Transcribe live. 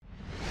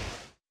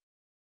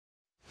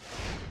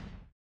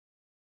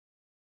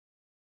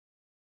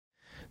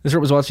This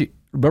rip was brought to you.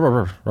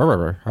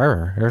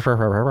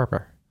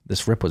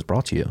 This rip was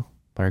brought to you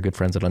by our good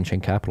friends at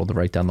Unchained Capital, the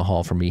right down the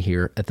hall from me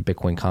here at the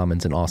Bitcoin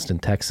Commons in Austin,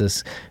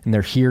 Texas. And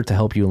they're here to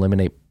help you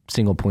eliminate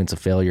single points of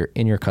failure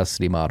in your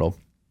custody model.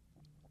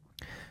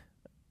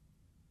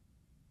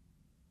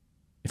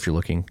 If you're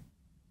looking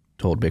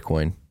to hold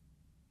Bitcoin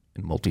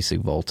in a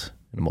multi-sig vault,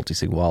 in a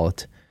multi-sig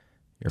wallet,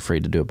 you're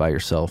afraid to do it by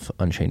yourself,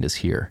 Unchained is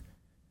here.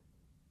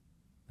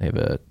 They have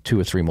a 2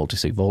 or 3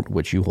 multi-sig vault,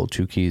 which you hold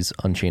 2 keys.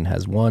 Unchained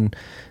has 1.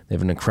 They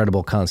have an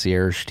incredible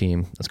concierge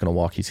team that's going to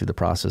walk you through the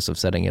process of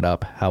setting it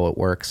up, how it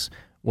works,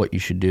 what you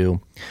should do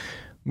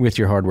with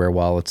your hardware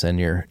wallets and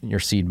your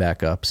seed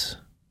backups.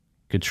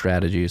 Good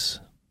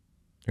strategies.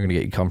 They're going to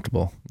get you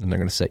comfortable, and they're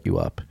going to set you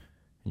up.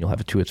 And you'll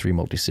have a 2 or 3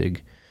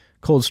 multi-sig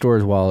cold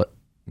storage wallet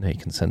that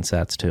you can send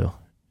sats to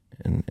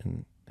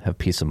and have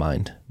peace of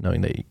mind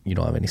knowing that you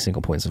don't have any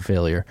single points of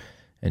failure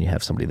and you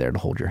have somebody there to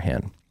hold your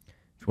hand.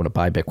 If you want to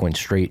buy Bitcoin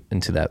straight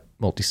into that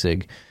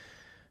multi-sig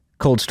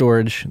cold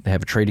storage, they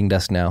have a trading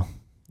desk now.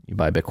 You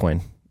buy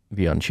Bitcoin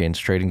via Unchained's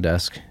trading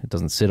desk. It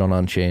doesn't sit on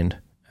Unchained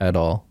at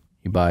all.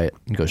 You buy it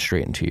and go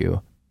straight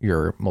into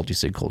your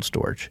multi-sig cold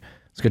storage.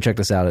 Let's go check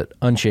this out at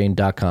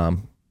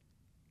unchained.com.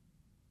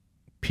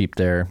 Peep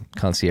their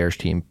concierge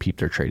team, peep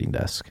their trading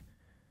desk.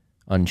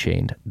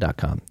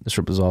 Unchained.com. This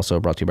rip is also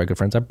brought to you by good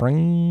friends at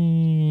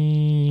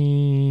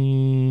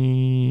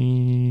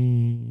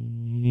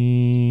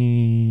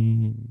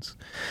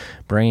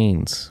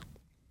Braiins.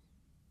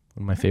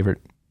 One of my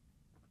favorite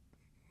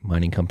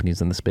mining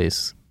companies in the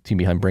space. Team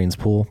behind Braiins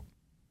Pool,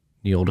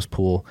 the oldest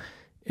pool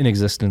in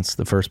existence,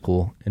 the first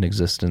pool in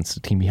existence. The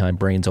team behind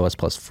Braiins OS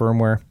Plus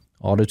firmware,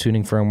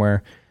 auto-tuning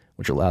firmware,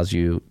 which allows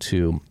you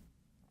to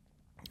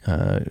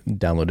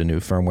download a new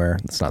firmware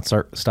that's not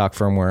stock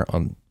firmware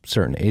on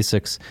certain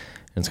ASICs.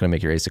 And it's going to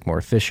make your ASIC more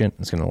efficient.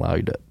 It's going to allow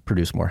you to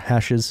produce more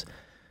hashes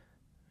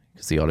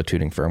because the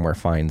auto-tuning firmware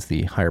finds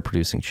the higher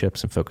producing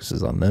chips and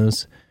focuses on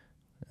those.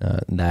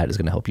 That is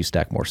going to help you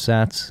stack more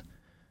sats.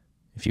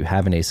 If you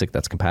have an ASIC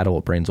that's compatible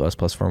with Braiins OS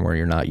Plus firmware,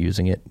 you're not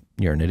using it,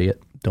 you're an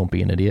idiot. Don't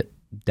be an idiot.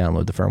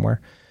 Download the firmware.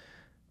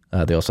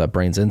 They also have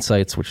Braiins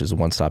Insights, which is a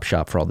one-stop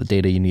shop for all the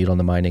data you need on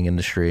the mining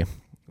industry.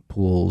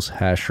 Pools,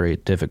 hash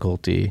rate,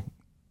 difficulty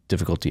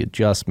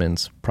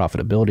adjustments,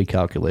 profitability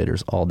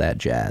calculators, all that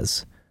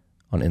jazz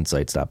on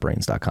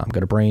insights.braiins.com. Go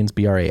to Braiins,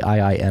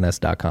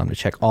 BRAIINS.com to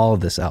check all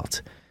of this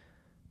out.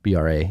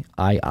 BRAIINS.com.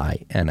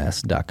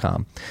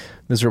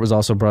 This was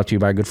also brought to you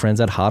by our good friends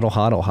at HODL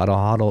HODL. HODL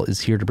HODL is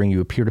here to bring you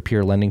a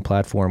peer-to-peer lending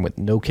platform with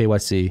no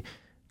KYC,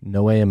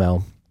 no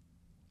AML,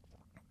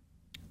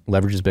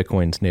 leverages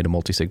Bitcoin's native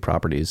multi-sig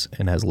properties,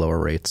 and has lower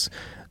rates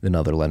than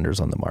other lenders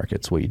on the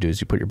market. So what you do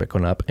is you put your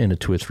Bitcoin up in a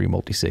 2 or 3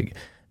 multi-sig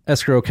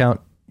escrow account.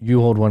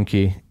 You hold 1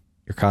 key,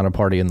 your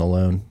counterparty in the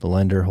loan, the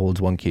lender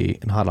holds 1 key,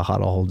 and HODL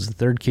HODL holds the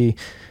 3rd key.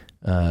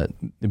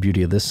 The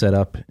beauty of this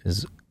setup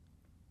is,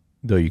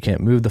 though you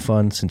can't move the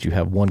fund, since you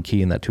have 1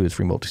 key in that 2 or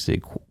 3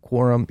 multi-sig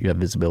quorum, you have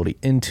visibility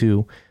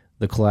into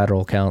the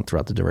collateral account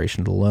throughout the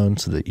duration of the loan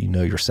so that you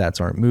know your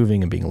sats aren't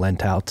moving and being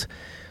lent out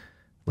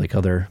like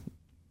other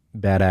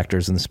bad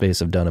actors in the space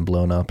have done and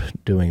blown up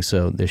doing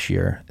so this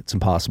year. It's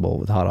impossible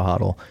with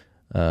HODL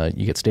HODL.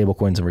 You get stable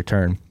coins in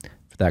return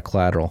for that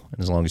collateral, and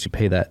as long as you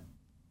pay that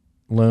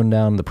loan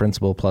down, the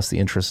principal plus the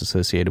interest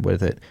associated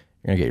with it,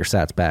 you're going to get your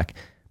sats back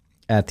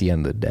at the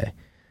end of the day.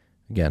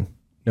 Again,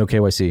 no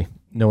KYC,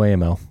 no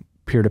AML,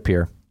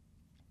 peer-to-peer,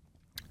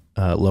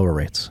 lower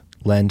rates.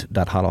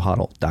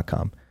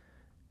 Lend.hodlhodl.com.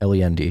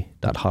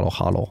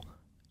 Lend.hodlhodl,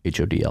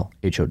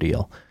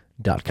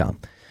 HODL.com.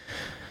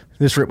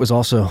 This rip was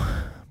also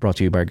brought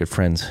to you by our good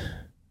friends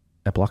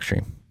at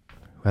Blockstream,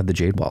 who have the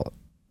Jade Wallet.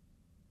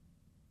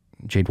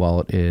 Jade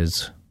Wallet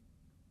is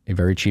a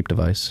very cheap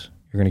device.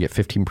 You're going to get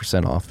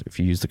 15% off if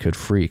you use the code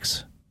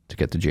FREAKS to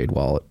get the Jade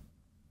Wallet.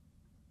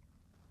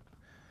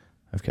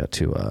 I've got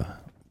to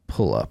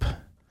pull up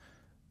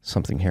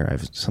something here. I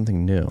have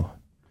something new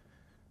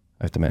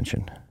I have to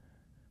mention.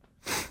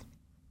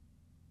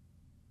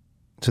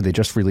 So they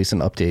just released an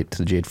update to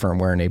the Jade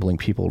firmware enabling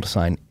people to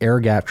sign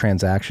air-gap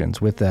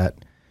transactions. With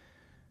that,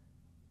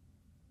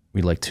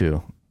 we'd like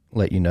to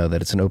let you know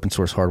that it's an open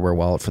source hardware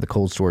wallet for the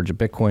cold storage of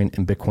Bitcoin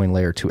and Bitcoin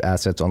layer 2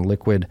 assets on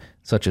Liquid,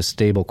 such as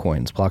stable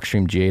coins.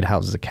 Blockstream Jade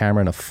houses a camera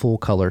and a full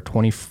color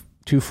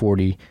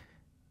 2240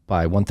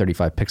 by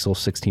 135 pixel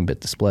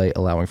 16-bit display,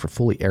 allowing for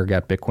fully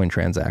air-gapped Bitcoin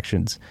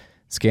transactions.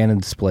 Scan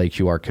and display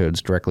QR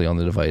codes directly on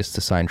the device to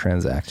sign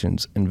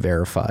transactions and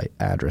verify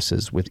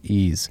addresses with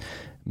ease.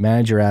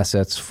 Manage your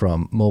assets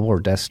from mobile or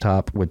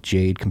desktop with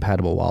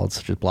Jade-compatible wallets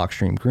such as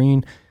Blockstream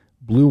Green,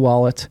 Blue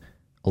Wallet,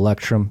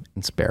 Electrum,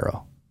 and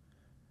Sparrow.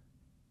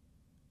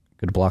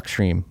 Go to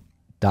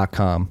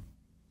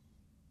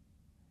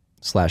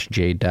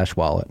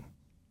blockstream.com/Jade-wallet.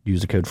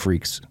 Use the code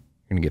FREAKS.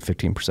 You're going to get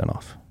 15%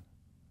 off.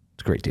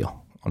 It's a great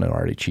deal on an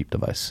already cheap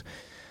device.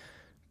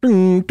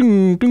 Ding,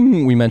 ding,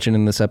 ding. We mentioned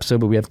in this episode,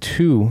 but we have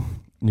 2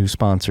 new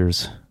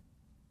sponsors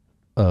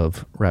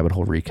of Rabbit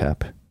Hole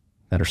Recap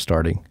that are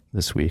starting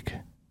this week,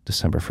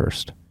 December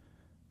 1st,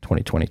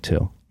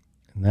 2022.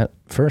 And that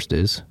first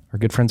is our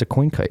good friends at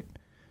CoinKite.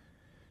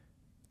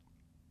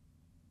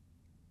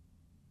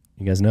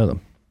 You guys know them.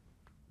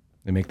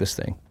 They make this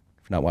thing.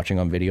 If you're not watching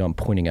on video, I'm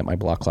pointing at my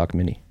Block Clock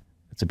Mini.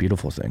 It's a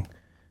beautiful thing.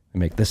 They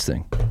make this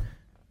thing.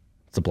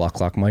 It's a Block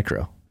Clock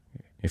Micro.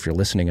 If you're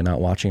listening and not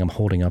watching, I'm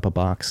holding up a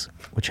box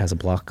which has a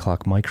Block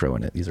Clock Micro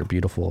in it. These are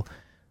beautiful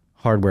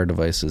hardware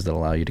devices that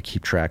allow you to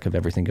keep track of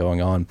everything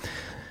going on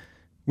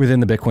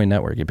within the Bitcoin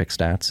network. You pick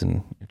stats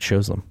and it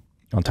shows them.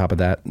 On top of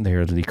that,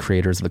 they're the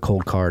creators of the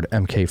Cold Card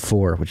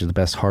MK4, which is the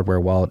best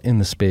hardware wallet in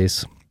the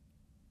space.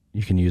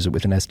 You can use it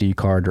with an SD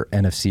card or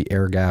NFC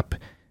air gap.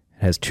 It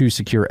has 2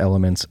 secure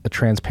elements, a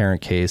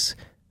transparent case,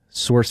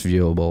 source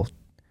viewable.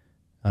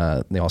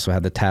 They also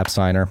have the tap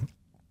signer,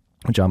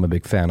 which I'm a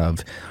big fan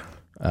of.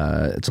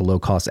 It's a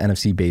low-cost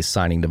NFC-based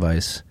signing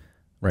device.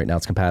 Right now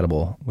it's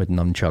compatible with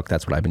Nunchuk.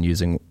 That's what I've been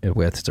using it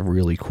with. It's a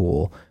really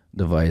cool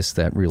device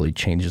that really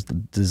changes the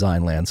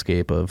design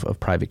landscape of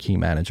private key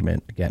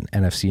management. Again,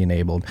 NFC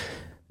enabled.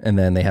 And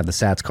then they have the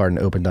Sats card and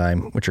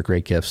OpenDime, which are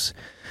great gifts.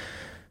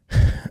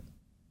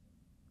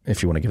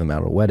 If you want to give them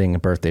out at a wedding, a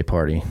birthday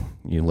party,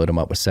 you load them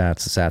up with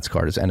Sats. The Sats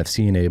card is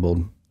NFC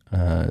enabled.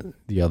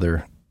 The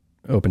other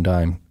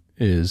OpenDime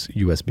is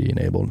USB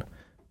enabled.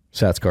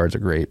 Sats cards are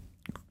great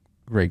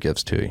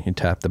gifts too. You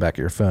tap the back of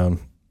your phone,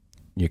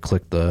 you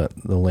click the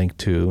link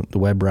to the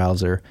web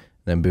browser,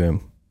 then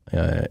boom,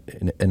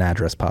 an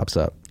address pops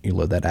up. You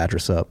load that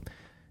address up,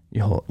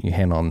 you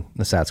hand on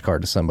the Sats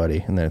card to somebody,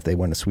 and then if they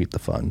want to sweep the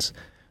funds,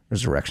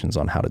 there's directions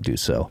on how to do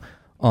so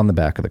on the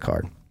back of the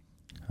card.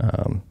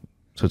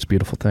 So it's a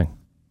beautiful thing.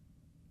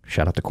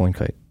 Shout out to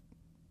CoinKite.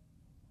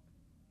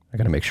 I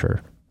got to make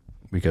sure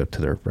we go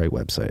to their right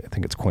website. I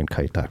think it's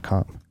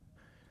coinkite.com.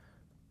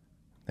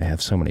 They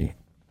have so many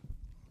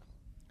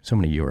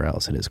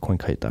URLs. It is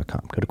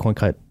coinkite.com. Go to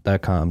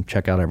coinkite.com,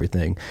 check out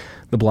everything.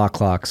 The block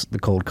clocks, the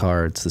cold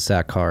cards, the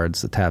SAC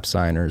cards, the tap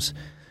signers,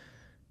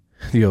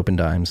 the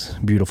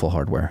OpenDimes. Beautiful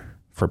hardware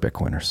for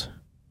Bitcoiners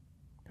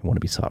who want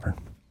to be sovereign.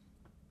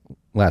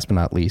 Last but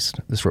not least,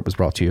 this was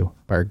brought to you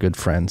by our good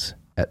friends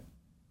at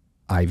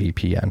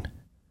iVPN.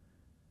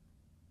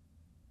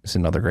 It's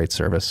another great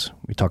service.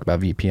 We talk about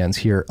VPNs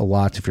here a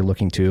lot. If you're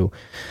looking to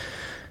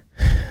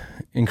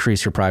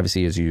increase your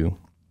privacy as you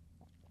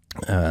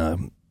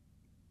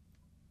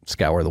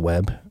scour the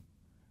web,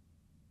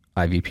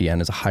 iVPN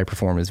is a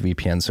high-performance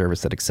VPN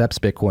service that accepts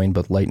Bitcoin,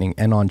 both Lightning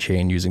and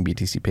on-chain, using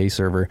BTC Pay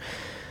Server.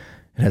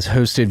 It has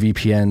hosted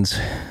VPNs.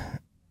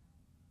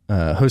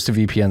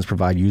 Hosted VPNs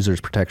provide users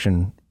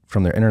protection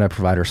from their internet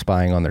provider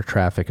spying on their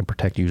traffic and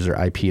protect user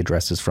IP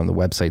addresses from the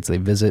websites they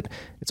visit.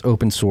 It's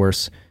open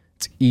source.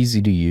 It's easy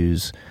to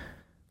use.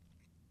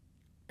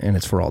 And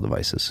it's for all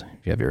devices.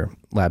 If you have your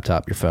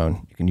laptop, your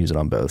phone, you can use it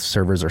on both.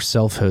 Servers are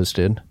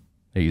self-hosted.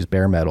 They use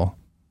bare metal.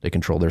 They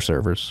control their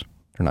servers.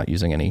 They're not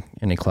using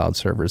any cloud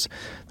servers.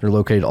 They're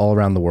located all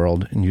around the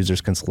world, and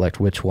users can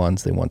select which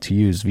ones they want to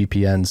use.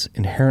 VPNs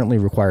inherently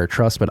require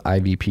trust, but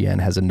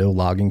iVPN has a no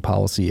logging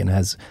policy and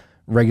has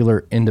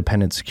regular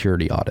independent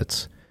security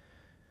audits.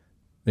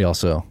 They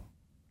also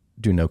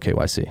do no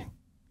KYC.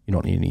 You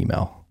don't need an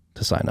email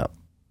to sign up.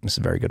 This is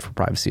very good for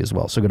privacy as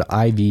well. So go to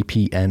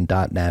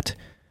ivpn.net.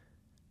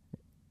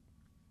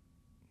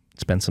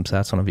 Spend some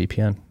sats on a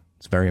VPN.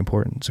 It's very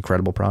important. It's a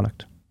credible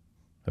product.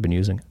 I've been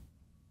using it.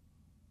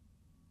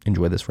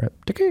 Enjoy this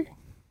rip. Tiki.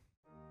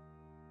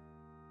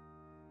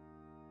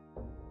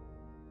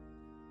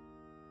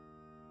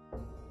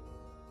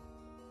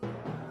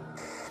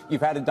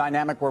 You've had a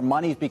dynamic where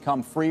money's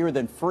become freer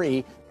than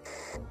free.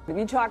 If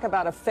you talk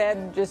about a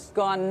Fed just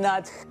gone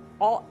nuts,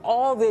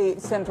 all the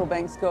central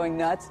banks going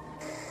nuts.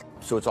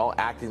 So it's all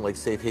acting like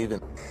safe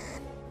haven.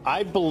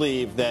 I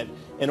believe that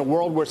in a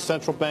world where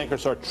central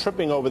bankers are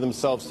tripping over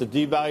themselves to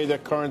devalue their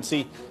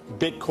currency,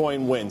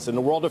 Bitcoin wins. In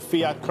the world of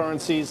fiat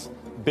currencies,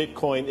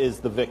 Bitcoin is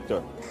the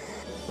victor.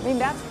 I mean,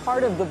 that's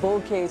part of the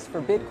bull case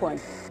for Bitcoin.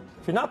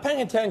 If you're not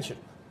paying attention,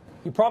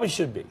 you probably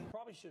should be.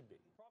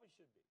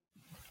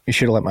 You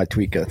should have let my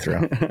tweet go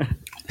through.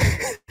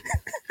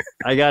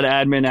 I got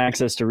admin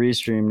access to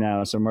Restream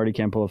now, so Marty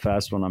can't pull a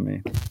fast one on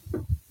me.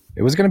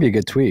 It was going to be a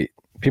good tweet.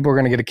 People were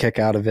going to get a kick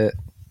out of it.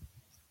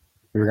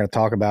 We were going to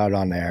talk about it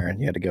on there,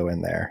 and you had to go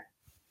in there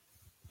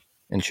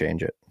and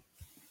change it.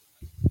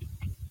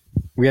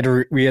 We had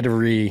to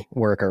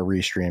rework our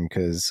Restream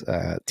because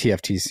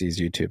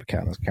TFTC's YouTube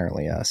account is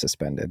currently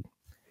suspended.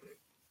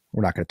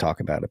 We're not going to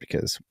talk about it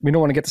because we don't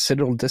want to get the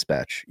Citadel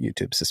Dispatch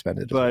YouTube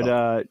suspended.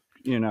 But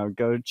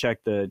go check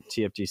the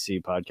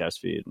TFTC podcast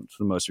feed. It's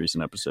the most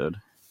recent episode.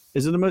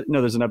 Is it no?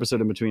 There's an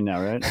episode in between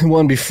now, right?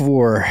 One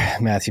before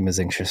Matthew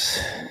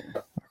Mazinchus,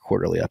 our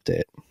quarterly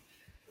update.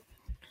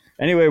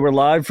 Anyway, we're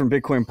live from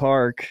Bitcoin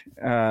Park.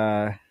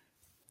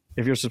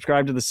 If you're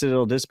subscribed to the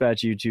Citadel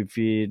Dispatch YouTube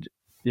feed,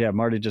 yeah,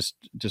 Marty just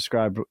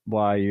described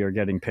why you're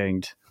getting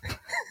pinged.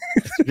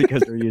 It's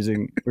because we're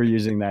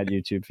using that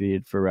YouTube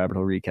feed for Rabbit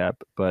Hole Recap.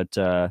 But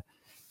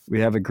we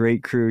have a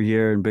great crew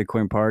here in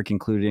Bitcoin Park,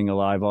 including a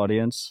live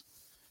audience.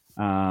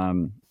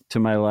 To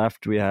my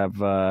left, we have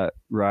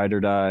Ride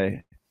or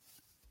Die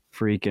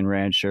Freak and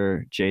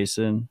Rancher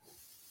Jason.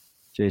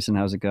 Jason,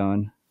 how's it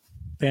going?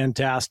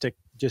 Fantastic.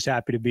 Just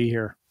happy to be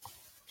here.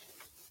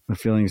 The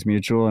feeling's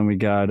mutual. And we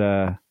got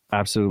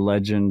absolute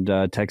legend,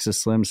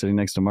 Texas Slim, sitting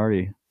next to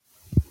Marty.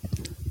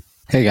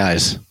 Hey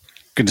guys,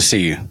 good to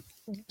see you.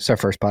 It's our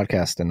first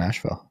podcast in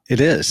Nashville.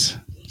 It is.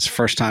 It's the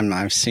first time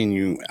I've seen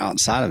you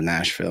outside of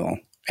Nashville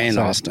and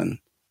Austin.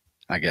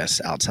 I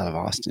guess outside of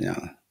Austin,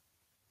 yeah.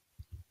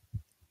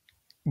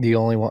 The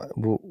only one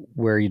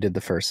where you did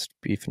the first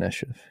Beef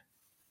Initiative.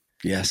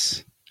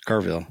 Yes,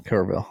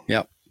 Kerrville.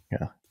 Yep.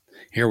 Yeah.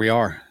 Here we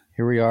are.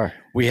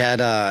 We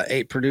had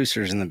 8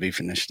 producers in the Beef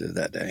Initiative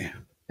that day.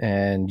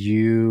 And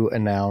you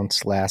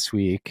announced last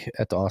week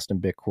at the Austin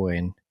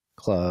Bitcoin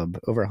Club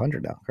over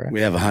 100 now, correct?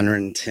 We have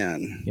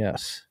 110.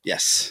 Yes.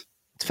 It's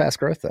fast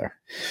growth there.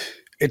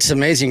 It's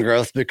amazing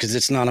growth because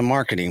it's not a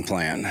marketing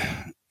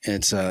plan.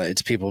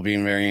 It's people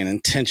being very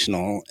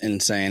intentional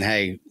and saying,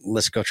 hey,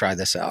 let's go try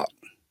this out.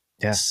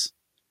 Yes. It's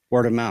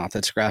word of mouth.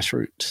 It's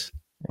grassroots.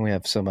 And we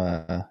have some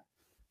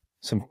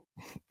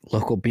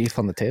local beef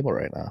on the table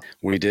right now.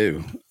 We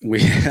do.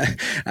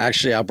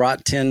 Actually, I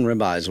brought 10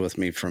 ribeyes with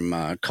me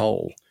from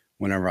Cole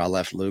whenever I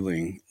left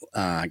Luling.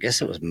 I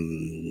guess it was,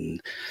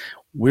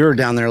 we were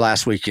down there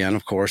last weekend,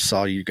 of course,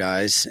 saw you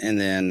guys. And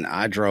then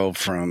I drove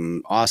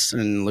from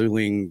Austin,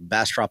 Luling,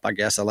 Bastrop, I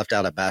guess. I left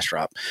out at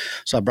Bastrop.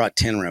 So I brought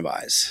 10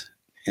 ribeyes.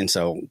 And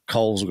so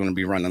Cole's going to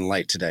be running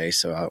late today.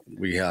 So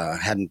we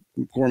had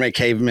Gourmet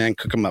Caveman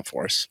cook them up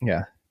for us.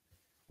 Yeah.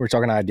 We're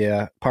talking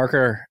idea.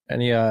 Parker,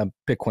 any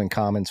Bitcoin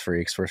Commons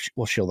freaks?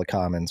 We'll shill the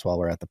Commons while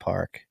we're at the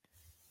park.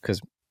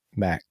 Because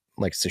Mac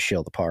likes to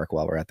shill the park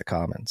while we're at the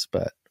Commons.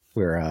 But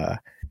we're...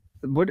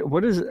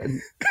 What is...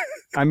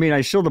 I mean,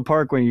 I shill the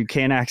park when you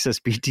can't access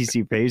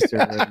BTC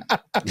Pacer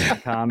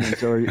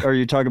Commons. Or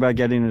you talk about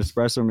getting an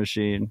espresso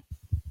machine.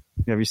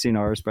 Have you seen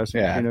our espresso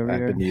machine over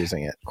here? I've been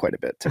using it quite a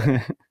bit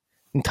today.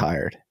 I'm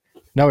tired.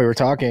 No, we were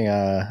talking.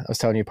 I was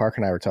telling you, Parker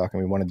and I were talking.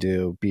 We want to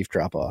do beef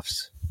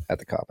drop-offs at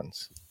the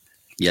Commons.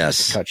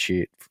 Yes. Cut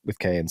sheet with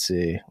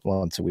KNC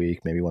once a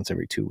week, maybe once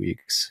every 2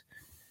 weeks.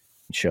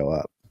 Show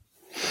up,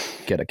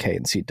 get a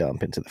KNC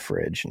dump into the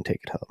fridge, and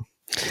take it home.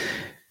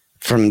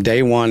 From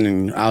day one,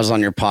 and I was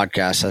on your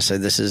podcast, I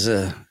said, this is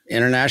a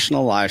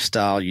international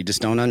lifestyle. You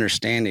just don't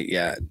understand it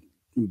yet.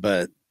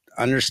 But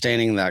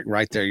understanding that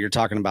right there, you're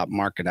talking about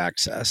market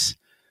access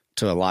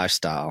to a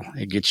lifestyle.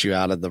 It gets you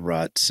out of the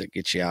ruts. It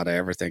gets you out of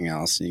everything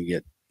else. And you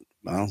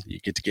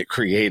get to get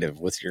creative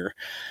with your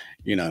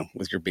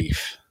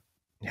beef.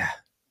 Yeah.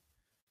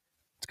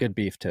 It's good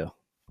beef too.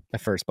 My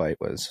first bite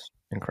was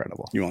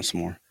incredible. You want some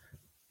more?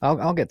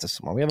 I'll get to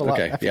some more. We have a lot.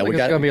 Okay. I feel like it's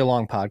going to be a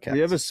long podcast. We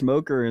have a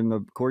smoker in the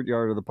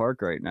courtyard of the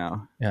park right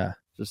now. Yeah.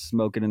 Just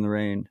smoking in the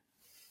rain.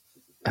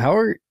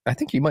 I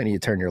think you might need to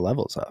turn your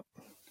levels up.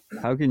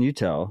 How can you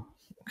tell?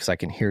 Because I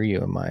can hear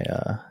you in my,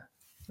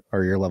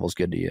 are your levels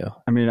good to you?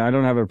 I mean, I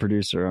don't have a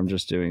producer. I'm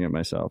just doing it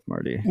myself,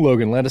 Marty.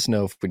 Logan, let us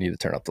know if we need to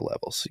turn up the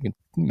levels. You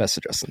can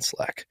message us in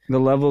Slack. The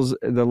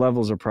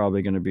levels are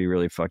probably going to be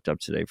really fucked up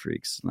today,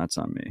 freaks. And that's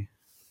on me.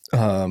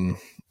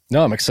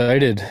 No, I'm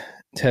excited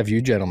to have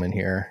you gentlemen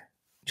here.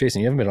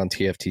 Jason, you haven't been on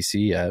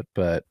TFTC yet,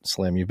 but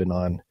Slim, you've been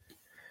on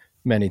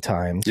many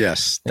times.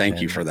 Yes.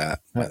 Thank you for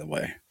that, by the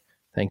way.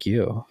 Thank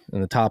you.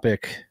 And the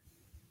topic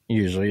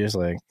usually is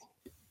like,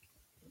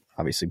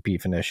 obviously,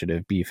 Beef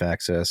Initiative, beef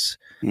access,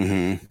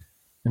 and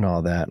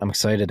all that. I'm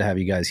excited to have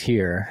you guys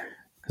here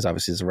because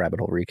obviously it's a rabbit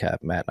hole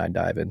recap. Matt and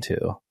I dive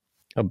into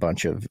a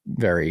bunch of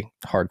very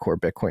hardcore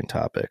Bitcoin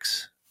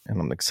topics, and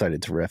I'm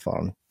excited to riff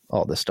on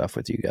all this stuff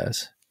with you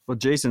guys. Well,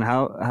 Jason,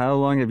 how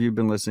long have you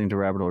been listening to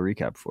Rabbit Hole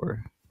Recap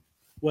for?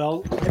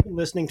 Well, I've been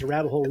listening to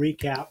Rabbit Hole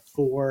Recap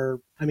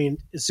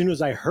as soon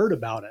as I heard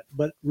about it.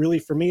 But really,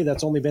 for me,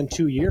 that's only been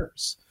 2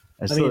 years.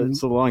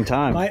 It's a long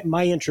time.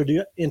 My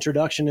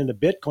introduction into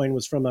Bitcoin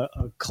was from a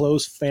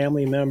close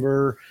family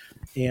member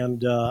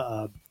and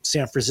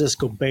San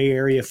Francisco Bay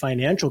Area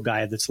financial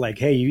guy that's like,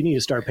 hey, you need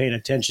to start paying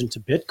attention to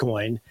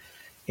Bitcoin.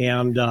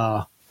 And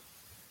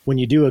when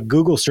you do a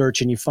Google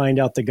search and you find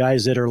out the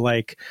guys that are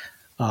like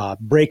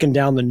breaking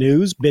down the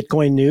news,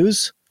 Bitcoin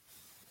news,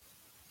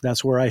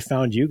 that's where I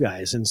found you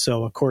guys. And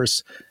so, of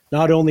course,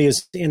 not only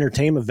is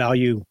entertainment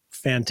value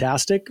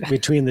fantastic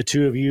between the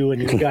two of you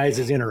and you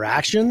guys'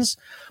 interactions,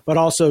 but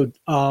also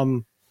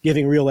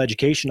giving real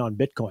education on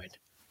Bitcoin.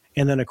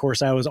 And then, of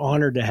course, I was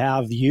honored to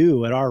have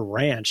you at our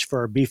ranch for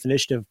our Beef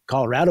Initiative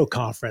Colorado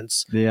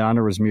conference. The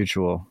honor was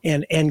mutual.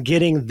 And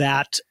getting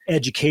that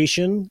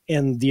education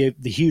and the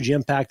huge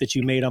impact that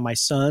you made on my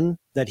son,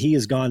 that he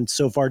has gone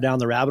so far down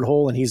the rabbit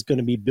hole and he's going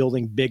to be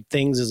building big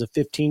things as a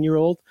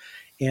 15-year-old.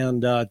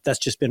 And that's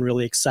just been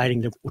really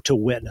exciting to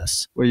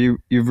witness. Well,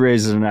 you've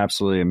raised an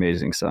absolutely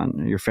amazing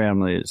son. Your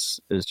family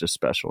is just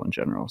special in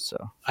general. So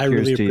I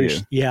really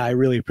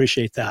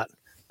appreciate that.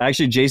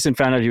 Actually, Jason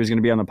found out he was going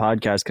to be on the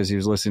podcast because he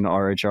was listening to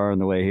RHR on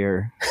the way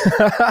here.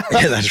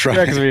 Yeah, that's right.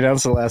 Because we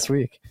announced it last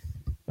week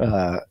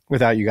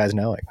without you guys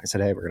knowing. I said,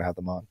 hey, we're going to have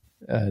them on.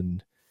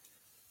 And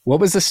what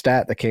was the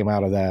stat that came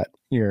out of that,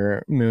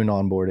 your Moon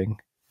onboarding?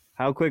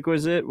 How quick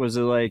was it? Was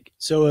it like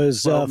So it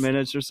was 12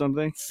 minutes or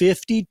something?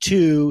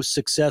 52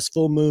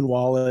 successful moon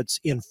wallets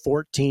in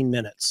 14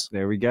 minutes.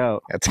 There we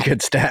go. That's a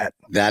good stat.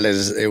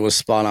 It was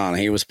spot on.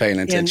 He was paying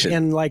attention.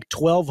 And like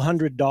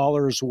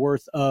 $1,200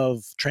 worth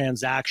of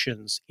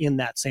transactions in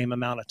that same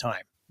amount of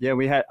time. Yeah,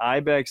 we had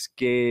IBEX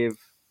gave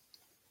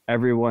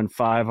everyone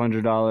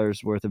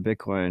 $500 worth of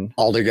Bitcoin.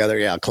 Altogether,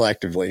 yeah,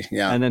 collectively,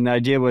 yeah. And then the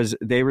idea was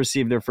they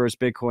received their first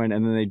Bitcoin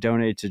and then they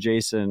donate to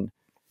Jason.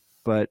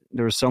 But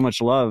there was so much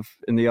love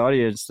in the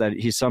audience that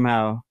he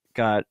somehow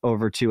got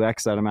over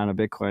 2x that amount of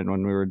Bitcoin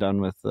when we were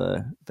done with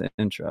the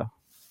intro.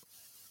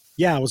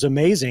 Yeah, it was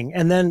amazing.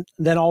 And then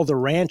all the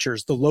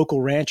ranchers, the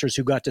local ranchers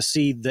who got to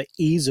see the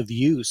ease of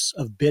use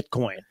of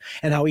Bitcoin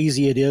and how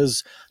easy it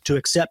is to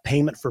accept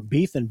payment for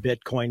beef in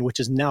Bitcoin, which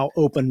has now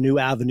opened new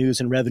avenues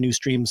and revenue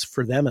streams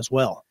for them as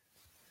well.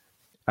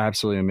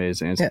 Absolutely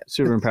amazing. It's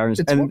super empowering.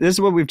 And this is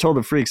what we've told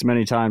the freaks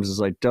many times is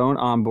like, don't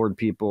onboard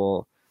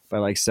people by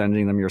like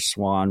sending them your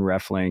Swan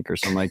ref link or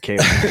some like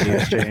KYC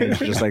exchange,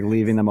 just like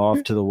leaving them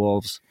off to the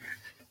wolves.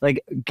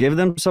 Like give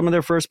them some of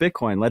their first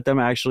Bitcoin. Let them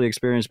actually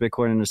experience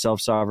Bitcoin in a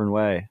self-sovereign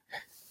way.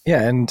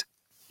 Yeah, and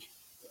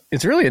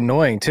it's really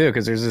annoying too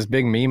because there's this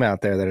big meme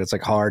out there that it's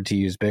like hard to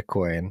use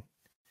Bitcoin,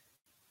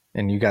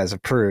 and you guys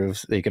have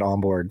proved that you can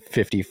onboard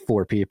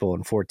 54 people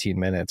in 14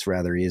 minutes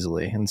rather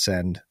easily and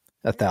send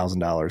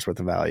 $1,000 worth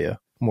of value,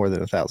 more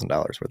than $1,000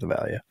 worth of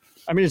value.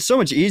 I mean, it's so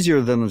much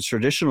easier than the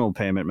traditional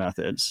payment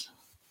methods.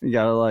 You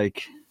gotta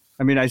like,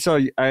 I mean,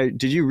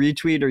 did you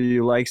retweet or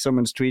you like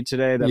someone's tweet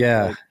today? That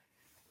yeah.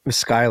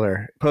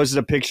 Skylar posted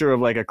a picture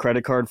of like a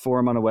credit card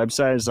form on a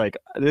website. It's like,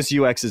 this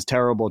UX is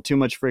terrible. Too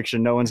much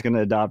friction. No one's going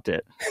to adopt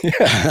it.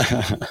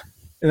 Yeah.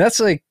 And that's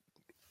like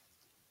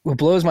what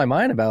blows my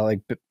mind about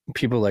like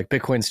people like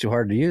Bitcoin's too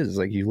hard to use. Is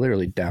like you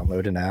literally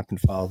download an app and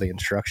follow the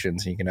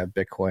instructions and you can have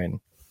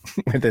Bitcoin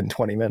within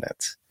 20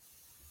 minutes.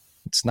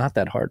 It's not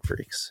that hard,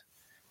 freaks.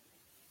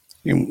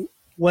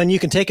 When you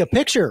can take a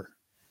picture,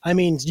 I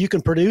mean, you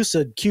can produce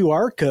a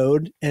QR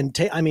code and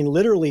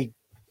literally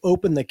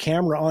open the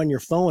camera on your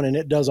phone and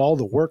it does all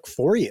the work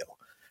for you.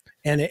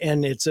 And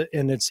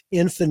it's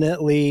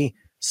infinitely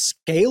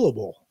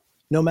scalable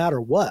no matter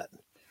what.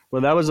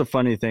 Well, that was a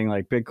funny thing.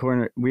 Like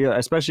Bitcoin,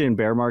 especially in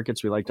bear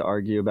markets, we like to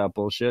argue about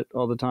bullshit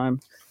all the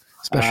time.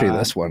 Especially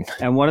this one.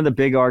 And one of the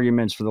big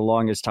arguments for the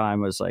longest time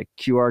was like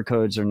QR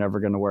codes are never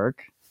going to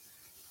work.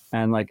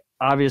 And like,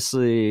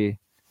 obviously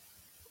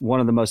one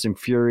of the most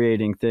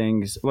infuriating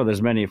things, well,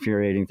 there's many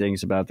infuriating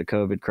things about the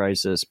COVID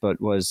crisis, but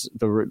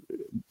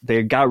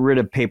they got rid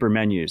of paper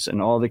menus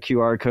and all the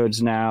QR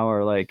codes now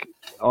are like,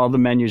 all the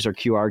menus are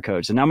QR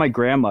codes. And now my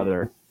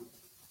grandmother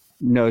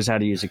knows how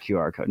to use a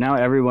QR code. Now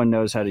everyone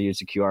knows how to use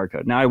a QR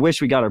code. Now I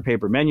wish we got our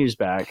paper menus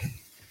back,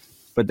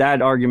 but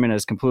that argument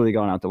has completely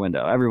gone out the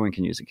window. Everyone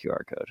can use a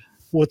QR code.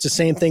 Well, it's the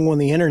same thing when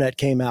the internet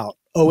came out.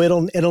 Oh,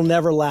 it'll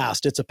never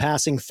last. It's a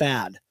passing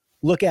fad.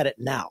 Look at it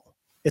now.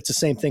 It's the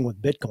same thing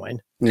with Bitcoin.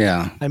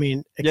 Yeah. I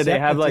mean, yeah, they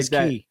have like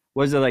that.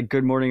 Was it like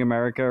Good Morning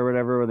America or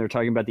whatever when they're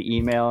talking about the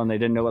email and they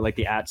didn't know what like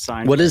the @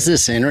 sign What was? is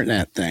this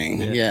internet thing?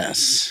 Yeah.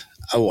 Yes.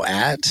 Oh,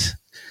 @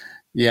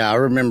 Yeah, I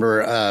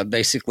remember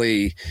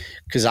basically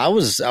because I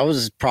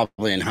was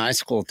probably in high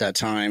school at that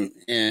time,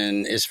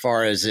 and as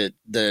far as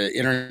the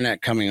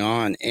internet coming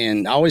on,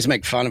 and I always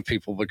make fun of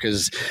people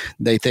because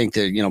they think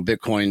that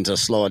Bitcoin's a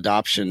slow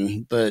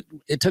adoption, but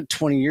it took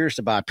 20 years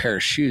to buy a pair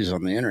of shoes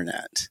on the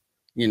internet.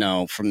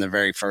 From the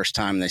very first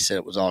time they said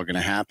it was all going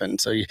to happen.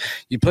 So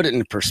you put it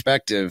into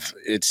perspective,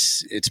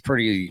 it's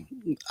pretty,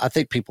 I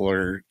think people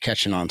are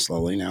catching on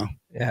slowly now.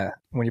 Yeah.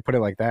 When you put it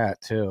like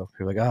that too,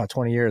 you're like, oh,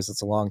 20 years,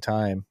 it's a long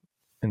time.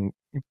 And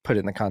you put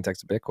it in the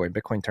context of Bitcoin.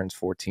 Bitcoin turns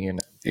 14 in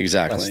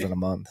less than a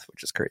month,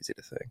 which is crazy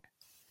to think.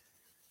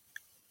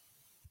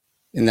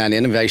 In that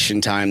innovation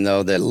time,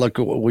 though, that look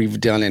at what we've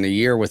done in a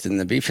year within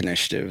the Beef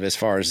Initiative as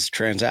far as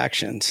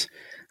transactions.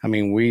 I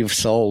mean, we've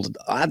sold,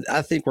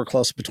 I think we're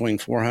close between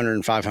 $400,000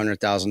 and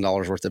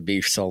 $500,000 worth of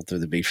beef sold through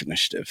the Beef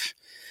Initiative.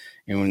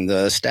 And when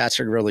the stats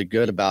are really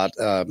good about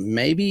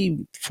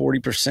maybe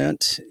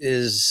 40%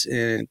 is,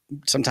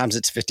 sometimes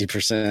it's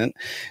 50%,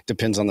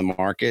 depends on the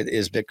market,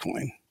 is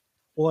Bitcoin.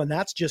 Well, and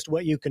that's just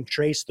what you can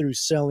trace through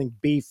selling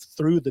beef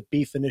through the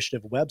Beef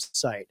Initiative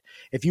website.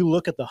 If you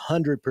look at the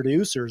 100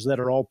 producers that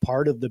are all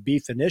part of the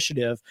Beef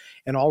Initiative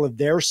and all of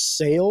their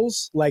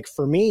sales, like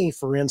for me,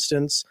 for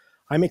instance,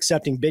 I'm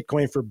accepting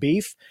Bitcoin for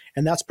beef,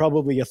 and that's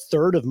probably a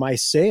third of my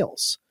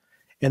sales.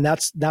 And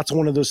that's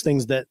one of those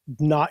things that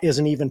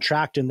isn't even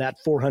tracked in that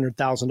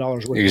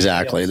 $400,000 worth.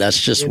 Exactly. That's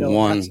just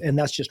one.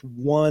 That's just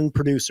one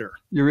producer.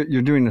 You're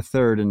doing a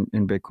third in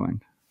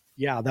Bitcoin.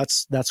 Yeah,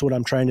 that's what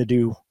I'm trying to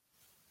do.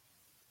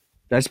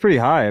 That's pretty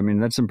high. I mean,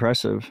 that's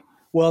impressive.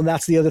 Well, and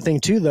that's the other thing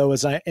too, though,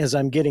 is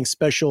I'm getting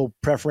special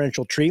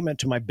preferential treatment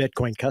to my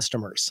Bitcoin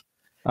customers.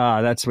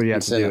 That's what you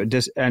have to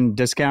do. And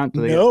discount?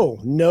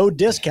 No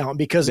discount,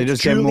 because they it's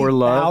just get more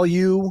love.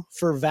 Value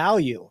for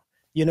value.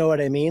 You know what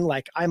I mean?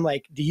 Like, I'm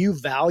like, do you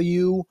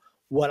value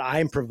what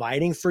I'm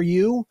providing for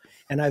you?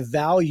 And I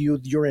value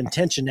your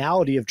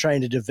intentionality of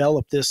trying to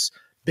develop this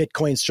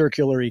Bitcoin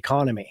circular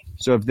economy.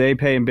 So if they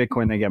pay in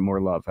Bitcoin, they get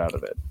more love out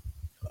of it.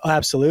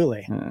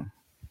 Absolutely.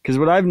 Because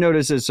what I've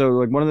noticed is, so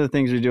like one of the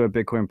things we do at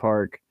Bitcoin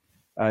Park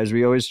is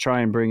we always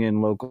try and bring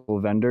in local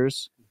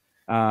vendors.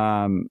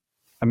 I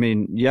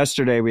mean,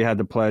 yesterday we had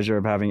the pleasure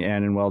of having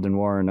Ann and Weldon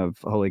Warren of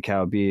Holy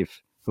Cow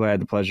Beef, who I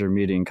had the pleasure of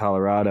meeting in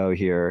Colorado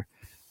here.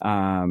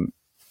 And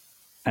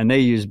they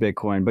use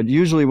Bitcoin. But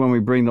usually when we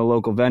bring the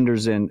local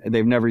vendors in,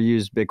 they've never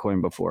used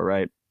Bitcoin before,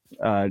 right?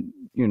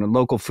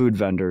 Local food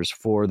vendors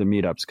for the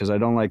meetups, because I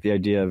don't like the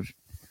idea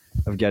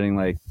of getting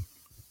like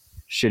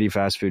shitty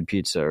fast food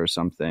pizza or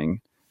something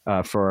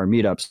for our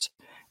meetups.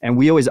 And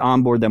we always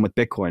onboard them with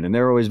Bitcoin, and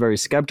they're always very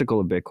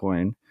skeptical of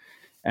Bitcoin.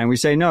 And we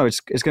say, no,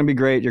 it's going to be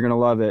great. You're going to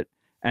love it.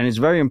 And it's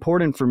very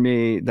important for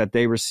me that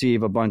they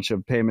receive a bunch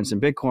of payments in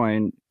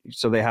Bitcoin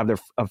so they have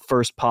a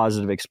first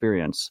positive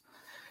experience.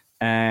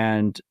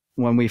 And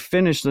when we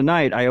finish the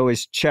night, I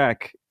always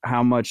check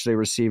how much they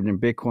received in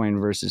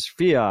Bitcoin versus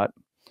fiat.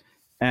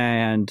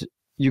 And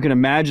you can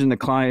imagine the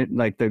client,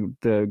 like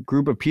the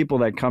group of people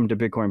that come to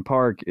Bitcoin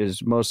Park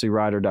is mostly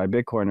ride or die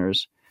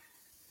Bitcoiners.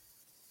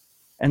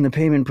 And the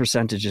payment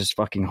percentage is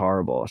fucking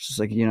horrible. It's just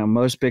like,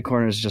 most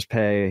Bitcoiners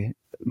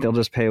they'll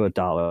just pay with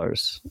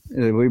dollars.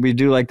 We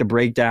do like the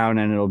breakdown,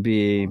 and it'll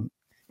be,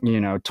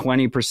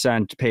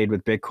 20% paid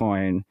with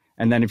Bitcoin.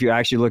 And then if you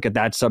actually look at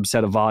that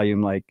subset of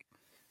volume, like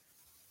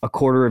a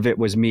quarter of it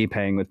was me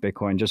paying with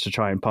Bitcoin just to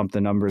try and pump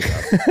the numbers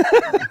up.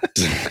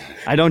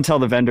 I don't tell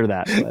the vendor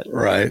that. But.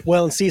 Right.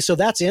 Well, and see, so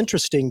that's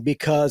interesting,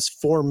 because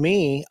for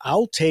me,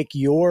 I'll take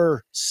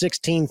your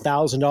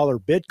 $16,000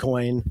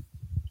 Bitcoin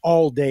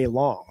all day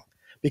long,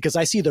 because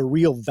I see the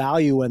real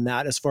value in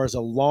that as far as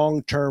a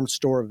long-term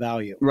store of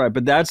value. Right.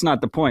 But that's not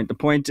the point. The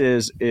point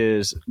is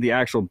the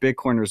actual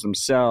Bitcoiners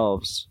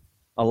themselves.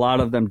 A lot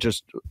of them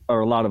a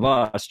lot of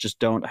us just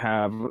don't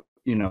have,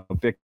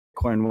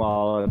 Bitcoin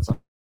wallets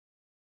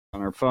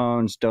on our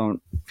phones,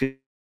 don't feel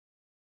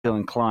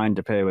inclined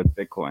to pay with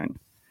Bitcoin.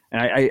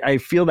 And I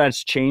feel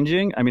that's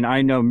changing. I mean,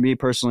 I know me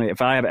personally,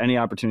 if I have any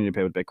opportunity to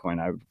pay with Bitcoin,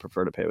 I would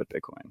prefer to pay with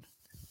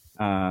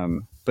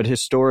Bitcoin. But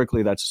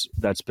historically,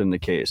 that's been the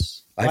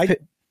case. I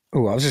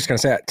was just going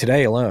to say,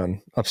 today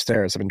alone,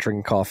 upstairs, I've been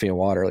drinking coffee and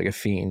water like a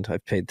fiend.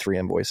 I've paid 3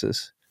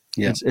 invoices.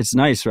 Yeah, it's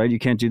nice, right? You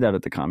can't do that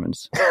at the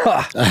Commons.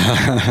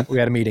 We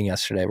had a meeting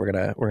yesterday. We're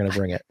gonna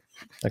bring it.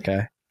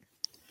 Okay.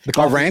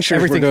 Our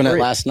ranchers were doing it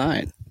last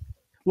night.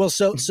 Well,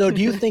 so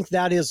do you think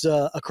that is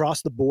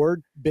across the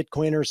board,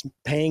 Bitcoiners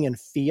paying in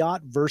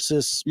fiat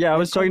versus? Yeah, I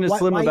was talking to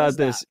Slim about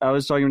this. That? I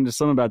was talking to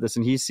Slim about this,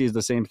 and he sees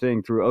the same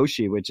thing through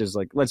Oshi, which is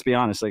like, let's be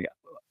honest, like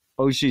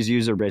Oshi's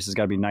user base has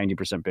got to be 90%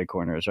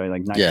 Bitcoiners, right?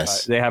 Like 95.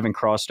 Yes. They haven't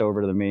crossed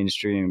over to the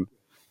mainstream.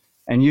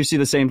 And you see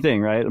the same thing,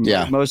 right?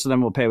 Yeah. Most of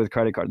them will pay with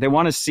credit card. They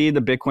want to see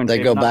the Bitcoin. They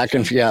go back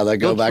and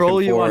They'll back and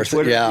troll you forth. on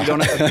Twitter. Yeah. You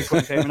don't have a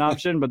Bitcoin payment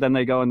option, but then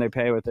they go and they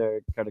pay with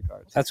their credit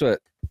cards. That's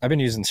what I've been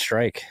using.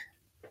 Strike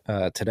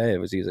today. I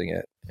was using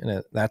it,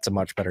 and that's a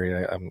much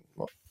better. I'm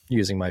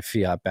using my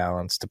fiat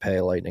balance to pay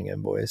a Lightning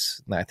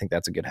invoice, and I think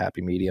that's a good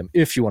happy medium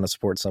if you want to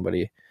support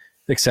somebody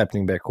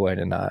accepting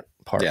Bitcoin and not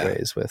part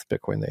ways with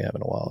Bitcoin they have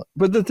in a wallet.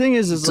 But the thing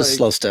is It's like, a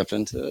slow step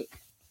into it.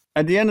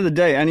 At the end of the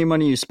day, any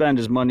money you spend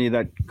is money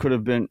that could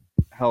have been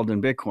held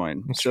in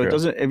Bitcoin. That's so true. It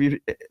doesn't, if you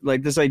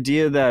like this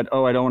idea that,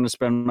 I don't want to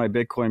spend my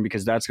Bitcoin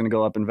because that's going to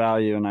go up in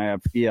value and I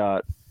have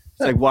fiat. It's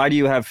like, why do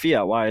you have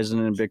fiat? Why isn't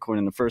it in Bitcoin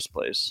in the first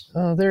place?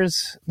 There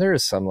is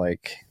some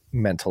like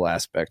mental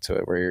aspect to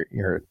it where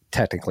you're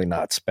technically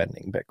not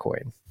spending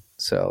Bitcoin.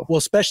 So, Well,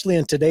 especially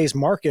in today's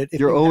market, if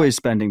You're you always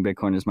spending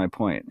Bitcoin is my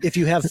point. if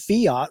you have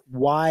fiat,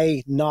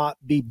 why not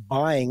be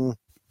buying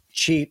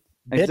cheap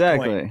Bitcoin?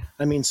 Exactly.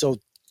 I mean, so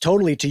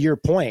totally to your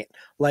point,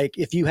 like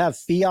if you have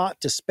fiat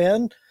to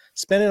spend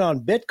it on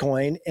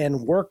Bitcoin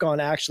and work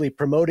on actually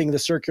promoting the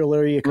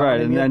circular economy.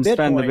 Right, and then of Bitcoin.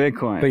 spend the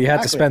Bitcoin. but you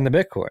have to Exactly. spend the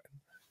Bitcoin.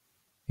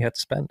 You have to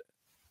spend it.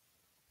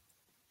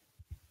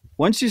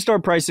 Once you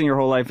start pricing your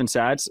whole life in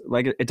sats,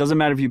 like it doesn't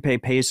matter if you pay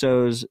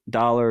pesos,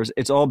 dollars,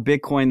 it's all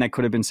Bitcoin that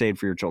could have been saved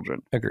for your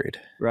children, Agreed.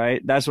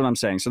 right? That's what I'm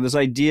saying. So this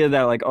idea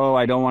that like,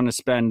 I don't want to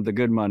spend the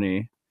good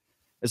money.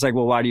 It's like,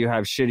 well, why do you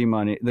have shitty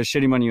money? The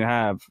shitty money you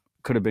have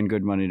could have been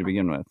good money to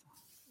begin with.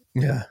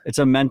 Yeah. It's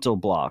a mental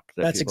block.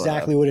 That's people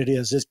exactly have. what it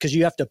is because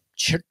you have to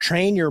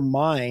train your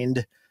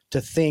mind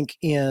to think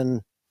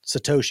in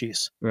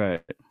Satoshis.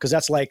 Right. Because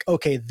that's like,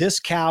 okay, this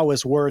cow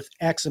is worth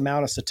X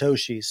amount of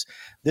Satoshis.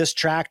 This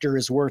tractor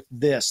is worth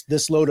this.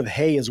 This load of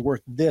hay is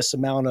worth this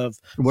amount of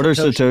What are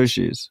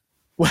Satoshis?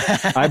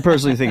 I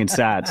personally think it's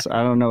sats.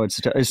 I don't know. Is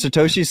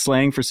Satoshi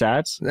slang for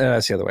sats?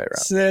 That's the other way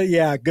around.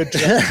 Yeah, good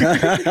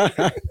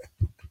job.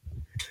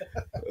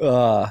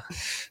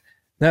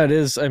 No, it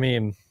is. I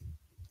mean,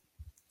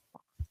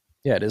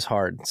 yeah, it is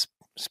hard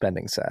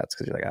spending sats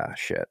because you're like,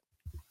 shit.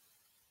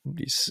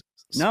 You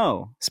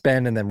No.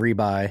 spend and then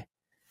rebuy,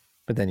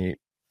 but then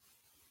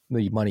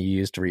the money you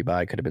used to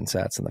rebuy could have been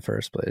sats in the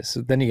first place.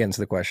 So then you get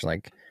into the question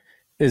like,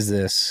 is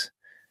this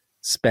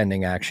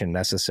spending action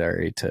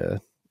necessary to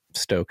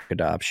Stoke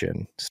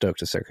adoption, Stoke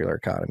to circular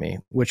economy,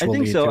 which I will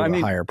think lead so. to I a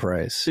mean, higher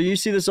price. So you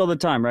see this all the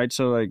time, right?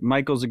 So like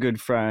Michael's a good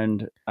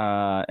friend,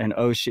 and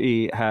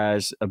Oshi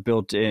has a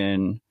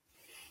built-in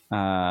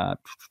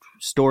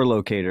store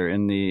locator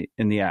in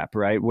the app,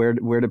 right? Where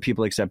do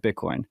people accept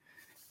Bitcoin?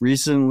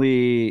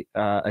 Recently,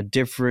 a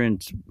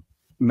different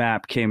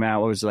map came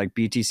out. It was like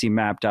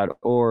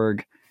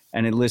btcmap.org,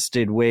 and it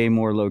listed way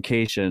more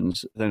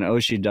locations than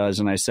Oshi does.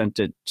 And I sent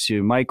it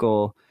to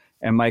Michael,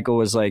 and Michael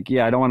was like,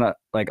 "Yeah, I don't want to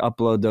like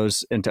upload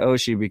those into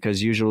Oshi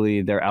because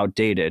usually they're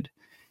outdated."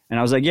 And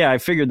I was like, "Yeah, I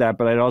figured that,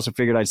 but I'd also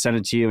figured I'd send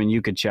it to you and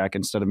you could check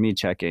instead of me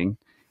checking."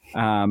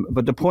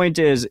 But the point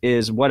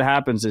is what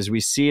happens is we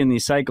see in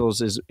these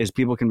cycles is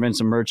people convince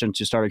a merchant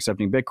to start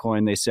accepting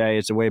Bitcoin. They say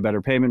it's a way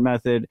better payment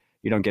method.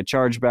 You don't get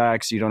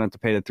chargebacks. You don't have to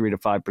pay the 3 to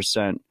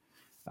 5%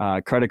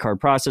 credit card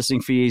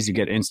processing fees. You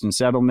get instant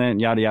settlement,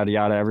 yada, yada,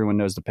 yada. Everyone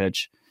knows the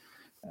pitch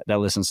that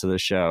listens to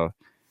this show.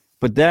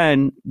 But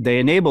then they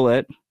enable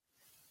it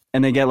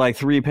and they get like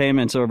 3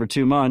 payments over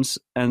 2 months,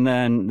 and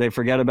then they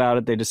forget about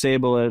it. They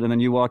disable it. And then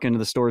you walk into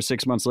the store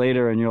 6 months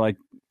later and you're like,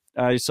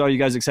 I saw you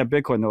guys accept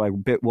Bitcoin. They're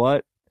like, bit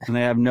what? And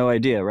they have no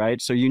idea, right?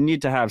 So you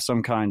need to have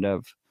some kind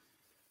of,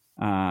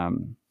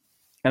 and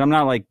I'm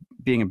not like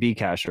being a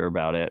Bcasher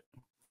about it,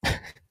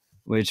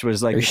 which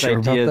was like this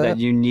idea that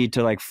you need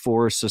to like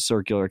force a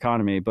circular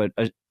economy. But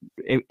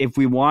if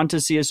we want to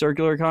see a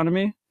circular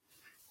economy,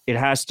 it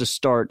has to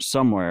start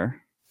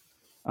somewhere,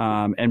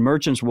 and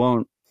merchants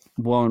won't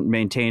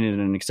maintain it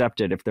and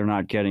accept it if they're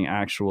not getting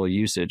actual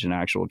usage and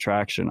actual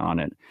traction on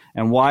it.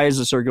 And why is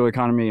the circular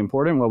economy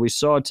important? Well, we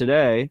saw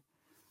today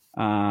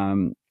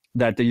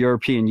that the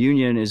European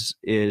Union is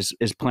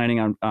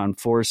planning on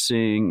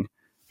forcing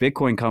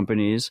Bitcoin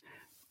companies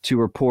to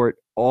report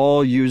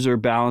all user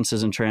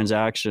balances and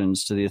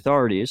transactions to the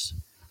authorities.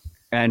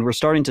 And we're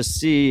starting to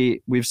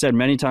see, we've said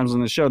many times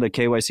on the show that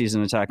KYC is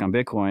an attack on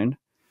Bitcoin.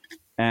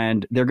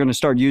 And they're going to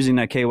start using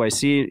that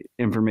KYC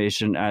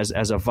information as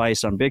a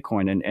vice on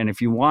Bitcoin. And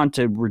if you want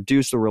to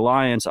reduce the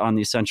reliance on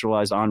these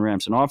centralized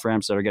on-ramps and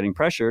off-ramps that are getting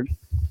pressured,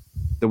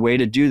 the way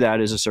to do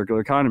that is a circular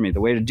economy. The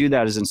way to do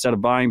that is instead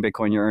of buying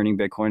Bitcoin, you're earning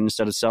Bitcoin.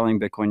 Instead of selling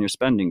Bitcoin, you're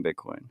spending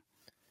Bitcoin.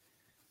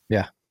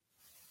 Yeah.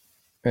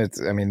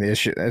 The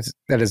issue,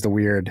 that is the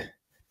weird,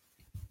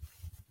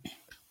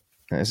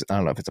 I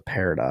don't know if it's a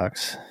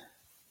paradox.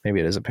 Maybe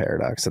it is a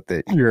paradox that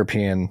the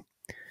European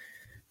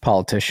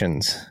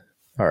politicians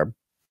are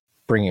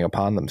bringing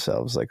upon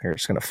themselves. Like they're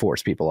just going to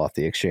force people off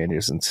the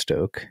exchanges and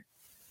stoke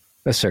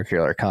a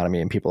circular economy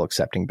and people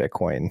accepting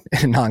Bitcoin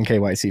in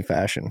non-KYC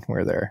fashion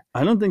where they're...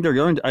 I don't think they're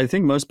going to. I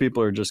think most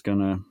people are just going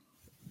to...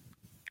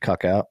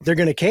 cuck out. They're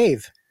going to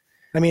cave.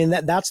 I mean,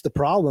 that's the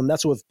problem.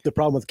 That's what the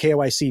problem with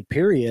KYC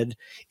period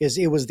is.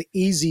 It was the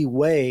easy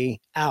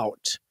way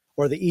out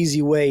or the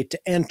easy way to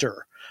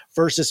enter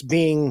versus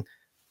being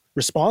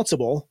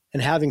responsible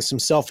and having some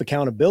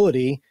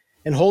self-accountability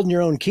and holding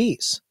your own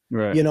keys.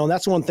 Right. You know, and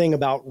that's one thing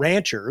about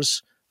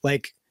ranchers.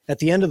 Like at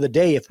the end of the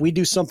day, if we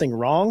do something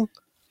wrong,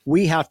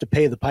 we have to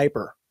pay the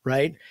piper,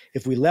 right?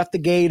 If we left the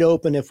gate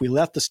open, if we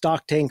left the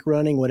stock tank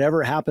running,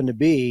 whatever it happened to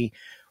be,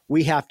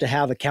 we have to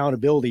have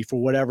accountability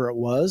for whatever it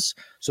was.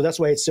 So that's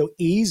why it's so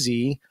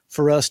easy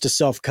for us to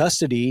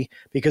self-custody,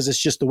 because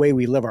it's just the way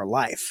we live our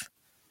life.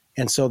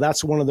 And so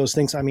that's one of those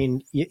things. I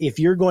mean, if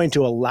you're going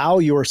to allow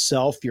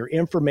yourself, your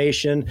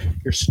information,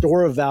 your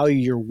store of value,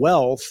 your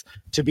wealth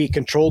to be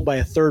controlled by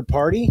a third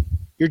party,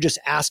 you're just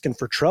asking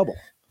for trouble,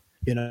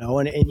 you know,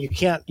 and you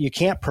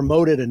can't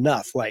promote it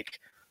enough. Like,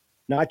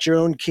 not your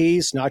own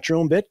keys, not your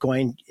own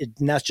Bitcoin.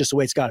 And that's just the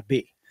way it's got to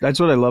be. That's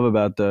what I love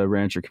about the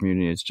rancher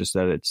community. It's just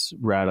that it's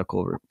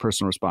radical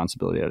personal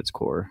responsibility at its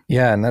core.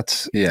 Yeah. And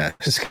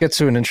just gets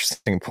to an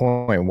interesting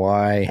point.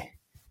 Why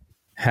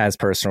has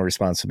personal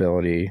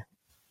responsibility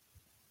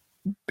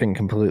been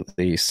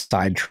completely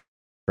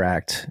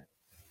sidetracked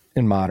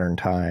in modern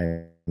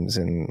times?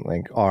 And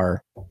like,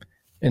 are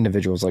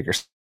individuals like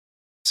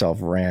yourself,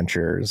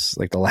 ranchers,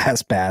 like the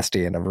last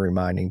bastion of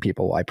reminding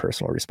people why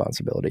personal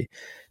responsibility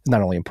is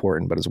not only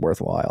important, but is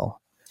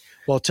worthwhile?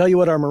 Well, I'll tell you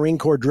what our Marine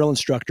Corps drill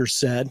instructor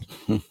said.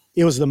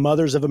 It was the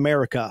mothers of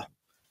America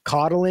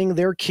coddling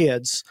their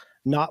kids,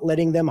 not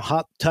letting them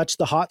touch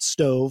the hot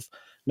stove,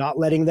 not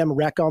letting them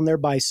wreck on their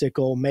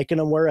bicycle, making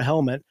them wear a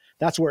helmet.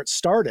 That's where it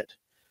started.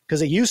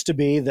 Because it used to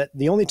be that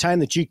the only time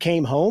that you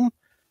came home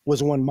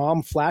was when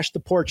mom flashed the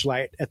porch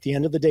light at the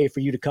end of the day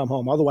for you to come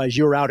home. Otherwise,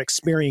 you were out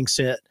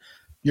experiencing it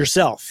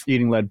yourself.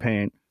 Eating lead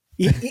paint.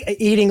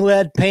 Eating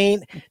lead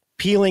paint,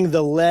 peeling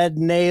the lead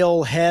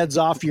nail heads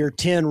off your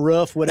tin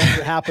roof,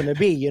 whatever it happened to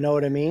be. You know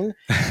what I mean?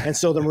 And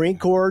so the Marine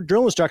Corps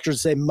drill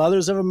instructors say,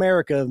 mothers of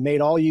America have made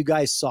all you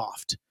guys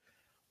soft.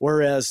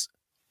 Whereas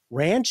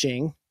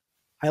ranching,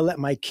 I let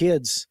my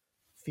kids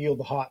feel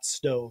the hot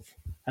stove.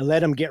 I let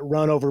them get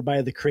run over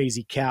by the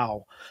crazy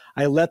cow.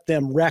 I let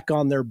them wreck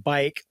on their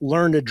bike,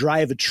 learn to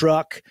drive a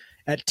truck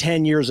at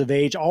 10 years of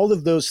age, all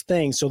of those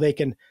things so they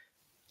can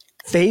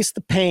face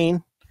the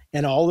pain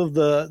and all of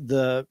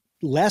the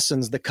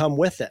lessons that come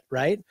with it,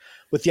 right?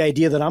 With the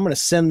idea that I'm going to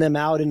send them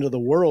out into the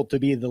world to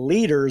be the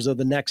leaders of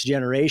the next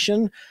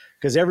generation.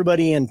 because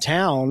everybody in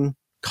town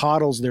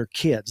coddles their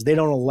kids. They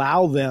don't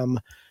allow them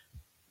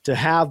to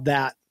have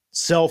that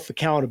self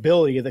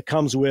accountability that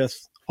comes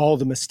with all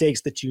the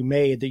mistakes that you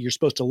made that you're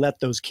supposed to let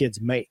those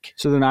kids make.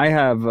 So then I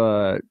have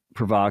a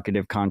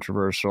provocative,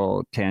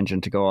 controversial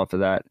tangent to go off of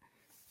that.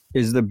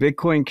 Is the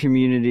Bitcoin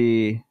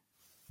community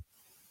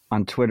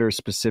on Twitter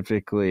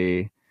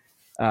specifically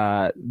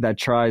that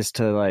tries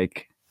to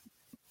like,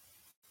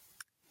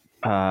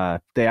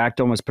 they act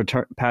almost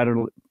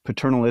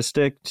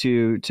paternalistic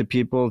to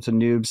people, to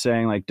noobs,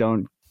 saying like,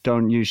 don't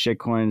use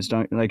shitcoins.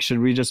 Don't, like, should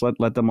we just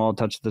let them all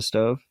touch the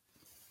stove?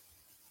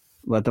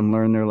 Let them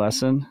learn their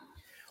lesson?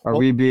 Are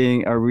we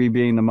being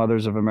the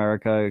mothers of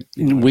America?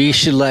 We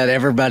should let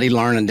everybody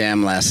learn a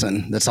damn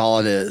lesson. That's all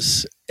it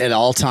is at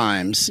all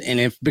times.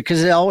 And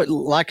because it always,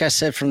 like I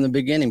said from the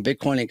beginning,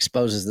 Bitcoin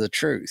exposes the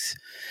truth.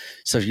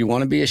 So if you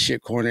want to be a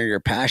shitcoiner, you're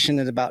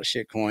passionate about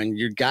shitcoin,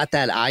 you got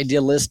that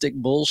idealistic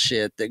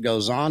bullshit that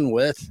goes on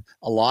with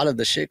a lot of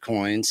the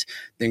shitcoins,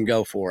 then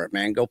go for it,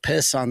 man. Go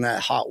piss on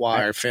that hot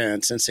wire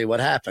fence and see what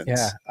happens.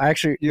 Yeah,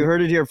 you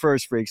heard it here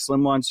first, Freak.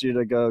 Slim wants you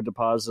to go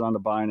deposit on the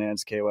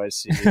Binance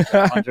KYC,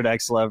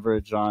 100x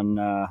leverage on.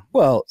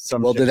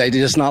 Did they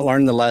just not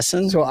learn the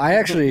lesson? So I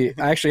actually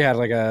had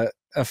like a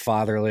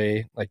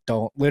fatherly, like,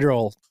 don't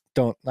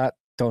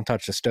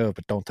touch the stove,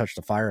 but don't touch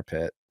the fire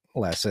pit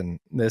lesson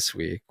this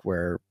week,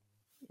 where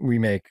we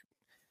make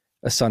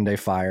a Sunday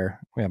fire.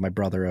 We have my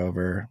brother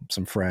over,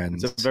 some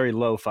friends. It's a very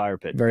low fire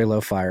pit.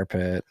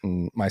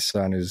 And my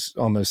son is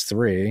almost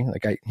 3.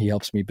 He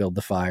helps me build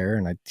the fire,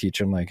 and I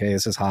teach him like, hey,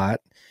 this is hot,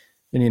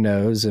 and he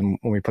knows. And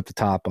when we put the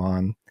top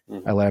on,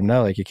 I let him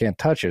know, like, you can't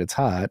touch it, it's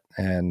hot.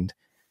 And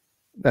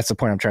that's the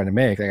point I'm trying to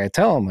make. Like, I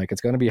tell him, like, it's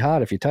going to be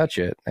hot if you touch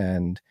it.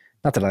 And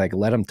not that I like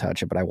let him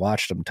touch it, but I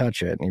watched him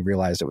touch it, and he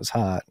realized it was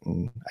hot,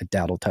 and I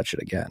doubt he'll touch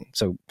it again.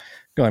 So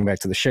going back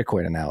to the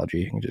shitcoin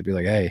analogy, you can just be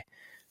like, hey,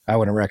 I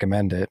wouldn't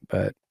recommend it,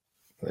 but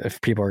if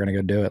people are going to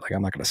go do it, like,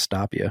 I'm not going to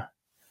stop you.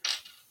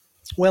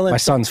 Well, my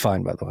son's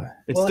fine, by the way.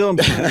 It's still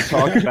important to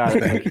talk about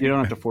it. Like, you don't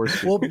have to force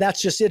it. Well,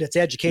 that's just it. It's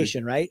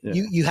education, right?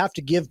 Yeah. You have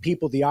to give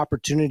people the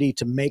opportunity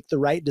to make the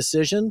right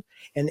decision.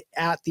 And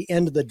at the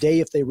end of the day,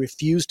 if they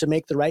refuse to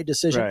make the right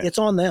decision, It's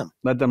on them.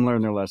 Let them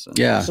learn their lesson.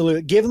 Yeah.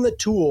 Absolutely. Give them the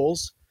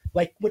tools,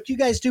 like what you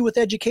guys do with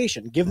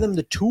education. Give them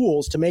the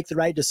tools to make the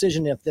right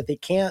decision. If that they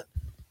can't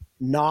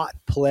not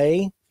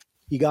play,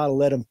 you got to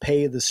let them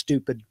pay the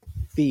stupid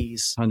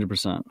fees.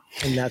 100%.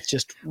 And that's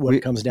just what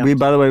it comes down to.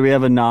 By the way, we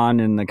have a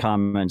non in the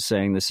comments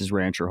saying this is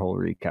Rancher Hole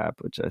recap,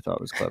 which I thought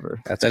was clever.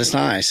 That is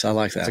nice. I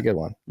like that. That's a good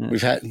one. Yeah.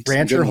 We've had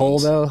Rancher Hole,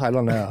 though? I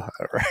don't know.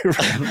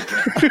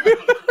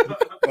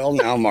 Well,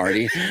 now,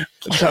 Marty.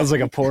 It sounds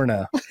like a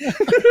porno.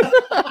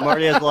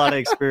 Marty has a lot of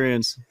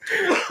experience.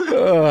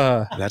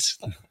 That's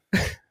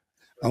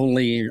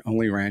only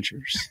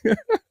ranchers.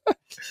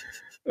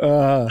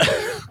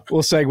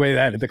 We'll segue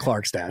that into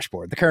Clark's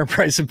dashboard. The current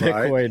price of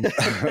Bitcoin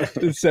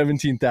is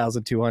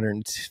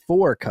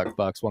 17,204 cuck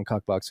bucks. One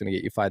cuck buck's going to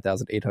get you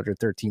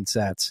 5,813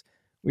 sats.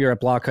 We are at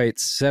block height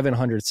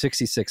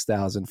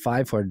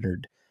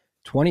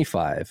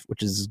 766,525,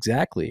 which is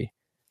exactly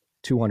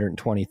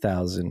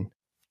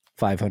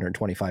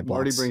 220,525 blocks.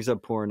 Marty brings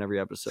up porn every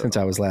episode. Since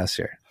I was last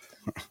year.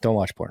 Don't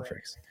watch porn,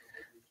 freaks.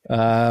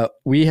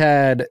 We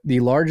had the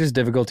largest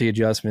difficulty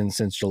adjustment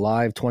since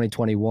July of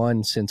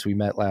 2021, since we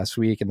met last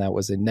week, and that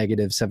was a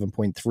negative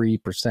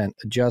 7.3%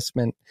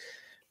 adjustment.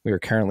 We are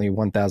currently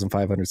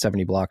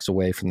 1,570 blocks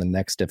away from the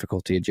next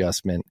difficulty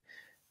adjustment,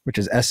 which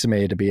is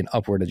estimated to be an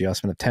upward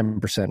adjustment of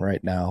 10%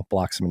 right now.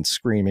 Blocks have been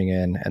screaming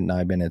in at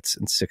 9 minutes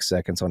and 6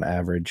 seconds on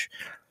average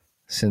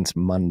since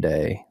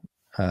Monday.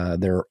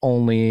 There are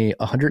only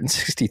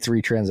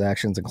 163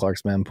 transactions in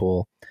Clark's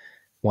mempool.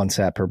 1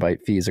 sat per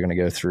byte fees are going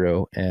to go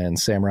through, and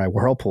Samurai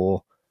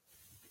Whirlpool,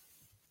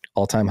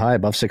 all-time high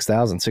above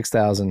 6,000,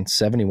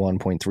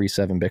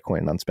 6,071.37 Bitcoin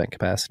in unspent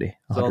capacity.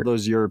 All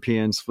those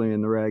Europeans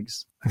fleeing the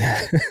regs.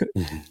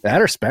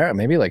 That or Sparrow.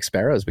 Maybe like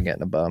Sparrow's been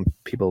getting a bump.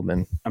 People have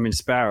been. I mean,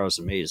 Sparrow's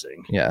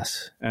amazing.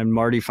 Yes. And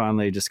Marty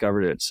finally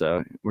discovered it,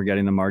 so we're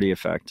getting the Marty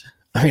effect.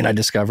 I mean, I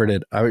discovered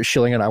it. I was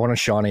shilling it. I went on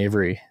Sean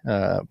Avery,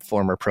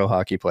 former Pro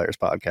Hockey Players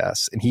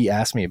podcast, and he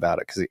asked me about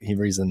it because he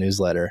reads the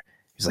newsletter.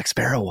 He's like,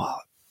 Sparrow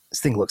Wallet. This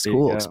thing looks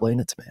cool.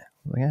 Explain it to me.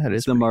 I'm like, yeah, it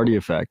is the Marty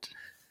effect.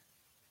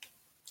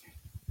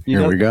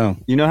 Here we go.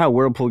 You know how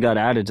Whirlpool got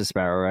added to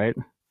Sparrow, right?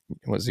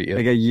 Was he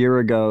like a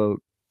year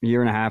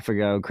and a half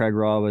ago? Craig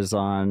Raw was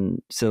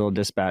on Citadel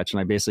Dispatch,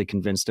 and I basically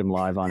convinced him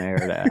live on air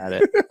to add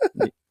it.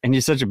 And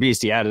he's such a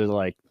beast. He added it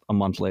like a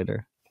month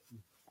later.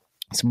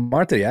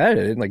 Smart that he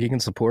added it. Like, he can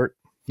support.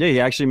 Yeah, he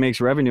actually makes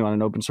revenue on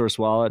an open source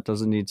wallet.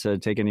 Doesn't need to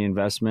take any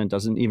investment.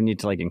 Doesn't even need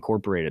to like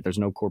incorporate it. There's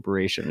no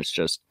corporation. It's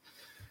just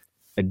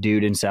a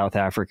dude in South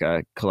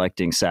Africa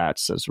collecting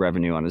sats as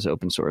revenue on his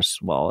open source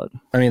wallet.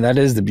 I mean, that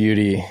is the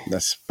beauty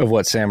of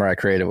what Samurai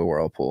created with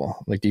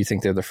Whirlpool. Like, do you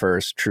think they're the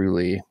first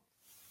truly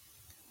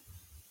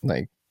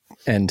like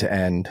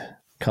end-to-end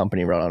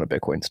company run on a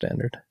Bitcoin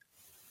standard?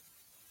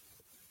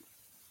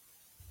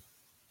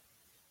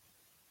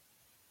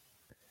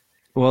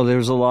 Well,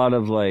 there's a lot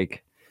of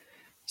like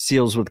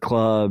Seals with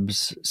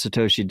Clubs,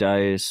 Satoshi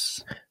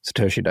Dice.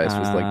 Satoshi Dice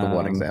was like the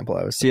one example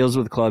I was. Seals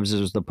with Clubs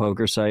was the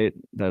poker site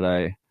that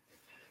I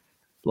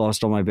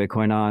lost all my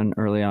Bitcoin on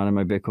early on in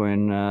my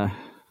Bitcoin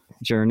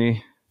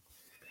journey.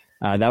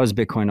 That was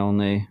Bitcoin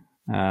only.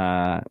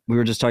 We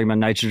were just talking about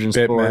Nitrogen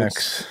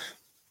Sports.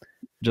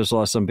 Just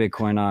lost some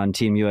Bitcoin on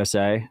Team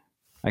USA.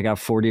 I got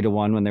 40 to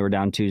 1 when they were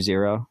down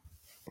 2-0.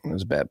 It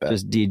was a bad bet.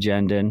 Just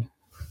degened in.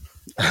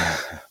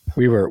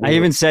 I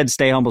even said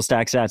stay humble,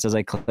 stack sats as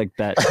I clicked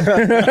that.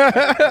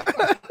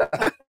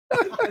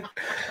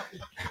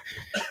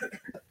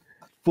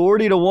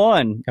 40 to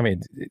 1. I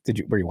mean,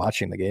 were you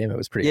watching the game? It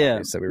was pretty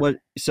obvious that we were.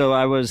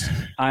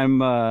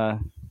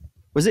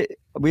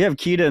 We have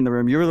Keita in the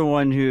room. You were the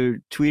one who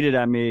tweeted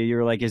at me. You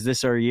were like, is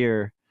this our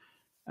year?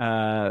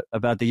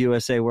 About the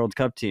USA World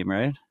Cup team,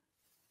 right?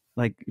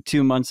 Like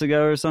 2 months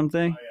ago or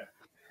something. Oh,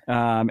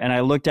 yeah. And I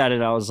looked at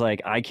it. I was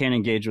like, I can't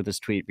engage with this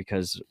tweet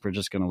because we're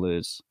just going to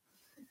lose.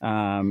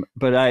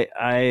 But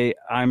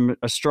I'm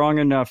a strong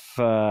enough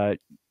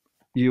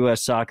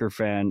U.S. soccer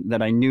fan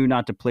that I knew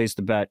not to place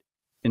the bet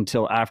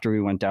until after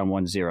we went down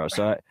 1-0.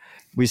 So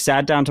we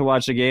sat down to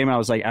watch the game. I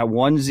was like, at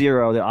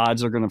 1-0, the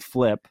odds are going to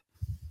flip.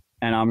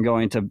 And I'm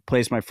going to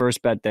place my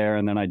first bet there.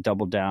 And then I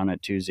doubled down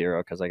at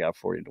 2-0 because I got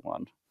 40 to 1.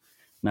 And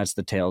that's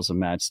the tales of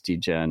Matt's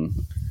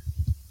degen.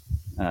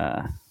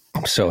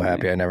 I'm so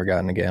happy I never got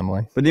into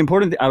gambling. But the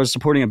important I was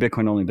supporting a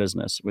Bitcoin only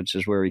business, which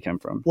is where we came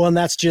from. Well, and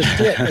that's just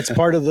it. It's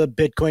part of the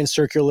Bitcoin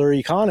circular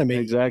economy.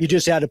 Exactly. You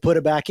just had to put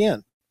it back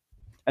in.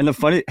 And the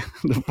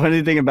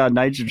funny thing about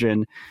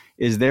Nitrogen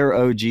is they're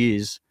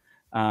OGs.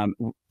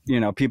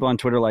 People on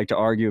Twitter like to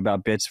argue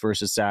about bits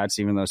versus sats,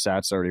 even though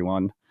sats already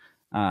won.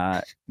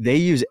 They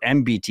use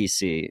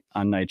MBTC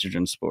on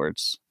Nitrogen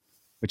Sports,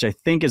 which I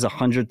think is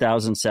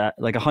 100,000 sats.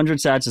 Like 100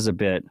 sats is a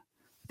bit.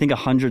 I think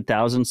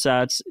 100,000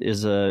 sats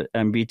is a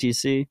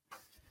MBTC,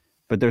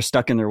 but they're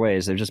stuck in their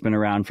ways. They've just been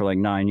around for like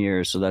 9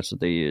 years, so that's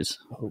what they use.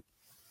 Oh.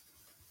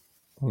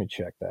 Let me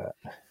check that.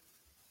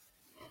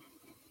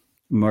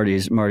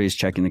 Marty's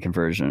checking the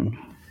conversion.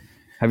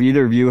 Have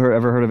either of you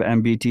ever heard of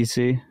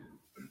MBTC?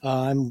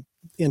 I'm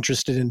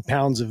interested in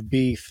pounds of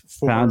beef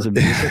for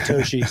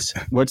Satoshis.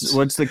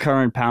 What's the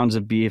current pounds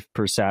of beef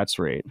per sats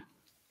rate?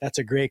 That's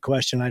a great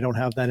question. I don't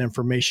have that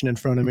information in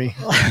front of me.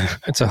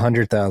 It's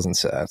 100,000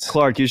 sats.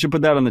 Clark, you should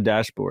put that on the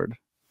dashboard.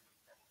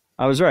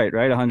 I was right?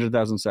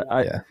 100,000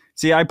 sats. Yeah.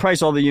 See, I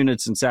price all the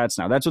units in sats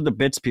now. That's what the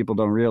bits people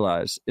don't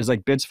realize. Is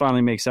like bits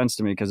finally make sense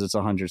to me because it's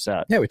 100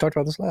 sats. Yeah, we talked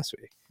about this last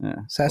week. Yeah,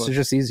 sats are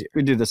just easier.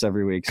 We do this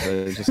every week, so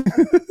it's just.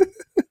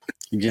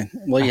 Yeah.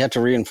 Well, you have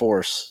to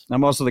reinforce.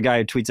 I'm also the guy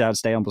who tweets out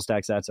 "Stay humble,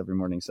 stack sats" every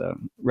morning, so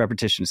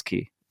repetition is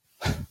key.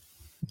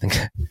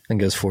 And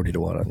goes 40 to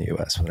 1 on the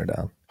US when they're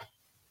down.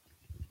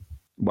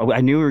 Well,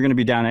 I knew we were going to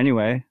be down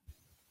anyway.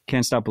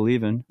 Can't stop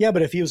believing. Yeah,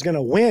 but if he was going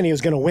to win, he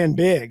was going to win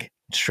big.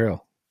 It's true.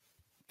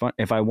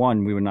 If I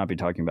won, we would not be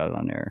talking about it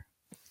on air.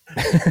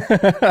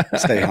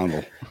 Stay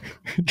humble.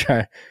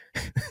 Try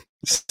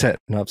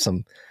setting up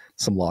some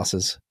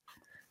losses.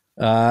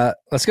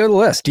 Let's go to the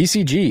list.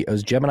 DCG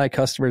owes Gemini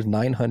customers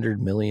 $900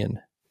 million.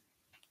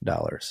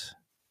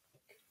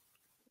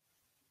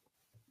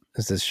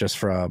 Is this just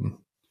from?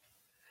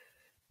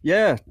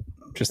 Yeah.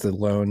 Just the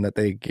loan that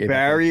they gave.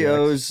 Barry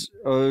owes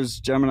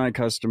Gemini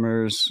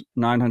customers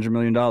 $900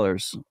 million.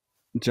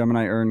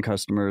 Gemini Earn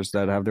customers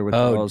that have their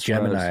withdrawals. Oh,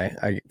 Gemini.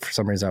 For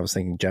some reason, I was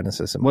thinking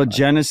Genesis. Well,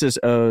 Genesis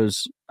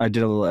owes. I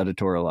did a little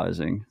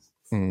editorializing.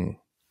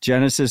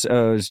 Genesis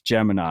owes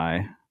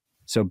Gemini,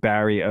 so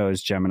Barry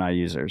owes Gemini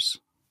users.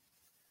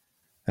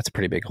 That's a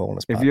pretty big hole in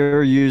his pocket. If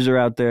you're a user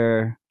out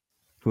there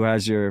who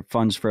has your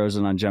funds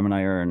frozen on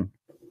Gemini Earn,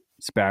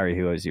 it's Barry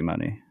who owes you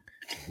money.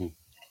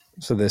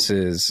 So this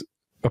is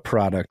a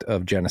product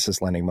of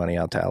Genesis lending money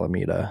out to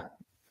Alameda,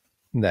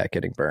 that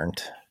getting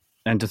burned.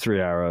 And to Three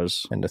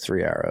Arrows. And to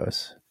Three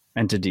Arrows.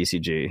 And to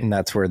DCG. And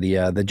that's where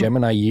the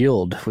Gemini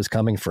yield was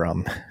coming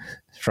from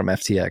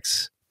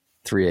FTX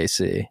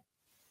 3AC.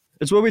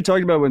 It's what we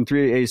talked about when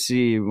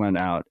 3AC went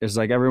out. It's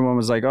like everyone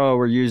was like, oh,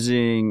 we're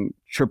using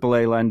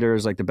AAA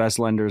lenders, like the best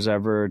lenders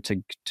ever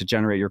to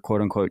generate your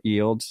quote unquote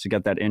yield, to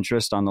get that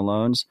interest on the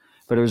loans.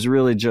 But it was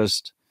really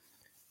just,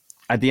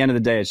 at the end of the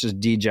day, it's just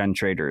degen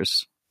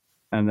traders.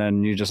 And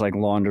then you just like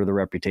launder the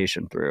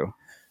reputation through.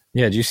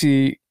 Yeah. Did you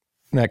see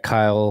that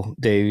Kyle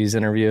Davies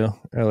interview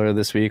earlier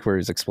this week where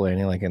he's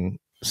explaining like in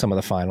some of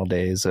the final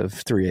days of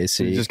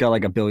 3AC? He just got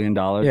like $1 billion.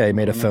 Yeah. He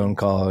made a phone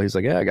call. He's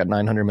like, yeah, I got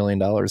 $900 million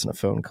in a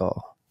phone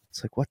call.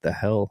 It's like, what the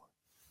hell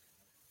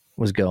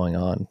was going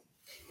on?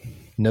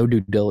 No due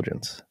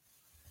diligence.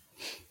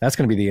 That's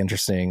going to be the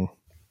interesting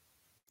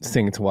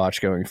thing to watch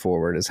going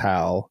forward, is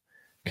how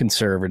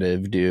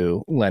conservative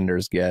do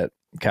lenders get,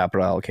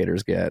 capital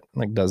allocators get.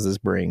 Like, does this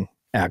bring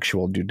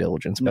actual due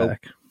diligence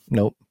back?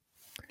 Nope.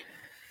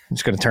 I'm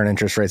just going to turn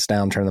interest rates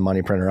down, turn the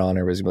money printer on.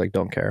 Everybody's going to be like,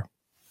 don't care.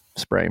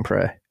 Spray and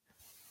pray.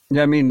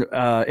 Yeah, I mean,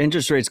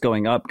 interest rates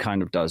going up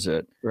kind of does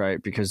it,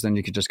 right? Because then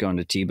you could just go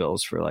into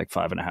T-bills for like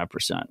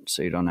 5.5%.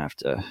 So you don't have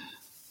to.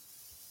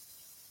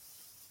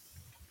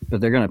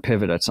 But they're going to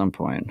pivot at some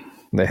point.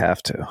 They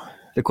have to.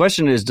 The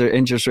question is, do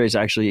interest rates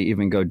actually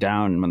even go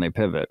down when they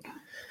pivot?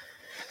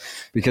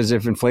 Because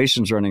if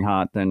inflation's running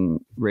hot, then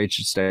rates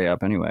should stay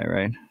up anyway,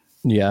 right?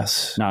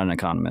 Yes. Not an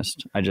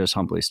economist. I just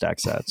humbly stack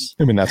sats.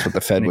 I mean, that's what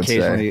the Fed And would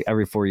occasionally, say.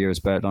 every 4 years,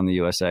 bet on the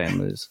USA and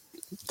lose.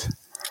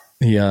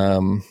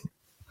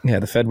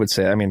 The Fed would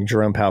say, I mean,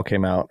 Jerome Powell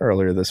came out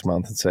earlier this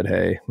month and said,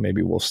 hey,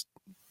 maybe we'll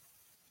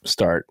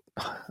start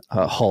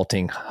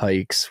halting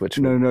hikes, which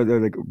No, they're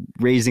like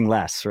raising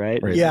less, right?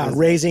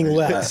 Raising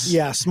less.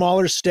 Yeah,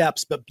 smaller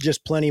steps, but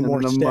just plenty And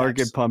more the steps.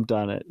 market pumped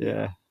on it.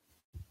 Yeah.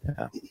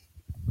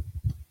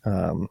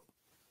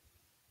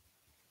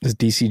 Does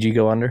DCG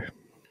go under?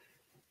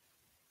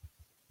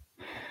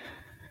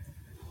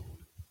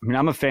 I mean,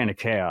 I'm a fan of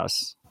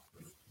chaos.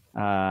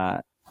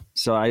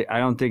 So I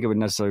don't think it would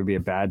necessarily be a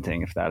bad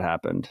thing if that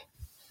happened.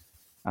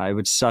 It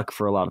would suck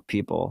for a lot of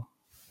people,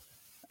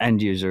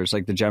 end users,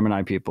 like the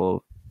Gemini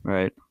people,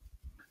 right?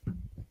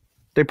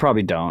 They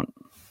probably don't.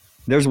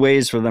 There's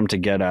ways for them to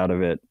get out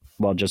of it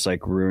while just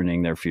like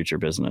ruining their future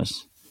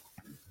business.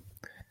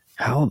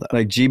 How though?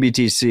 Like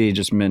GBTC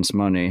just mints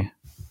money.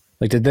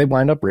 Like, did they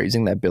wind up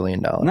raising that $1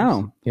 billion?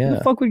 No. Yeah. Who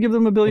the fuck would give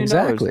them $1 billion?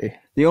 Exactly.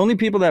 The only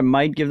people that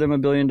might give them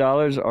 $1 billion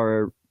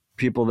are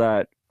people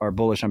that are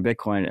bullish on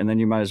Bitcoin, and then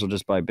you might as well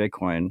just buy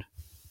Bitcoin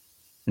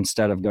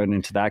instead of going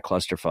into that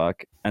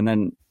clusterfuck. And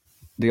then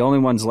the only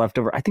ones left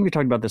over, I think we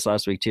talked about this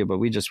last week too, but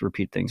we just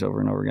repeat things over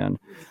and over again,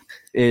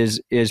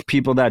 is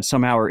people that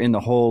somehow are in the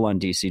hole on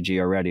DCG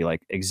already,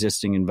 like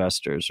existing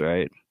investors,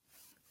 right?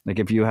 Like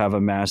if you have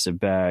a massive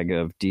bag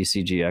of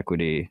DCG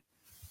equity,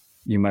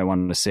 you might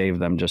want to save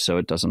them just so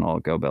it doesn't all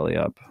go belly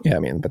up. Yeah, I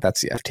mean, but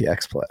that's the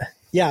FTX play.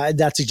 Yeah,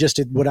 that's just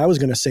what I was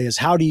going to say is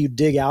how do you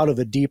dig out of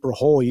a deeper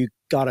hole? You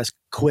got to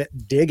quit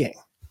digging.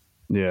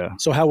 Yeah.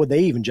 So how would they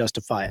even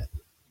justify it?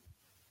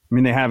 I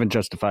mean, they haven't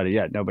justified it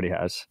yet. Nobody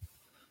has.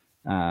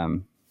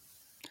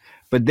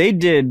 But they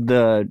did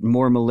the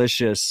more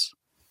malicious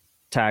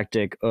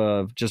tactic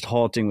of just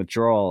halting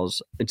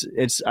withdrawals.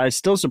 It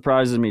still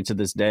surprises me to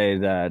this day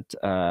that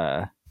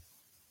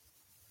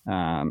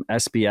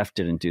SBF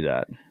didn't do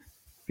that.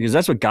 Because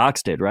that's what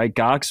Gox did, right?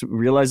 Gox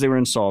realized they were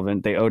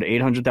insolvent. They owed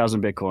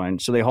 800,000 Bitcoin.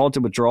 So they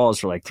halted withdrawals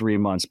for like 3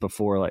 months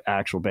before like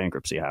actual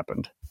bankruptcy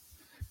happened.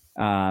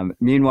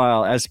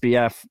 Meanwhile,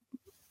 SBF,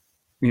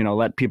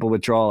 let people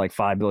withdraw like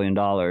 $5 billion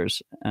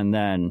and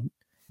then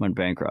went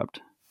bankrupt.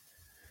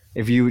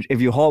 If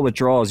you halt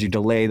withdrawals, you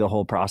delay the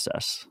whole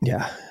process.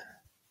 Yeah.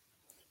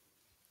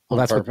 Well,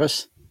 that's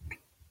purpose.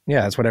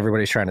 Yeah, that's what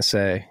everybody's trying to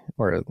say,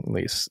 or at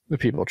least the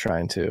people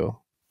trying to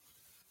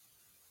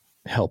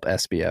help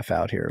SBF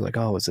out here. Like,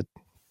 oh, it's a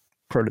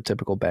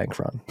prototypical bank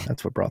run.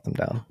 That's what brought them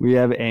down. We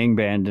have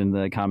Angband in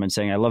the comments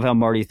saying, I love how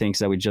Marty thinks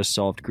that we just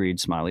solved greed,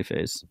 smiley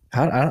face.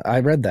 I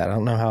read that. I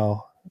don't know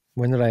how.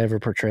 When did I ever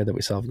portray that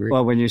we solved greed?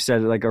 Well, when you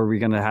said, like, are we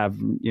going to have,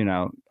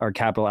 our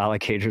capital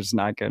allocators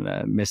not going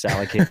to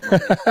misallocate?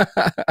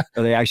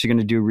 Are they actually going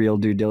to do real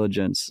due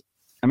diligence?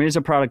 I mean, it's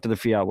a product of the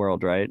fiat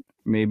world, right?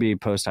 Maybe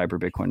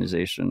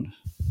post-hyper-Bitcoinization.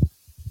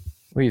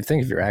 Well, you'd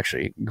think if you're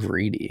actually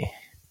greedy,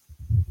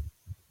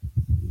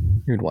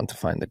 you'd want to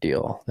find the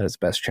deal that has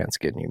the best chance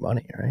of getting you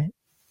money, right?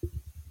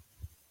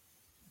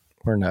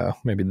 Or no,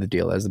 maybe the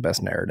deal has the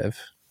best narrative.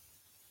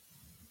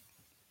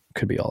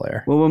 Could be all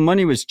there. Well, when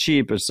money was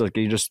cheap, it's like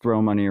you just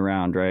throw money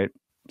around, right?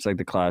 It's like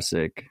the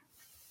classic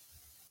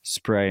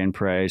spray and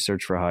pray,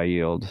 search for high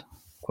yield,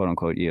 quote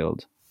unquote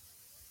yield.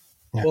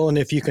 Yeah. Well, and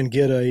if you can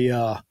get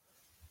a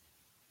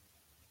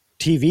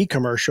TV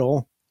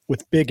commercial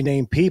with big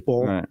name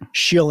people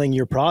shilling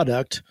your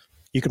product,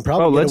 you can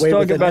probably get away with it.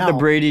 Let's talk about now. the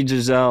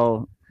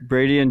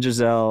Brady and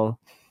Giselle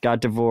got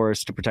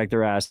divorced to protect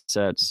their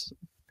assets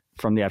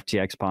from the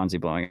FTX Ponzi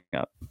blowing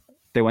up.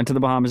 They went to the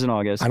Bahamas in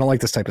August. I don't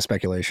like this type of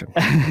speculation.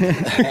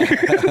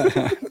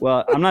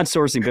 Well, I'm not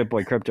sourcing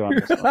BitBoy Crypto on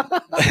this one.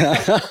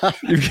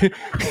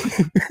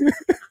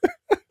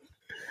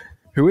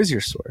 Who is your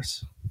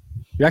source?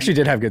 You actually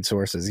did have good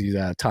sources.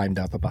 You timed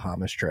up a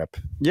Bahamas trip.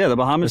 Yeah, the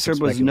Bahamas trip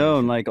was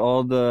known. Like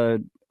all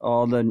the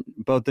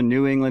both the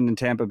New England and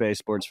Tampa Bay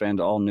sports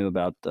fans all knew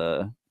about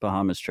the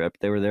Bahamas trip.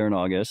 They were there in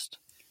August.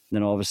 And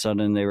then all of a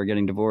sudden they were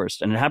getting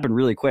divorced, and it happened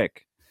really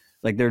quick.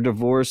 Like their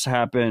divorce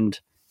happened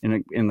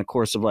in the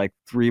course of like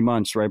 3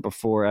 months right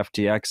before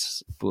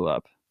FTX blew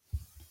up.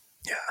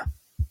 Yeah.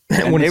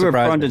 And they were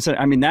front and center.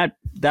 I mean,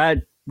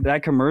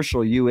 that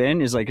commercial you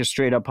in is like a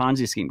straight up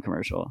Ponzi scheme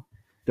commercial.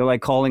 They're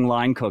like calling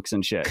line cooks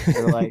and shit.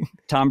 They're like,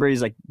 Tom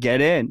Brady's like,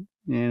 get in,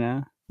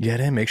 Get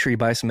in. Make sure you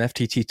buy some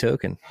FTT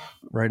token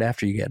right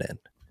after you get in.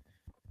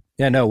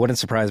 Yeah, no, it wouldn't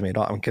surprise me at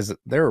all because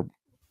they're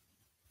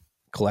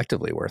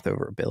collectively worth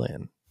over $1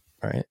 billion,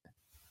 right?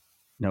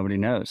 Nobody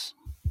knows.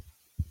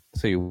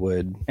 So you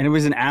would. And it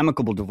was an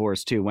amicable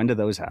divorce too. When did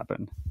those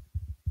happen?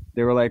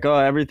 They were like, oh,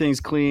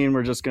 everything's clean.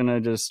 We're just going to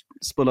just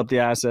split up the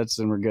assets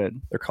and we're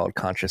good. They're called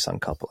conscious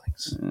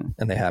uncouplings. Yeah.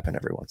 And they happen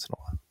every once in a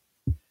while.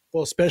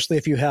 Well, especially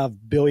if you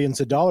have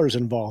billions of dollars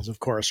involved, of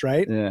course,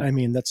 right? Yeah. I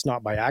mean, that's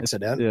not by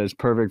accident. It's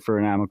perfect for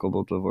an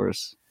amicable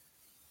divorce.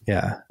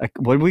 Yeah.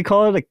 What do we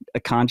call it?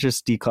 A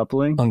conscious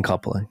decoupling?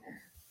 Uncoupling.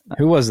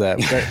 Who was that?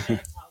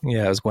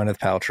 Yeah, it was Gwyneth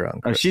Paltrow.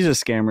 Oh, she's a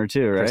scammer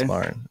too, Chris right?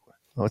 Martin.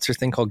 What's her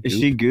thing called? Goop? Is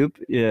she Goop?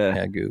 Yeah.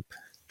 Yeah, Goop.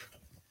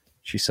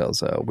 She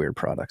sells weird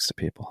products to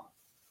people.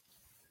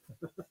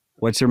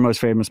 What's her most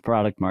famous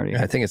product, Marty?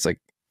 I think it's like,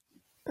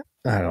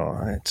 I don't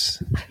know.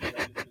 It's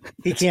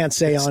He can't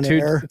say on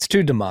air. It's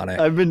too demonic.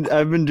 I've been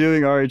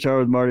doing RHR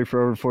with Marty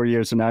for over 4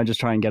 years, so now I just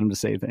try and get him to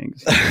say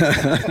things.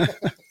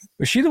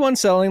 Was she the one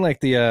selling like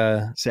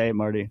the say it,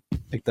 Marty?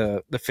 Like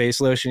the face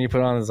lotion you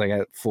put on is like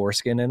a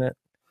foreskin in it?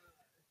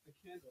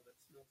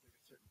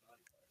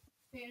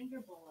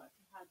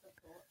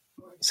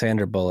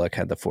 Sandra Bullock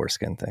had the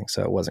foreskin thing,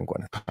 so it wasn't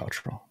Gwyneth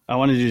Paltrow. I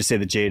wanted you to say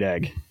the jade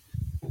egg.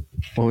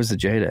 What was the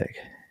jade egg?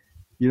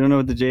 You don't know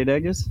what the jade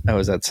egg is? Oh,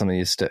 is that something you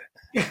used to?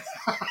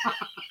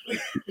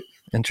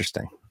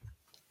 Interesting.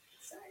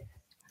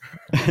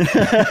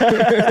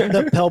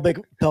 The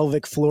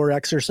pelvic floor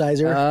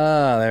exerciser.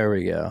 Ah, there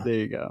we go. There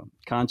you go.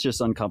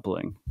 Conscious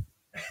uncoupling.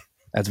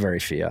 That's very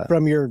Fiat.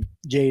 From your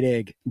jade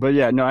egg. But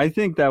yeah, no, I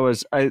think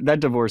that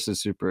divorce is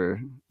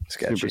super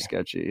sketchy. Super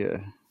sketchy, yeah.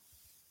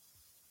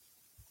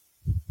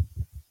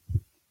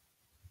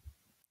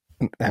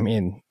 I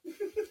mean,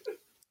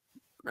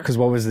 because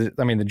what was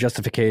the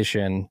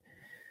justification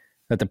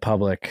that the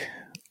public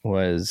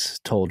was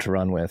told to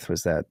run with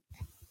was that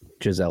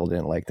Giselle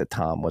didn't like that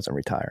Tom wasn't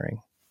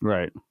retiring.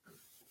 Right.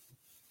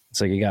 It's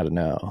like, you got to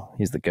know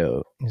he's the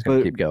GOAT. He's going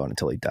to keep going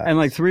until he dies. And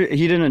like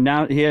he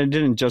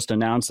didn't just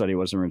announce that he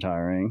wasn't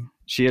retiring.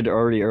 She had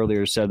already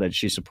earlier said that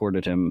she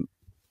supported him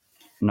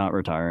not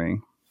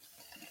retiring.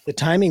 The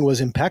timing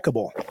was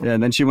impeccable. Yeah,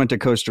 and then she went to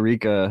Costa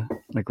Rica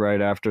like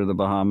right after the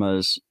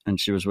Bahamas, and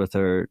she was with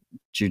her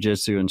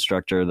jiu-jitsu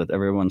instructor that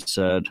everyone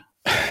said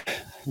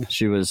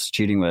she was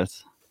cheating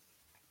with.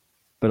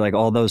 But like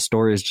all those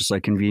stories just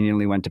like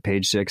conveniently went to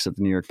page 6 of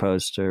the New York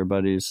Post to her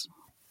buddies.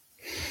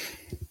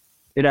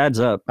 It adds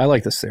up. I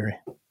like this theory.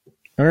 I'm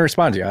going to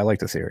respond to you. I like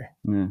the theory.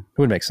 Yeah. It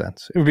would make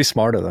sense. It would be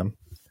smart of them.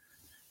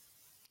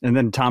 And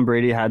then Tom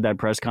Brady had that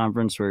press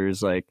conference where he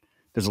was like,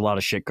 there's a lot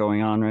of shit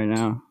going on right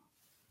now.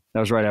 That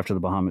was right after the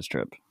Bahamas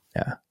trip.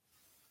 Yeah.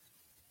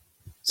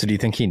 So do you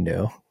think he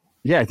knew?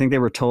 Yeah, I think they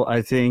were told.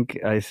 I think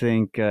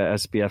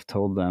SBF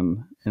told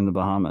them in the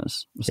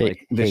Bahamas. It's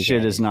like, this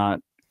shit is not.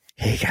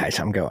 Hey guys,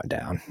 I'm going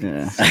down.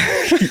 Yeah.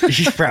 You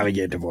should probably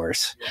get a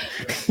divorce.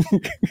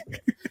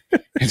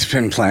 It's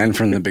been planned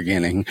from the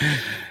beginning.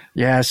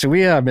 Yeah, so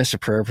we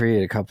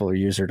misappropriated a couple of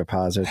user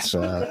deposits. You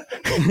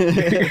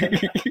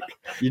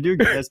do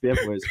get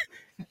SBF voice.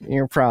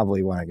 You're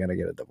probably going to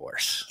get a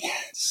divorce.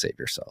 Save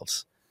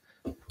yourselves.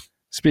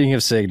 Speaking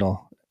of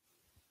Signal,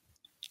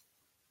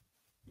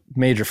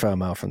 major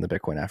FOMO from the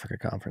Bitcoin Africa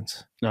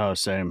conference. Oh,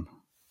 same.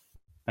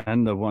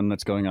 And the one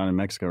that's going on in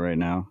Mexico right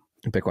now.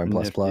 Bitcoin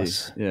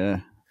Plus.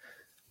 Yeah.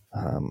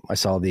 I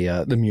saw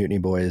the Mutiny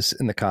Boys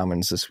in the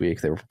Commons this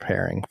week. They were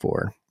preparing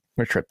for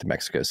their trip to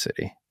Mexico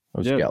City. I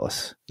was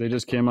jealous. They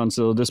just came on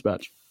Civil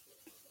Dispatch.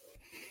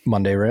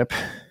 Monday Rip.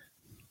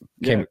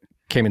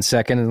 Came in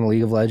second in the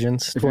League of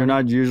Legends. If you're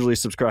not usually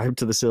subscribed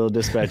to the Civil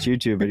Dispatch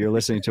YouTube, but you're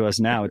listening to us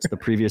now, it's the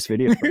previous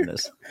video from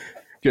this.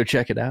 Go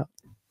check it out.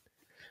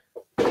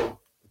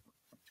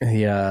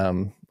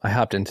 I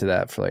hopped into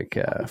that for like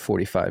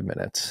 45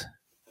 minutes.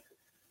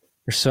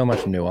 There's so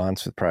much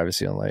nuance with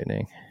privacy on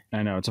Lightning.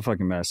 I know, it's a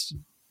fucking mess.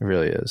 It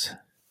really is.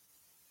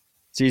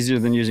 It's easier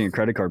than using a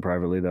credit card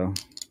privately, though.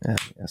 Yeah,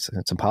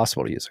 it's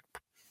impossible to use a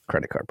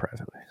credit card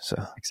privately.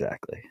 So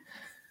exactly.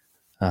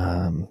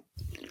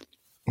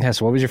 Yeah.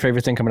 So, what was your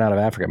favorite thing coming out of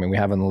Africa? I mean, we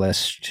have on the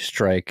list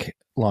Strike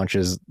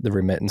launches the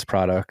remittance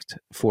product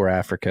for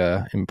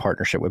Africa in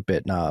partnership with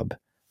BitNob.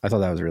 I thought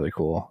that was really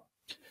cool.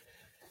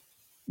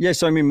 Yeah.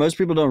 So, I mean, most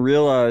people don't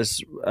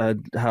realize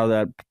how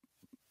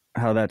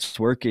that's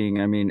working.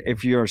 I mean,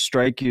 if you're a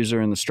Strike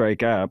user in the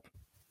Strike app,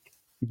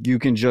 you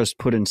can just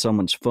put in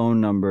someone's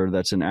phone number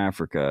that's in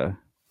Africa.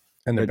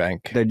 And their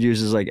bank. That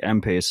uses like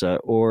M-Pesa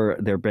or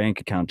their bank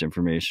account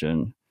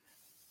information.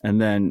 And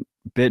then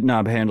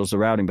BitNob handles the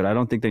routing, but I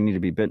don't think they need to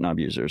be BitNob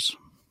users.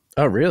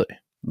 Oh, really?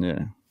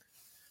 Yeah.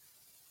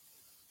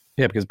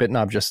 Yeah, because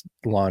BitNob just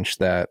launched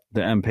the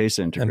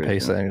M-Pesa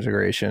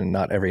integration.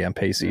 Not every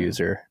M-Pesa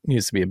user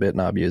needs to be a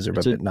BitNob user,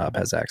 but BitNob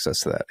has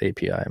access to that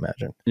API, I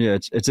imagine. Yeah,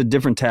 it's a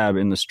different tab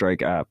in the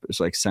Strike app. It's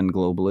like send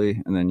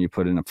globally, and then you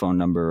put in a phone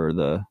number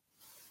or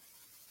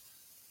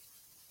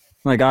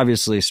like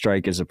obviously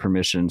Strike is a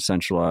permission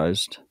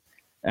centralized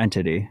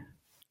entity.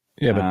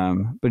 Yeah,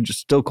 but just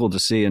still cool to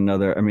see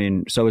another. I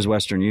mean, so is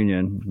Western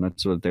Union.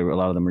 That's what a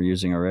lot of them were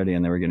using already,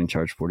 and they were getting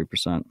charged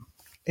 40%.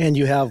 And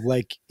you have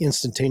like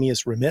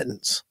instantaneous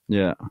remittance.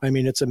 Yeah. I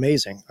mean, it's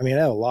amazing. I mean,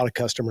 I have a lot of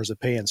customers that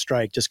pay in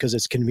Strike just because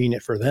it's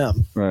convenient for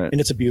them. Right. And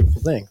it's a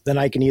beautiful thing. Then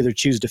I can either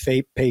choose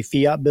to pay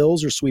fiat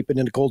bills or sweep it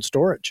into cold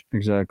storage.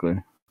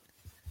 Exactly.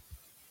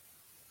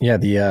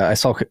 Yeah, I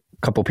saw a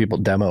couple people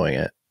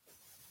demoing it.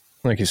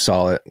 Like you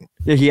saw it.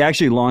 Yeah, he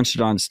actually launched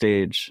it on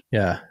stage.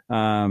 Yeah.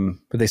 But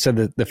they said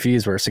that the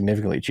fees were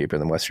significantly cheaper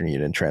than Western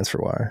Union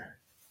TransferWire.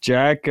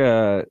 Jack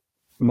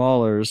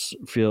Mahlers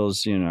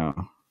feels,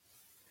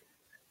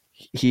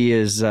 he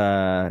is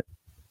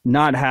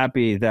not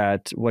happy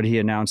that what he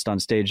announced on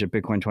stage at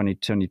Bitcoin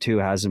 2022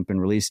 hasn't been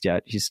released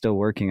yet. He's still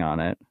working on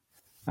it.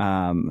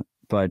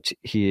 But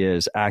he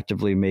is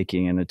actively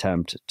making an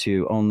attempt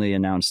to only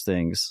announce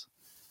things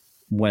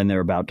when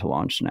they're about to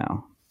launch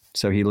now.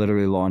 So he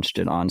literally launched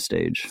it on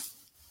stage.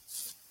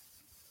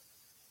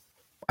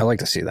 I like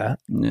to see that.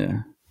 Yeah.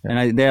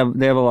 And they have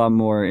a lot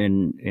more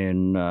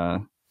in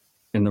the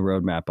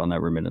roadmap on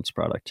that remittance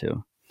product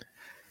too.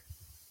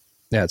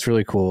 Yeah, it's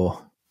really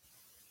cool.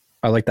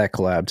 I like that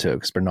collab too,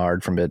 because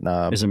Bernard from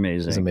BitNob is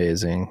amazing. Is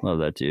amazing. Love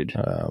that dude.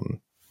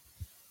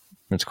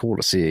 It's cool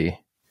to see.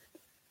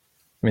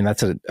 I mean,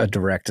 that's a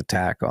direct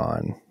attack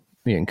on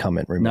the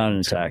incumbent remittance. Not an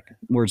attack.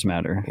 Words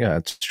matter. Yeah,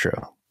 it's true.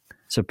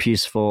 It's a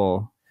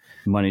peaceful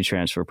money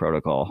transfer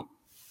protocol.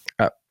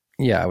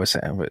 Yeah, I was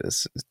saying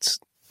it's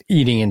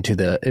eating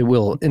into it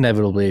will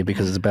inevitably,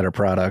 because it's a better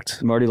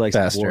product. Marty likes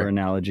faster, war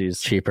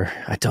analogies. Cheaper.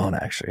 I don't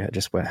actually. I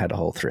just had a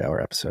whole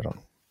 3-hour episode on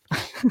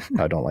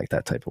I don't like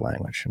that type of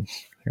language, and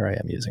here I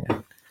am using it.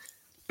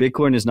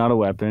 Bitcoin is not a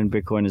weapon.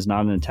 Bitcoin is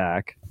not an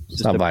attack.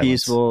 It's not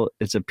violence.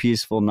 It's a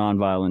peaceful,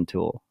 non-violent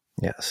tool.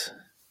 Yes.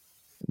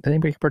 That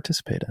anybody can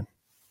participate in.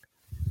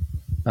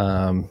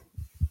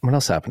 What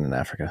else happened in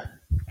Africa?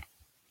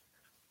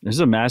 This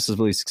is a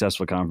massively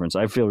successful conference.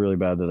 I feel really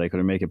bad that I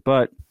couldn't make it,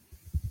 but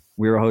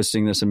we were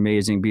hosting this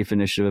amazing Beef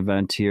Initiative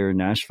event here in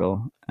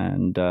Nashville,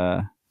 and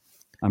I'm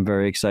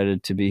very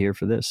excited to be here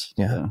for this.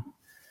 Yeah. So.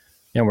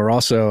 Yeah, we're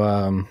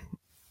also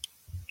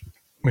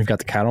we've got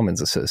the Cattlemen's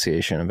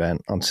Association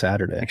event on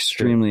Saturday.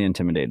 Extremely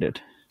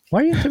intimidated.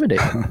 Why are you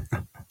intimidated?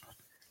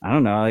 I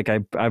don't know. Like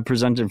I've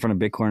presented in front of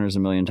Bitcoiners a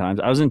million times.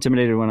 I was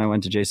intimidated when I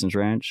went to Jason's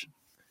ranch.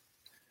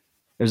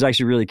 It was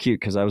actually really cute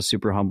because I was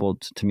super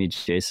humbled to meet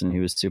Jason. He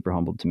was super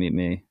humbled to meet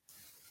me.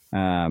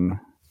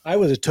 I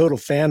was a total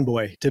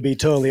fanboy, to be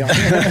totally honest.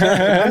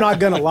 I'm not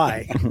going to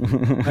lie.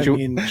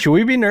 Should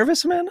we be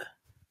nervous, Amanda?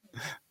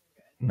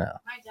 No.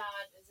 My dad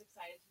is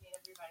excited to meet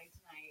everybody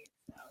tonight.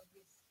 So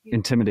he's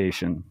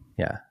Intimidation.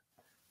 Yeah.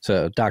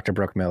 So Dr.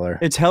 Brooke Miller.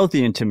 It's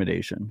healthy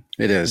intimidation.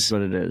 It is. That's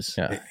what it is.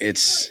 Yeah.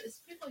 It's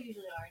people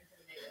usually are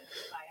intimidated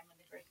by him when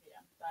they first meet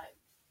him, but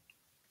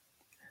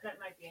that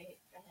might be a him.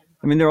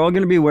 I mean, they're all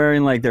going to be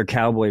wearing like their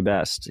cowboy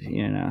best,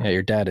 you know. Yeah,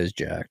 your dad is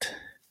jacked.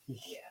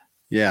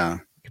 yeah. You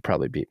could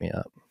probably beat me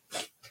up.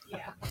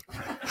 Yeah.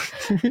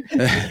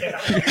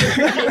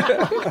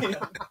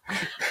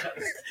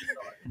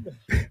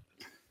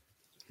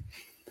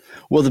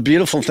 Well, the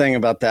beautiful thing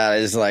about that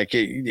is like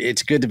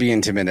it's good to be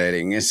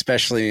intimidating,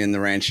 especially in the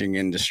ranching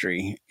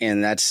industry,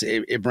 and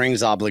it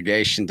brings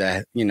obligation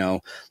to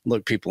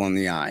look people in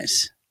the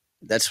eyes.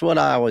 That's what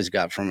I always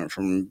got from it,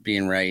 from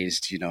being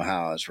raised. You know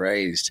how I was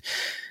raised.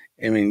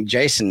 I mean,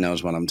 Jason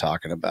knows what I'm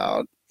talking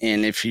about,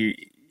 and if you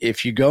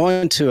go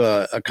into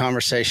a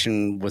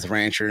conversation with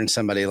rancher and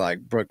somebody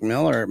like Brooke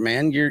Miller,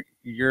 man,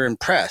 you're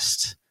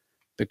impressed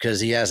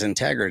because he has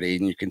integrity,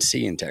 and you can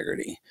see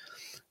integrity.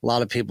 A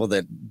lot of people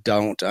that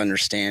don't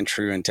understand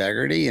true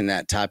integrity and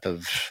that type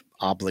of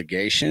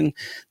obligation,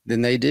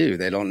 then they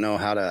don't know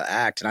how to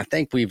act. And I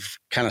think we've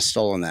kind of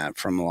stolen that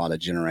from a lot of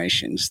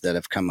generations that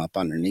have come up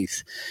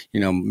underneath,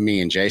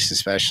 me and Jason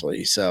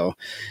especially. So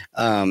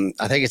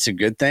I think it's a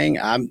good thing.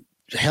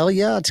 Hell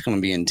yeah, it's going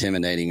to be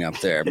intimidating up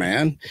there,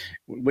 man.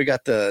 We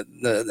got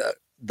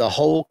the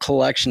whole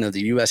collection of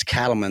the U.S.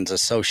 Cattlemen's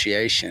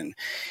Association.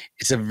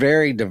 It's a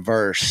very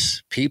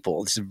diverse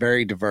people. It's a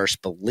very diverse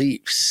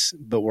beliefs,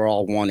 but we're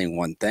all wanting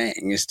one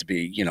thing, is to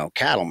be,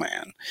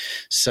 cattleman.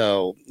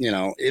 So,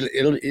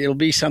 it'll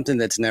be something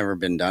that's never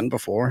been done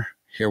before.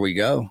 Here we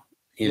go.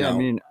 I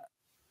mean,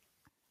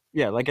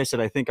 like I said,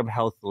 I think I'm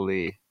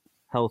healthy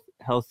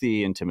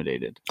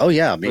intimidated. Oh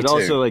yeah, me too. But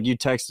also, like, you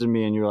texted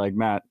me and you're like,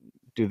 Matt,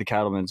 do the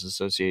Cattlemen's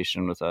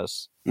Association with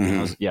us.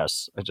 Mm-hmm.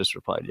 Yes. I just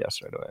replied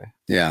yes right away.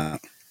 Yeah.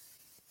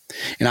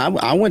 And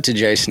I went to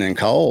Jason and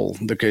Cole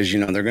because,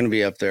 they're going to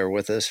be up there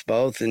with us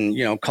both.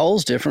 And,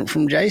 Cole's different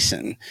from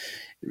Jason,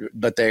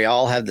 but they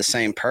all have the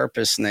same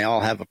purpose and they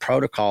all have a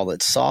protocol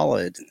that's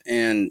solid.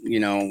 And,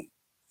 it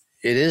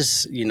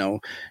is,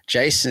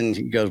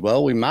 Jason goes,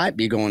 well, we might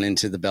be going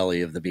into the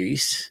belly of the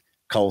beast.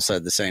 Cole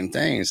said the same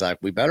thing. He's like,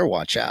 we better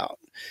watch out.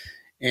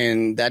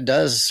 And that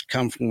does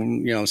come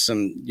from,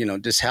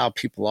 just how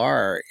people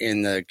are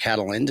in the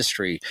cattle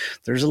industry.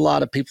 There's a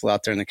lot of people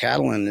out there in the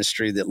cattle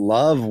industry that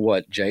love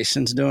what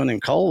Jason's doing and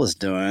Cole is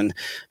doing,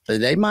 but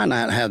they might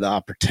not have the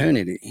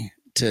opportunity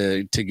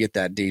to get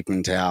that deep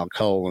into how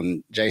Cole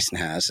and Jason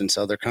has. And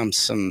so there comes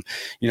some,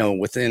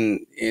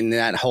 in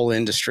that whole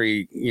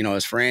industry,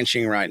 as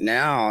ranching right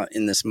now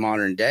in this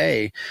modern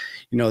day,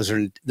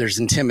 there's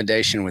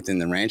intimidation within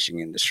the ranching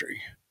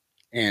industry.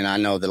 And I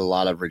know that a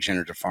lot of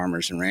regenerative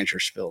farmers and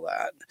ranchers feel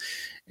that.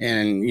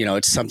 And,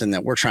 it's something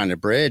that we're trying to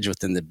bridge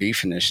within the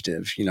Beef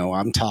Initiative.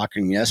 I'm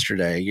talking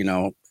yesterday,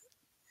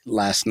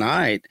 last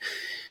night,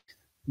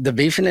 the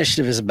Beef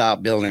Initiative is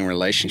about building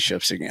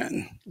relationships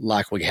again,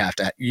 like we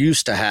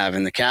used to have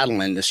in the cattle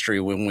industry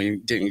when we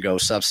didn't go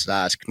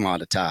subsidized,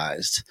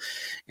 commoditized.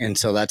 And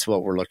so that's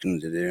what we're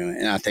looking to do.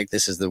 And I think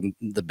this is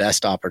the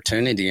best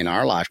opportunity in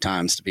our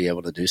lifetimes to be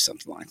able to do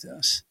something like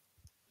this.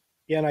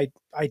 Yeah, and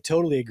I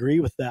totally agree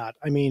with that.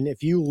 I mean,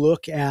 if you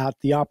look at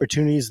the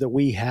opportunities that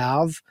we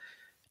have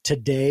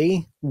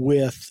today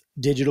with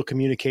digital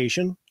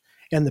communication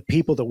and the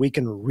people that we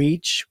can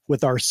reach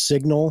with our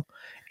signal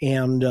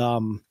and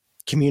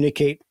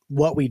communicate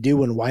what we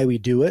do and why we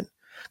do it,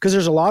 because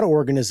there's a lot of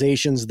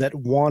organizations that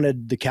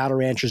wanted the cattle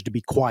ranchers to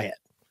be quiet,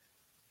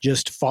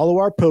 just follow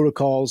our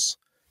protocols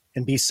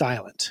and be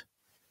silent.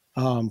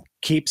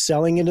 Keep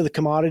selling into the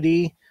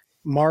commodity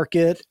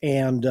market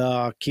and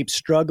keep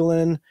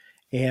struggling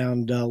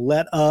and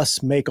let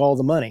us make all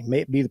the money,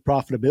 be the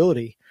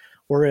profitability.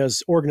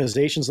 Whereas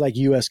organizations like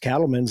U.S.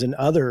 Cattlemen's and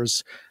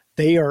others,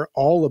 they are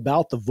all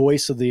about the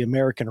voice of the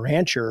American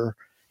rancher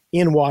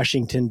in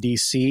Washington,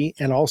 D.C.,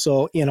 and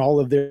also in all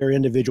of their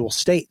individual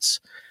states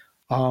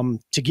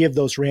to give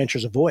those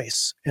ranchers a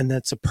voice. And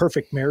that's a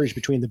perfect marriage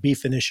between the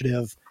Beef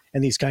Initiative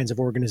and these kinds of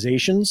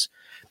organizations,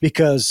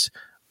 because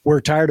we're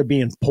tired of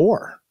being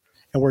poor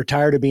and we're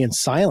tired of being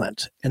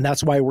silent. And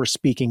that's why we're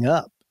speaking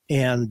up.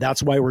 And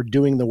that's why we're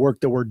doing the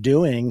work that we're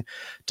doing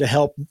to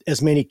help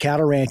as many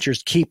cattle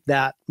ranchers keep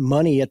that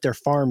money at their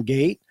farm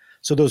gate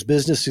so those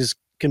businesses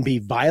can be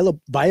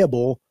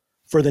viable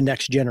for the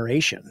next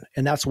generation.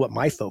 And that's what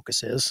my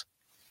focus is.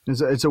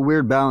 It's a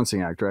weird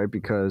balancing act, right?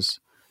 Because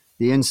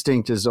the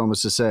instinct is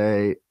almost to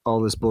say, all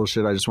this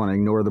bullshit, I just want to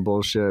ignore the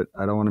bullshit.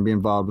 I don't want to be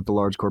involved with the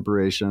large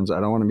corporations. I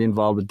don't want to be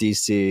involved with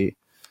DC.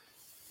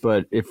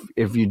 But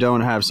if you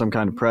don't have some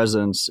kind of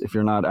presence, if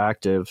you're not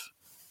active,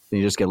 then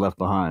you just get left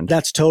behind.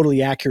 That's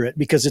totally accurate,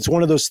 because it's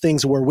one of those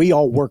things where we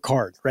all work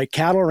hard, right?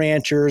 Cattle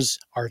ranchers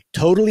are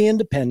totally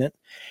independent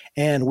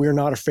and we're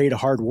not afraid of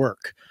hard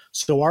work.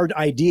 So our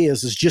idea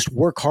is just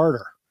work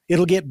harder.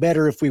 It'll get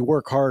better if we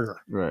work harder.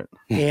 Right.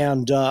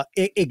 And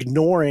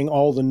ignoring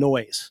all the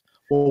noise.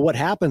 Well, what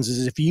happens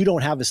is if you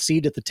don't have a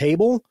seat at the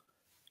table,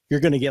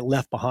 you're going to get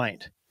left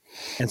behind.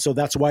 And so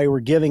that's why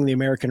we're giving the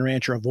American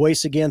rancher a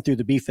voice again through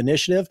the Beef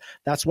Initiative.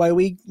 That's why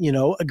we,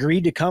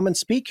 agreed to come and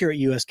speak here at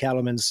U.S.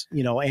 Cattlemen's,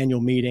 annual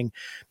meeting,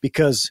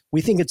 because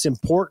we think it's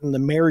important, the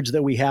marriage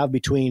that we have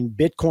between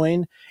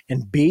Bitcoin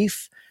and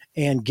beef,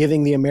 and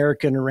giving the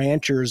American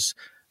ranchers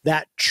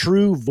that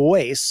true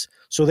voice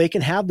so they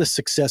can have the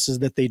successes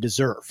that they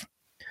deserve.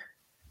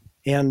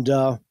 And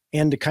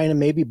to kind of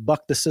maybe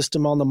buck the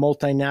system on the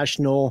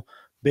multinational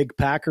big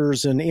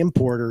packers and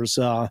importers,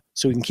 so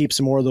we can keep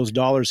some more of those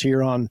dollars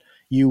here on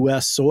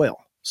U.S. soil.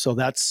 So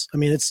that's,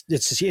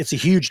 it's a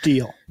huge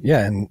deal.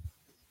 Yeah. And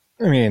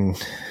I mean,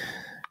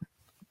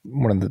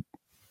 one of the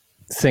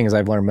things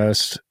I've learned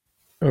most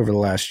over the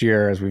last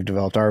year as we've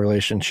developed our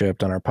relationship,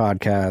 done our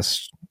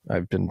podcast,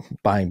 I've been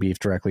buying beef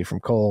directly from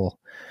Cole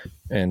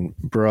and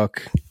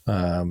Brooke,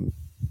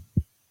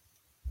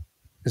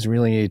 is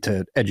really need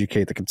to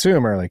educate the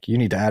consumer. Like, you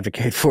need to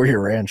advocate for your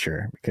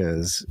rancher,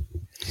 because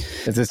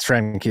if this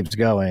trend keeps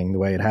going the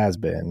way it has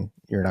been,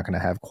 you're not going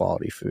to have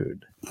quality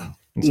food.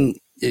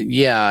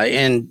 Yeah.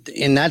 And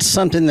that's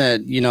something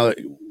that,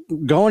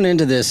 going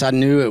into this, I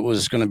knew it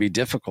was going to be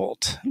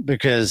difficult,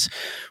 because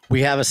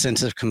we have a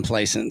sense of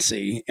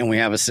complacency and we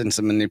have a sense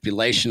of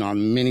manipulation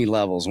on many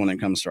levels when it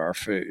comes to our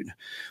food.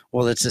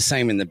 Well, it's the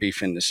same in the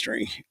beef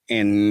industry,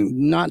 and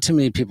not too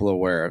many people are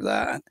aware of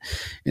that.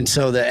 And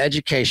so the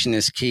education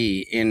is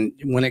key. And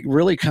when it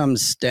really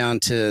comes down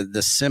to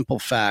the simple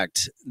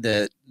fact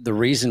that the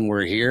reason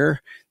we're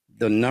here,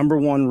 the number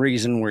one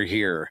reason we're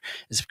here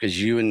is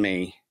because you and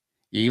me,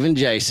 even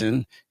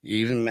Jason,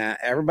 even Matt,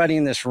 everybody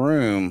in this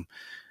room,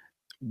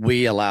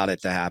 we allowed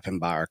it to happen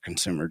by our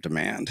consumer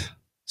demand.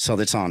 So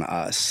that's on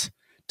us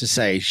to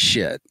say,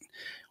 shit,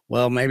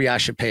 well, maybe I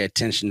should pay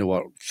attention to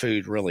what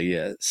food really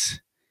is.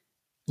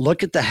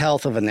 Look at the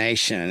health of a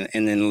nation,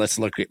 and then let's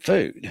look at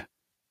food.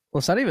 Well,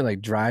 it's not even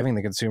like driving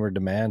the consumer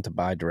demand to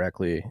buy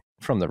directly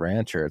from the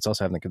rancher. It's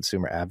also having the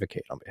consumer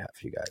advocate on behalf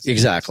of you guys.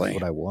 Exactly.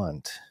 That's what I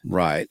want.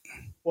 Right.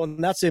 Well,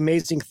 and that's the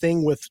amazing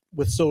thing with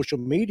social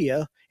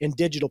media and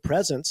digital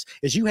presence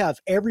is you have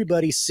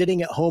everybody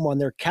sitting at home on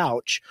their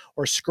couch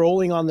or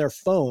scrolling on their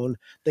phone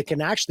that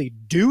can actually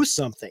do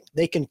something.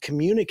 They can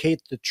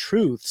communicate the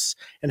truths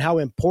and how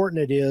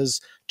important it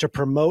is to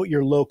promote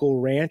your local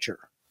rancher.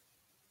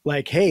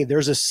 Like, hey,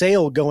 there's a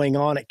sale going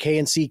on at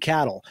K&C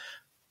Cattle.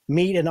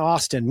 Meet in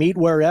Austin, meet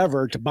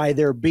wherever to buy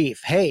their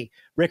beef. Hey,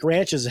 Rick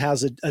Ranches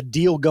has a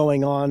deal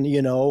going on,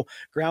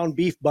 ground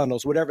beef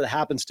bundles, whatever that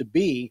happens to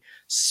be.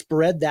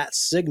 Spread that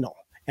signal.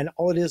 And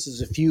all it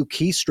is a few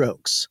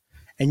keystrokes.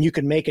 And you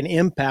can make an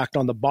impact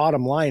on the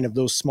bottom line of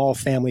those small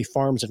family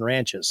farms and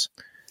ranches.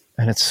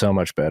 And it's so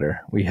much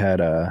better. We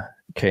had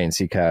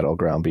K&C Cattle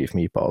ground beef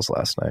meatballs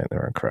last night. They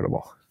were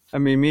incredible. I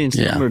mean, me and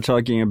Steve were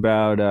talking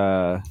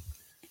about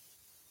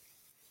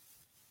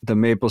the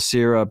maple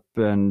syrup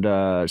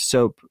and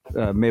soap,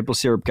 maple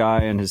syrup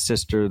guy and his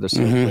sister, the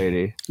soap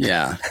lady.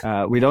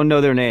 Yeah. We don't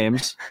know their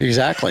names.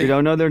 Exactly. We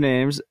don't know their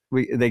names.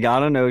 They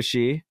got on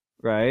Oshi,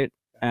 right?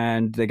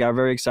 And they got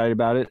very excited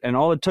about it. And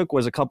all it took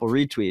was a couple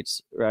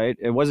retweets, right?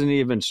 It wasn't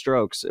even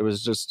strokes. It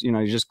was just,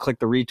 you just click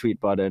the retweet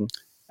button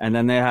and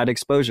then they had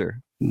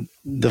exposure. The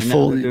And now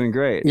full they're doing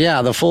great.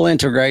 Yeah, the full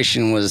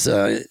integration was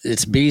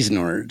it's Bees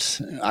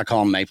Nerds. I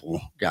call him Maple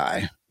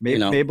Guy.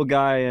 Maple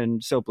Guy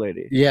and Soap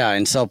Lady. Yeah,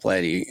 and Soap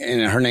Lady,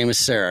 and her name is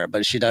Sarah.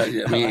 But she does.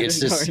 I mean, it's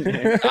just.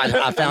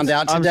 I found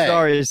out today. I'm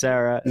sorry,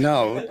 Sarah.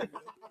 No,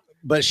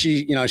 but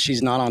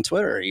she's not on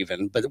Twitter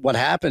even. But what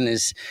happened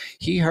is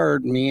he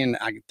heard me and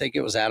I think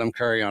it was Adam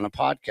Curry on a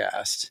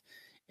podcast.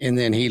 And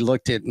then he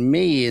looked at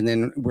me, and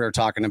then we were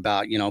talking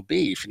about,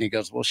 beef. And he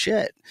goes, well,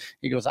 shit.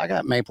 He goes, I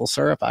got maple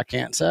syrup I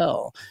can't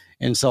sell.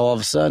 And so all of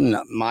a sudden,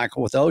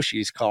 Michael with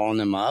Oshie's calling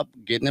him up,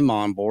 getting him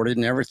onboarded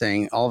and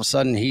everything. All of a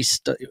sudden,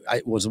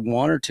 it was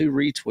 1 or 2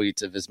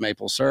 retweets of his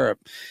maple syrup.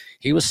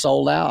 He was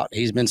sold out.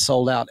 He's been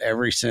sold out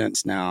ever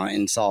since now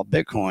in Salt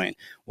Bitcoin.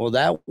 Well,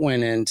 that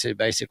went into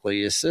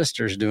basically his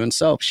sister's doing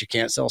soap. She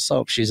can't sell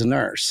soap. She's a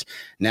nurse.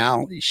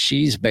 Now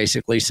she's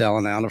basically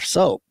selling out of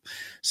soap.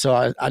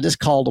 So I just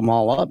called them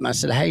all up and I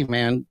said, hey,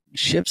 man,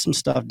 ship some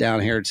stuff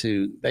down here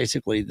to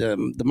basically the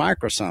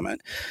Micro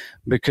Summit,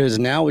 because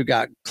now we've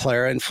got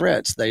Clara and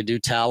Fritz. They do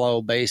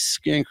tallow-based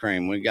skin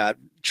cream. We got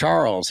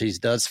Charles. He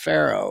does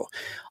Pharaoh.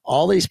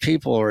 All these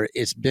people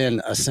it's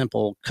been a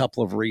simple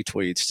couple of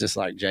retweets, just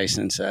like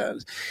Jason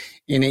says.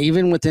 And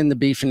even within the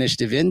Beef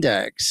Initiative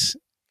Index,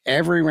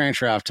 every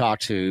rancher I've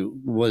talked to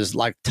was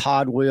like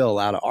Todd Will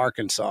out of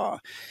Arkansas.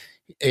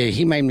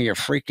 He made me a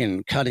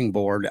freaking cutting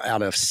board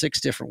out of 6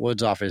 different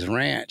woods off his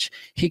ranch.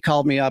 He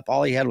called me up.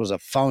 All he had was a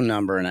phone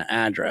number and an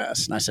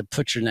address. And I said,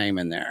 put your name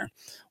in there.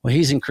 Well,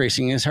 he's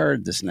increasing his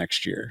herd this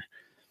next year.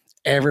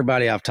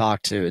 Everybody I've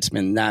talked to, it's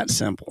been that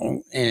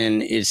simple.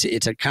 And it's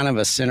a kind of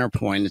a center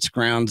point. It's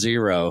ground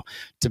zero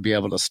to be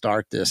able to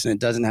start this. And it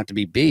doesn't have to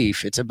be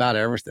beef. It's about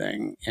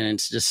everything. And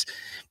it's just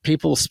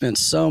people spend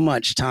so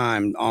much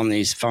time on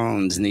these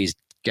phones and these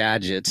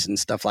gadgets and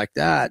stuff like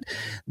that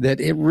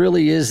it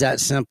really is that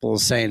simple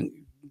as saying,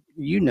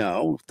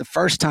 the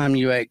first time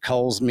you ate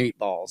Cole's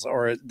meatballs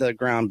or the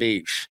ground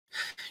beef,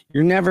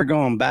 you're never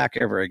going back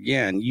ever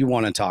again. You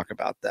want to talk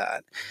about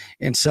that.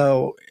 And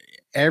so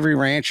every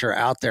rancher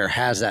out there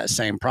has that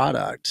same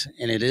product,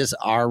 and it is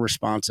our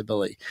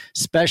responsibility,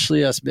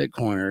 especially us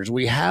Bitcoiners.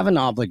 We have an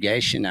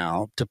obligation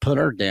now to put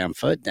our damn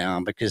foot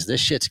down because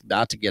this shit's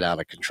about to get out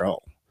of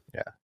control.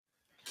 Yeah.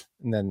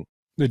 And then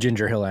the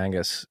Ginger Hill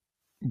Angus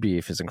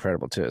beef is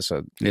incredible too.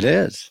 So it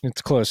is.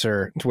 It's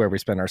closer to where we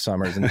spend our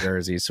summers in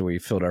Jersey. So we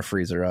filled our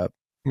freezer up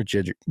with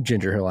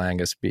Ginger Hill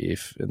Angus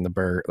beef and the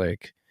burger.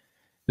 Like,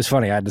 it's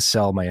funny. I had to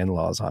sell my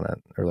in-laws on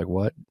it. They're like,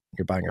 what?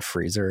 You're buying a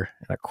freezer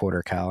and a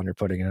quarter cow and you're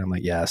putting it in? I'm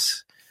like,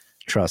 yes,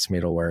 trust me,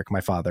 it'll work.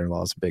 My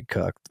father-in-law is a big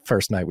cook. The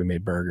first night we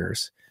made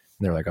burgers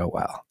and they're like, oh,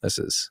 wow, this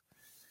is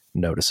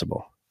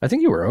noticeable. I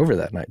think you were over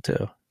that night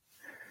too.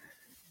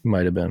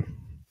 Might have been.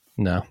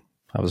 No,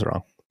 I was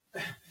wrong.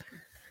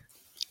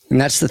 And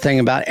that's the thing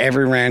about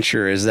every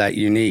rancher is that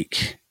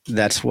unique.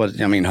 That's what,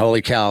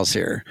 holy cows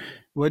here.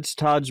 What's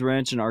Todd's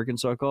ranch in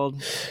Arkansas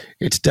called?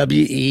 It's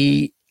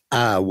WEYHL,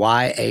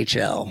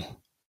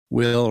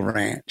 Will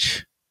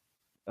Ranch.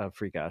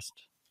 Freecast.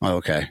 Oh,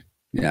 okay.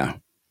 Yeah.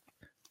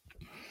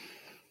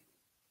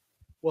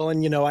 Well,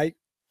 and I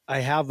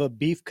have a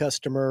beef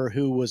customer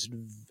who was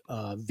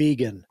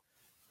vegan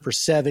for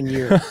 7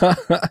 years.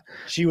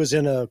 She was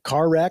in a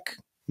car wreck,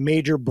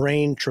 major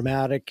brain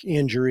traumatic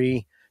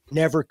injury,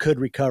 never could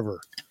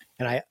recover.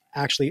 And I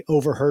actually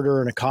overheard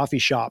her in a coffee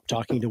shop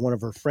talking to one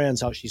of her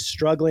friends how she's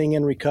struggling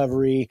in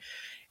recovery.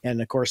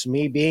 And of course,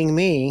 me being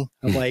me,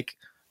 I'm like,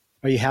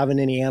 are you having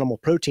any animal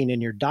protein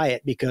in your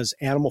diet? Because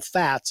animal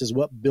fats is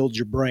what builds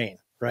your brain,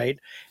 right?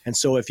 And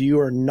so if you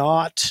are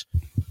not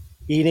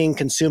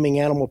consuming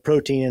animal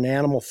protein and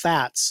animal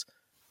fats,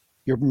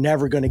 you're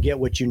never going to get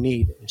what you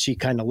need. And she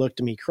kind of looked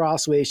at me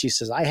crossways. She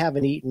says, I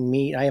haven't eaten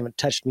meat. I haven't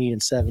touched meat in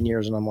 7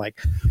 years. And I'm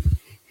like,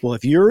 well,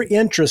 if you're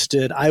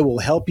interested, I will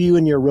help you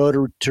in your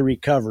road to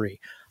recovery.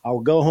 I will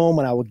go home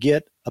and I will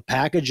get a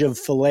package of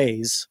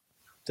fillets,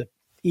 the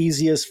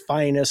easiest,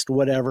 finest,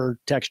 whatever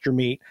texture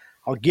meat.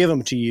 I'll give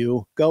them to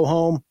you. Go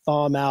home,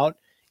 thaw them out,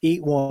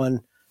 eat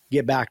one,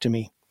 get back to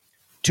me.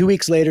 2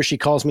 weeks later, she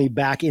calls me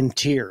back in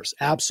tears,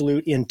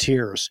 absolute in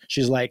tears.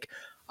 She's like,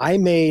 I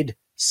made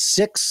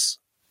 6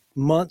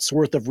 months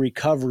worth of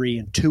recovery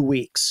in 2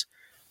 weeks.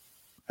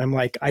 I'm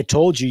like, I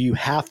told you, you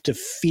have to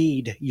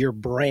feed your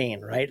brain,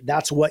 right?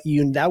 That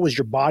was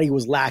your body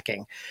was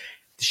lacking.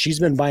 She's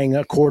been buying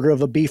a quarter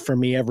of a beef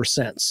from me ever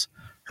since.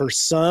 Her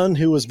son,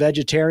 who was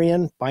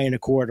vegetarian, buying a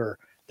quarter.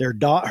 Her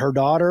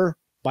daughter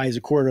buys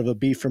a quarter of a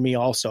beef from me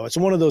also. It's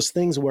one of those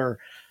things where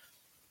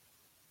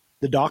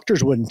the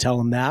doctors wouldn't tell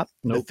them that.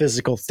 Nope. The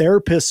physical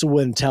therapists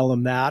wouldn't tell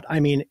them that.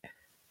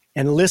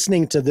 And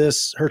listening to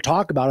her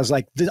talk about it is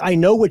like, I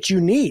know what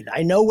you need.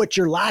 I know what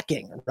you're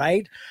lacking,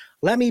 right?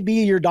 Let me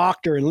be your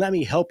doctor and let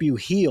me help you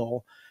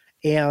heal.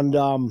 And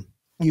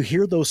you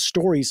hear those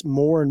stories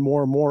more and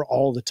more and more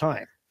all the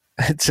time.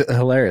 It's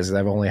hilarious.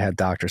 I've only had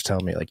doctors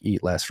tell me, like,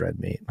 eat less red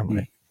meat. I'm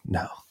like,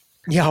 no.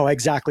 Yeah,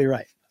 exactly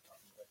right.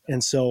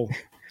 And so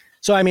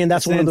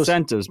that's one of those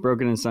incentives,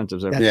 broken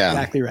incentives. That's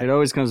exactly right. It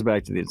always comes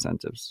back to the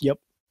incentives. Yep.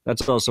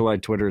 That's also why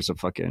Twitter is a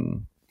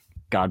fucking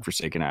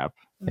godforsaken app.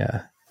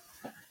 Yeah.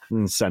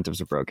 Incentives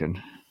are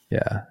broken.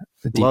 Yeah.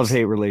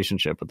 Love-hate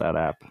relationship with that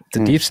app.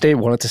 The deep state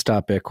wanted to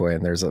stop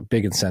Bitcoin. There's a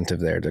big incentive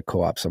there to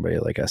co-opt somebody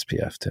like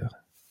SPF too.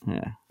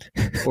 Yeah.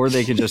 Or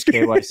they could just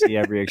KYC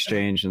every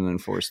exchange and then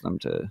force them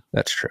to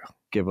That's true.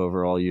 give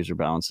over all user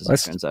balances.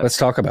 Let's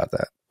talk about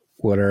that.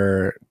 What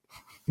are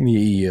the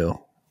EU?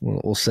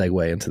 We'll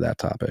segue into that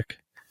topic.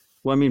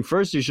 Well, I mean,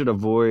 first you should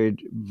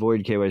avoid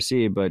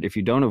KYC, but if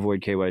you don't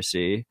avoid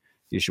KYC,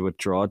 you should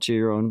withdraw to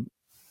your own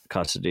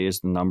custody is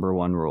the number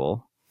one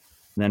rule.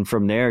 And then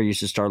from there, you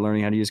should start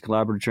learning how to use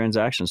collaborative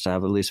transactions to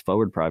have at least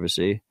forward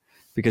privacy.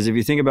 Because if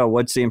you think about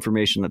what's the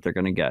information that they're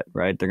going to get,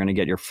 right? They're going to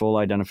get your full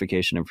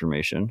identification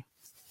information,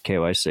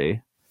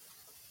 KYC,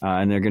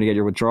 and they're going to get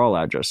your withdrawal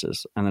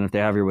addresses. And then if they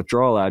have your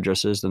withdrawal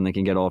addresses, then they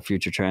can get all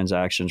future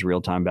transactions,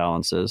 real-time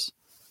balances.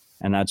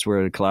 And that's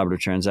where the collaborative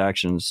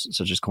transactions,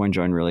 such as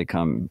CoinJoin, really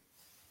come.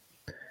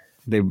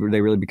 They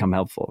really become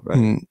helpful,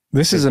 right?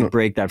 This is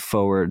break that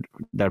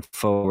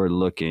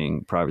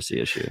forward-looking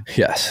privacy issue.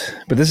 Yes,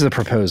 but this is a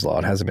proposed law.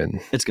 It hasn't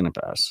been. It's going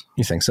to pass.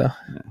 You think so?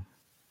 Yeah.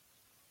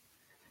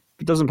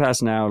 If it doesn't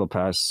pass now, it'll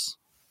pass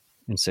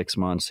in 6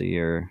 months, a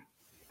year.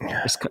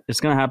 It's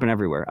going to happen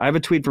everywhere. I have a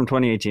tweet from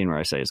 2018 where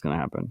I say it's going to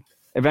happen.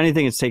 If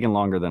anything, it's taken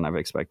longer than I've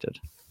expected.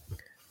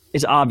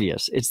 It's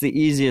obvious. It's the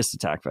easiest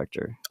attack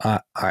vector.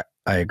 I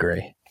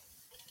agree.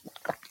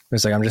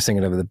 It's like I'm just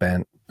thinking of the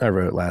bent I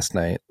wrote last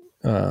night.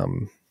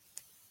 Because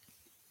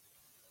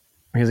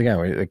again,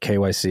 the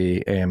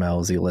KYC,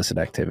 AML is the illicit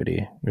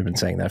activity. We've been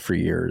saying that for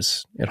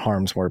years. It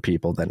harms more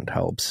people than it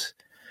helps.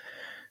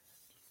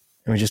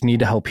 And we just need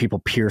to help people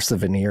pierce the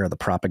veneer of the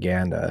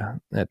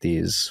propaganda that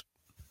these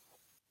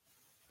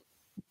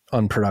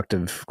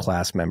unproductive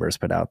class members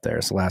put out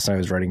there. So last night I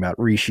was writing about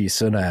Rishi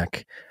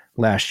Sunak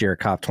last year at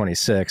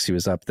COP26. He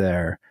was up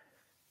there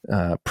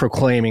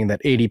proclaiming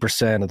that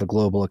 80% of the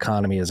global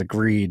economy has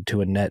agreed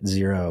to a net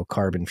zero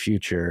carbon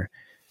future.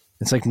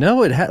 It's like,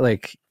 no, it had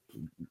like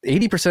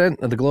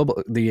 80% of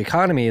the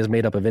economy is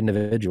made up of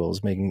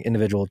individuals making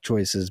individual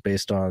choices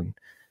based on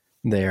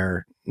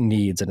their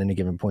needs at any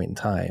given point in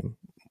time.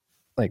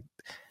 Like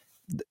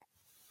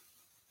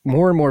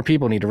more and more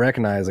people need to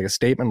recognize like a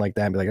statement like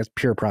that and be like, that's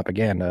pure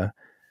propaganda.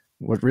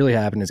 What really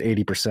happened is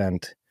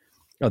 80%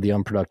 of the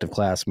unproductive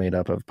class made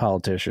up of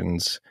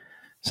politicians,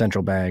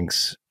 central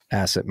banks,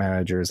 asset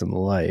managers, and the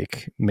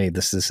like made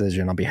this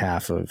decision on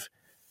behalf of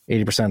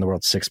 80% of the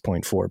world's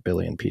 6.4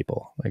 billion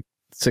people. Like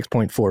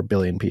 6.4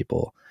 billion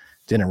people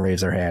didn't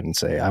raise their hand and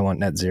say, I want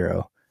net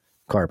zero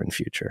carbon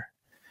future.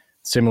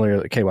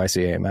 Similar to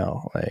KYC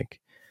AML, like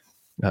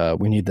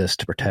we need this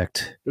to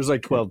protect. There's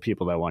like 12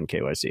 people that want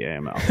KYC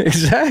AML.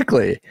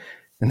 Exactly.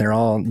 And they're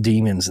all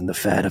demons in the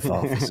FATF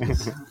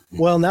offices.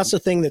 Well, and that's the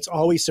thing that's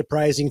always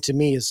surprising to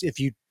me is if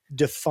you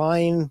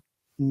define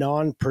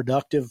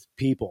non-productive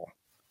people.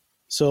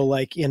 So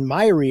like in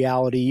my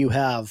reality, you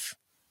have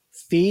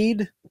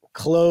feed,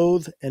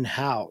 clothe, and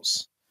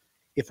house.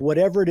 If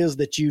whatever it is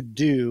that you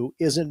do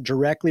isn't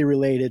directly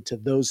related to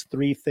those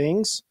three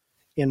things,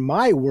 in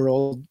my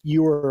world,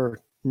 you are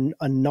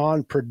a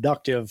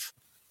non-productive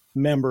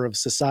member of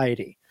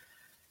society.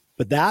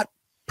 But that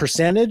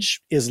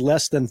percentage is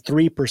less than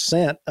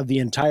 3% of the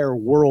entire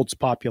world's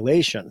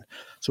population.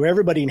 So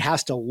everybody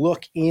has to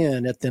look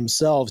in at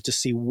themselves to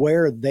see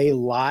where they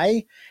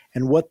lie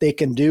and what they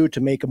can do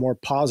to make a more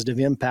positive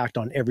impact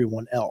on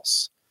everyone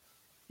else.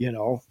 You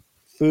know,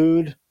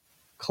 food,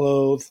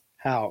 clothes,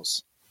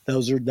 house.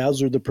 Those are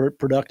the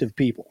productive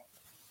people.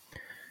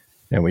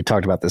 And we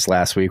talked about this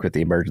last week with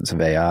the emergence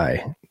of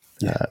AI.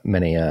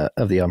 Many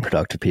of the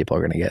unproductive people are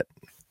going to get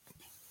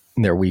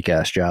their weak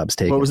ass jobs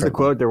taken. What was the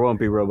quote? There won't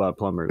be robot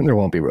plumbers. There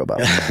won't be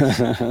robot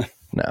plumbers.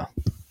 No.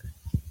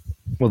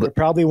 Well, there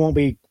probably won't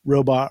be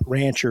robot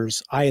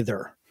ranchers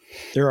either.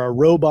 There are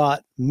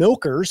robot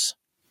milkers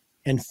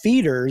and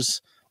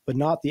feeders, but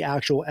not the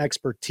actual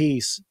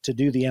expertise to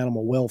do the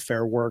animal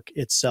welfare work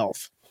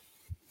itself.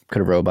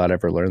 Could a robot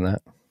ever learn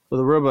that? Well,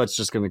 the robot's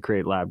just going to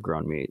create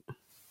lab-grown meat.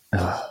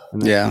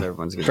 Yeah,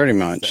 pretty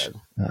much.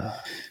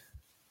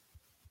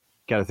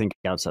 Got to think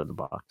outside the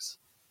box.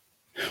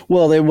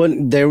 Well, they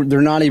wouldn't. They're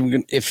not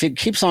even. If it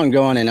keeps on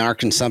going and our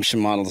consumption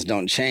models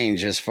don't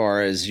change, as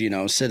far as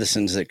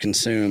citizens that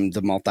consume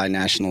the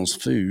multinationals'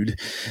 food,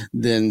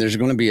 then there's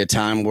going to be a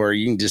time where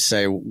you can just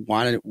say,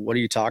 what are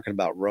you talking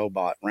about,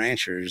 robot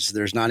ranchers?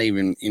 There's not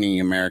even any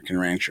American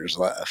ranchers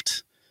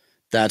left.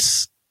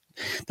 That's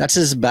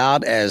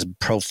about as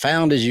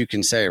profound as you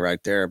can say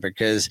right there,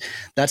 because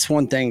that's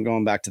one thing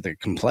going back to the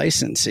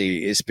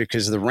complacency is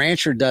because the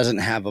rancher doesn't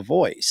have a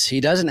voice. He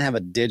doesn't have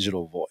a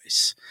digital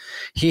voice.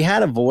 He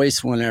had a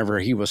voice whenever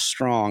he was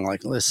strong,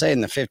 like let's say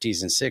in the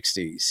 50s and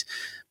 60s,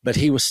 but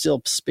he was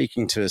still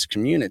speaking to his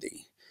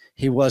community.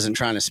 He wasn't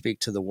trying to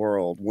speak to the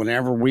world.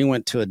 Whenever we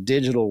went to a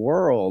digital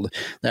world,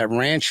 that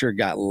rancher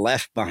got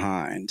left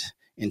behind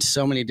in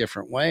so many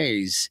different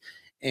ways,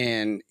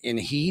 and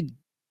he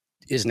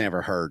is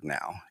never heard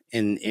now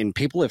And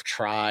people have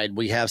tried.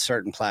 We have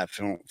certain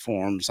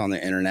platforms on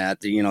the internet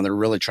that, you know, they're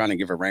really trying to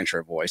give a rancher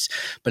a voice,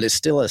 but it's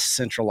still a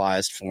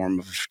centralized form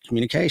of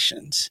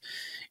communications.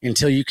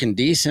 Until you can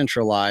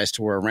decentralize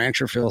to where a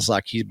rancher feels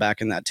like he's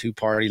back in that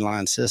 2-party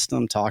line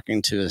system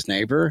talking to his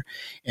neighbor,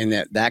 and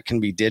that can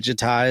be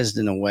digitized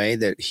in a way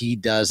that he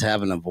does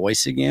have a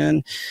voice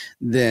again,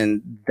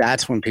 then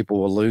that's when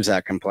people will lose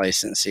that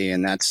complacency.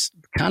 And that's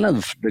kind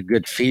of the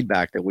good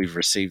feedback that we've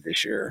received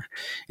this year.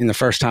 And the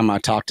first time I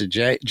talked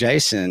to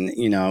Jason,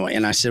 you know,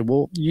 and I said,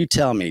 well, you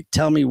tell me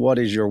what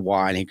is your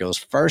why? And he goes,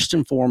 first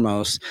and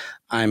foremost,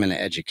 I'm an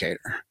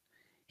educator.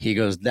 He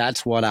goes,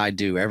 that's what I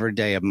do every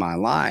day of my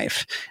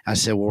life. I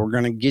said, well, we're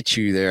going to get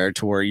you there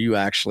to where you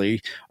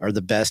actually are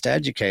the best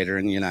educator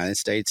in the United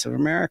States of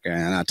America.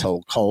 And I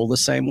told Cole the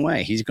same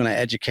way. He's going to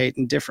educate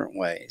in different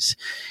ways.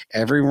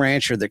 Every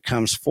rancher that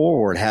comes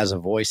forward has a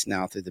voice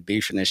now through the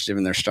Beef Initiative,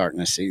 and they're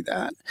starting to see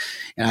that.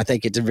 And I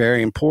think it's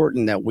very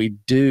important that we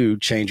do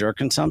change our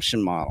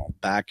consumption model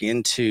back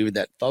into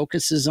that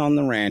focuses on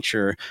the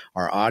rancher,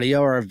 our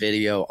audio, our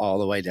video, all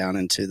the way down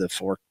into the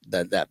fork,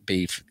 that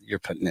beef you're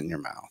putting in your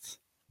mouth.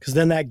 Because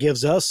then that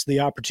gives us the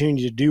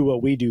opportunity to do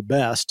what we do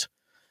best,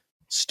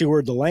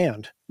 steward the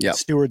land,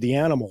 steward the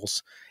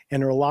animals,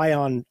 and rely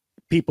on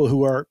people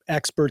who are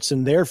experts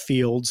in their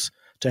fields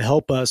to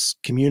help us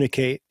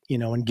communicate, you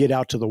know, and get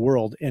out to the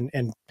world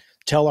and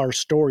tell our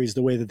stories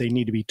the way that they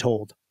need to be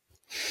told.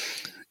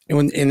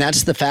 And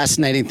that's the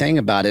fascinating thing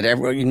about it.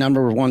 Every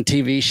number one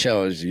TV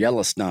show is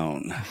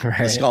Yellowstone.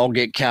 Right. Let's all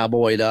get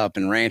cowboyed up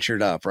and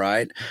ranchered up,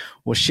 right?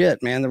 Well,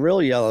 shit, man, the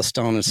real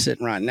Yellowstone is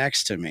sitting right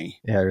next to me.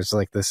 Yeah, there's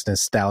like this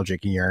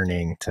nostalgic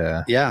yearning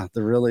to there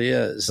really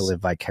is to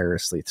live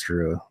vicariously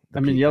through.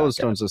 I mean,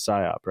 Yellowstone's a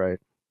psyop, right?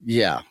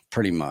 Yeah,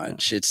 pretty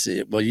much.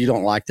 Well, you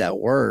don't like that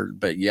word,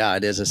 but yeah,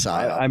 it is a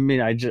psyop. I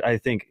mean,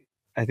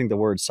 I think the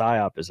word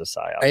psyop is a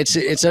psyop.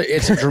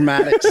 It's a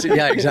dramatic.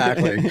 Yeah,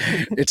 exactly.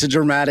 It's a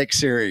dramatic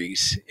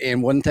series.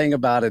 And one thing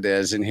about it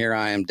is, and here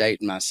I am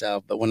dating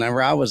myself, but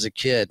whenever I was a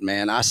kid,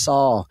 man, I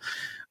saw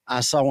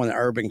when the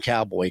Urban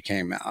Cowboy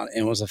came out.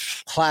 It was a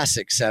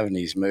classic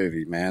 70s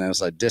movie, man. It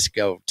was a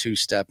disco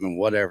two-step and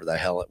whatever the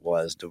hell it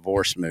was,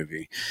 divorce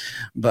movie.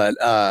 But,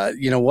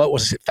 you know, what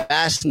was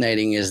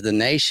fascinating is the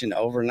nation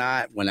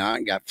overnight went out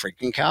and got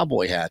freaking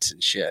cowboy hats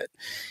and shit.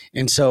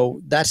 And so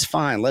that's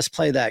fine. Let's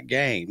play that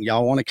game.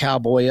 Y'all want to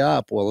cowboy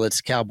up? Well, let's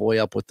cowboy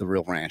up with the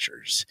real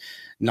ranchers,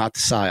 not the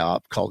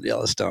psyop called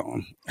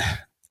Yellowstone.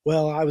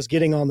 Well, I was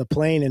getting on the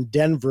plane in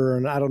Denver,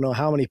 and I don't know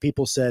how many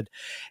people said,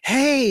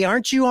 "Hey,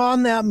 aren't you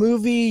on that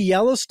movie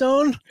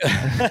Yellowstone?"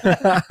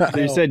 So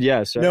you said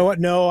yes, right?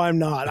 No, I'm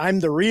not. I'm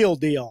the real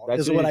deal,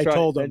 is what I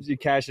told them. You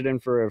cash it in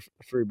for a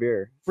free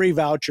beer. Free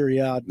voucher,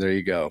 yeah. There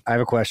you go. I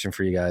have a question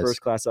for you guys.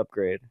 First class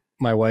upgrade.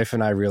 My wife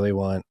and I really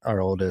want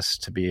our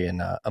oldest to be in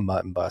a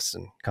mutton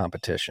busting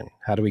competition.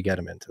 How do we get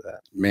him into that?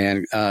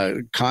 Man,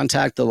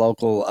 contact the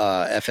local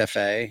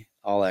FFA,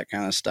 all that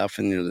kind of stuff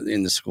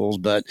in the schools.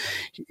 But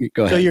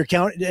go ahead.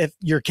 So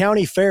your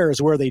county fair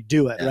is where they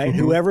do it, right? Mm-hmm.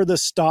 Whoever the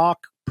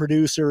stock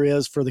producer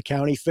is for the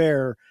county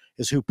fair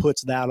is who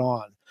puts that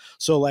on.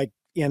 So like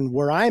in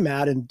where I'm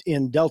at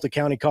in Delta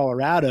County,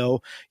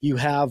 Colorado, you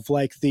have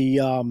like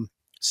the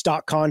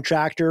stock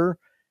contractor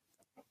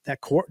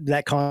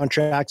that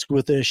contracts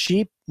with a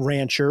sheep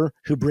rancher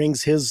who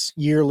brings his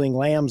yearling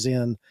lambs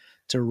in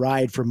to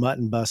ride for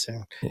mutton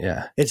bussing.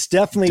 Yeah. It's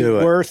definitely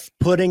worth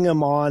putting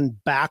them on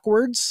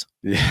backwards.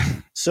 Yeah.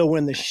 So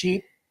when the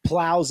sheep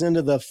plows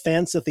into the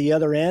fence at the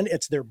other end,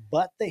 it's their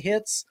butt that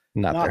hits,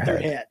 not their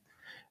head.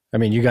 I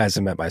mean, you guys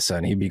have met my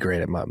son. He'd be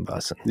great at mutton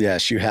bussing.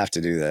 Yes, you have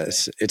to do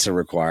this. It's a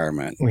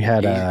requirement. We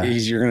had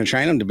you're going to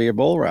train him to be a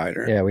bull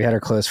rider. Yeah, we had our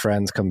close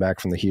friends come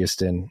back from the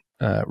Houston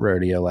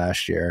rodeo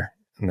last year,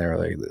 and they were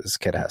like, "This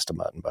kid has to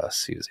mutton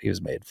bus. He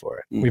was made for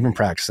it." Mm-hmm. We've been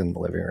practicing in the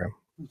living room.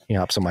 He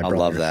hops on my brother. I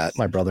love that.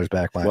 My brother's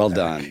back. Well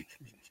done.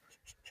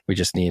 We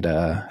just need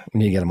to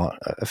get him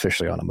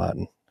officially on a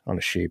mutton, on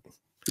a sheep.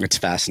 It's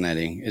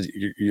fascinating.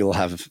 You'll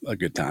have a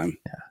good time.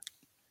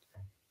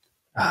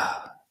 Yeah.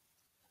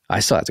 I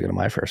still have to go to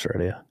my first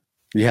rodeo.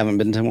 You haven't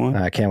been to one?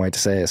 I can't wait to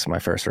say it's my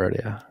first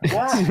rodeo.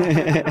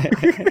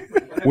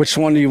 Which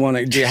one do you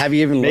want to? Have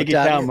you even looked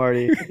at them,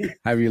 Marty?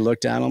 Have you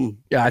looked at them?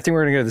 Yeah, I think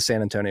we're gonna go to the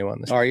San Antonio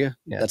one. Are you?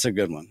 Yeah. That's a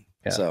good one.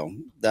 Yeah. So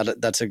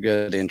that's a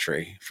good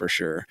entry for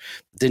sure.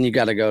 Then you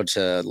got to go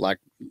to like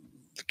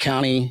the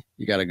county.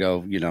 You got to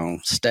go,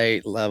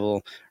 state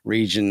level,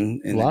 region.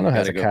 And Llano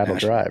has a cattle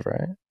drive,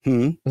 right?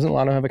 Doesn't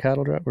Llano have a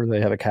cattle drive, or do they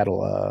have a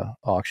cattle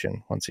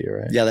auction once a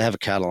year? Right? Yeah, they have a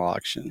cattle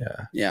auction.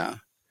 Yeah.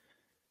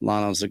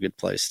 Llano's a good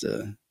place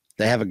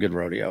they have a good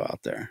rodeo out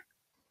there.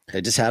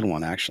 They just had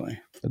one actually.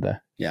 Did they?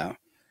 Yeah.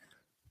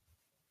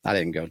 I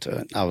didn't go to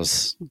it. I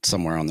was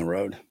somewhere on the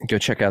road. Go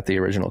check out the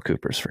original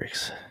Cooper's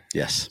Freaks.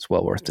 Yes. It's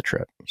well worth the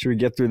trip. Should we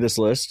get through this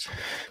list?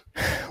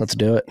 Let's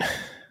do it.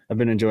 I've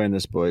been enjoying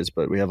this, boys,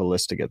 but we have a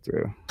list to get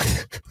through.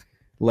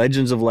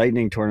 Legends of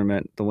Lightning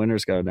tournament. The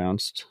winners got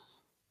announced.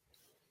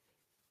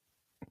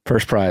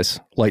 First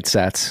prize, light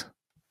sats.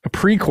 A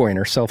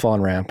pre-coiner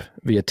self-on ramp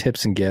via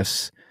tips and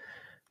gifts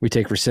We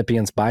take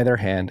recipients by their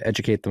hand,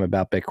 educate them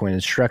about Bitcoin,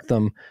 instruct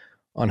them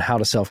on how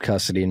to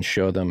self-custody, and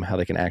show them how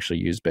they can actually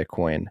use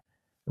Bitcoin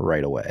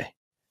right away.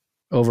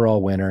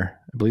 Overall winner.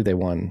 I believe they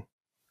won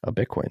a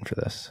Bitcoin for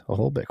this, a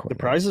whole Bitcoin. The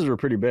prizes were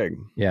pretty big.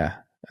 Yeah.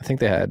 I think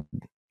they had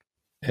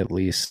at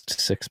least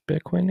 6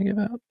 Bitcoin to give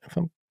out, if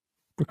I'm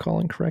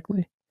recalling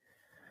correctly.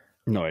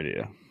 No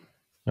idea.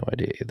 No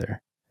idea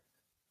either.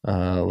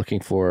 So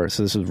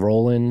this is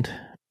Roland,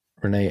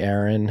 Renee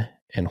Aaron,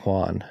 and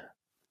Juan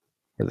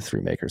were the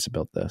 3 makers who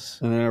built this.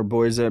 And then our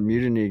boys at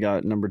Mutiny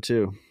got number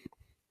 2.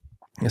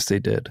 Yes, they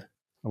did.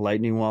 A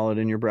Lightning wallet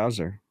in your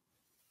browser.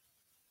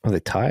 Oh, they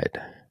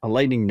tied. A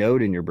Lightning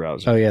node in your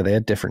browser. Oh, yeah, they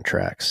had different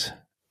tracks.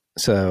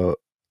 So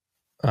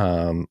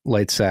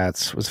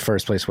LightSats was the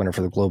first place winner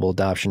for the global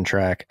adoption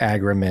track.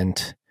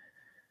 Agrimint.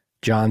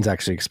 John's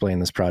actually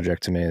explained this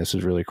project to me. This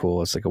is really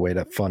cool. It's like a way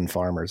to fund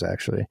farmers,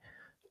 actually.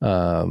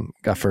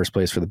 Got first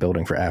place for the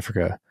Building for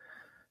Africa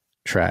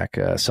track,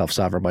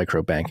 self-sovereign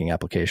micro banking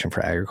application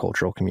for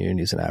agricultural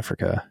communities in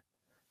Africa.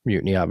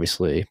 Mutiny,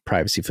 obviously,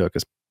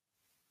 privacy-focused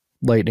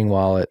Lightning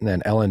wallet, and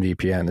then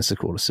LNVPN. This is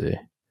cool to see.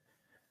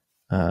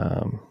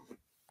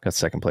 Got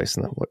second place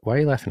in the. Why are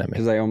you laughing at me?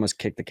 Because I almost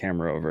kicked the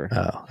camera over.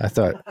 Oh, I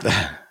thought.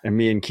 And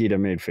me and Kita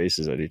made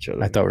faces at each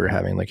other. I thought we were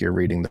having like you're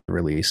reading the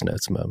release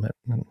notes moment.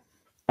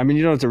 I mean,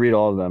 you don't have to read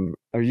all of them.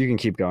 Or you can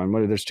keep going.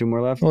 There's 2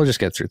 more left? We'll just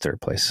get through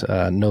third place.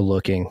 No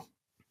Looking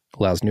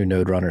allows new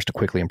node runners to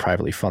quickly and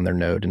privately fund their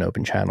node in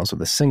open channels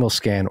with a single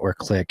scan or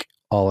click,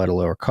 all at a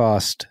lower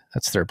cost.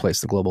 That's third place,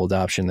 the global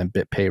adoption, then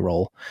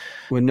BitPayroll.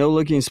 With No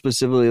Looking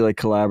specifically like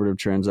collaborative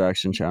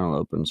transaction channel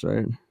opens,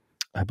 right?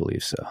 I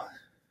believe so.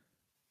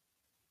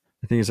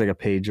 I think it's like a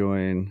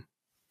PayJoin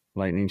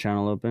Lightning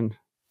channel open.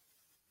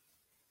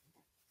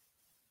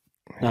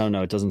 Oh,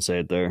 no, it doesn't say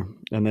it there.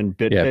 And then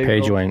BitPayroll. Yeah,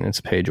 PayJoin. It's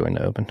PayJoin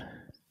to open.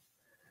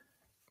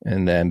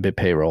 And then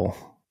BitPayroll,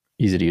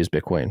 easy to use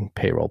Bitcoin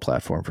payroll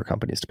platform for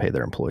companies to pay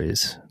their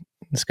employees.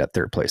 It's got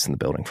third place in the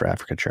Building for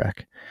Africa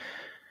track.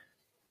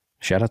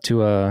 Shout out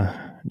to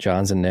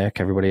Johns and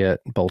Nick, everybody at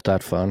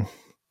Bolt.fun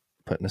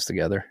putting this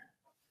together.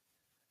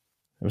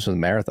 It was a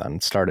marathon.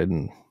 It started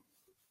in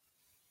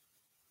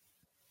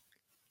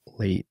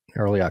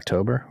early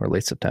October or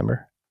late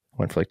September.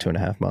 Went for like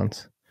 2.5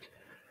 months.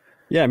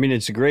 Yeah, I mean,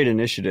 it's a great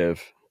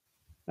initiative.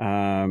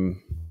 I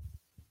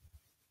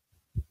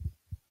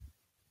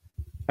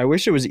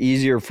wish it was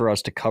easier for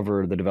us to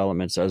cover the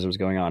developments as it was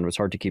going on. It was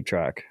hard to keep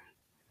track.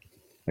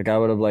 Like, I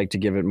would have liked to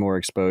give it more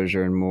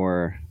exposure and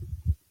more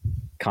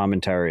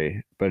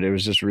commentary, but it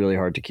was just really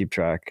hard to keep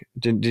track.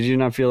 Did you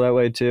not feel that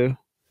way too?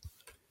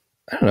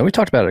 I don't know. We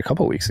talked about it a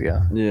couple of weeks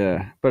ago.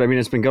 Yeah, but I mean,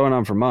 it's been going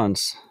on for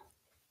months.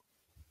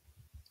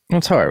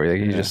 It's hard.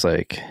 You just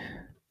like,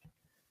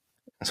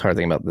 it's hard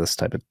thinking about this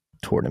type of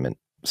tournament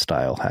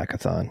style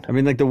hackathon. I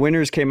mean, like the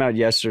winners came out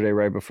yesterday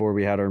right before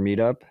we had our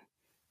meetup,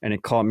 and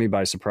it caught me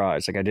by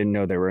surprise. Like I didn't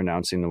know they were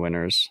announcing the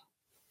winners.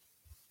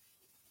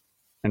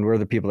 And we're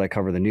the people that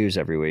cover the news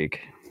every week,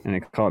 and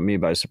it caught me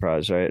by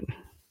surprise, right?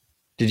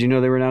 Did you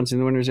know they were announcing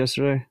the winners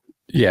yesterday?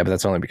 Yeah, but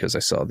that's only because I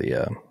saw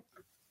the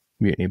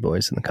Mutiny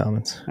boys in the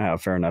comments. Oh,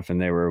 fair enough.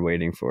 And they were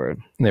waiting for it.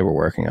 They were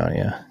working on it,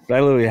 yeah. But I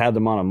literally had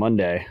them on a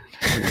Monday.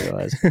 I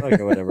realized,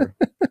 okay, whatever.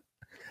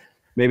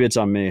 Maybe it's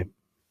on me.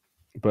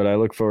 But I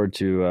look forward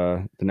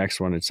to the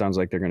next one. It sounds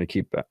like they're going to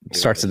keep...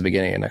 Starts at the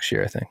beginning of next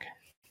year, I think.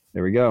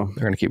 There we go.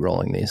 They're going to keep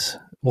rolling these.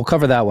 We'll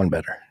cover that one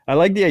better. I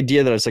like the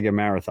idea that it's like a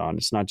marathon.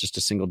 It's not just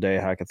a single day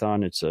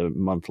hackathon. It's a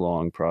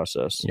month-long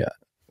process. Yeah.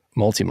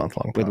 Multi-month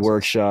long with process.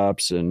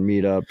 Workshops and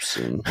meetups.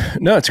 And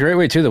no, it's a great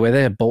way too. The way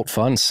they have Bolt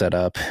Fun set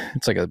up,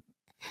 it's like a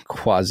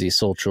quasi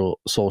social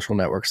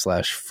network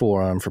 /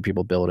 forum for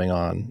people building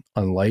on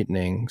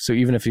Lightning. So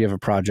even if you have a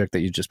project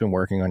that you've just been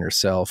working on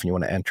yourself and you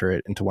want to enter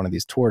it into one of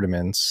these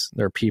tournaments,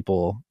 there are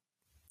people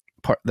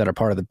that are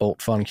part of the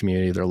Bolt Fun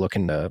community. They're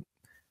looking to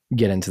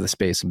get into the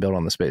space and build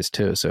on the space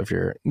too. So if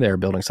you're there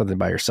building something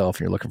by yourself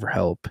and you're looking for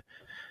help,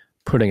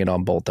 putting it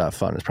on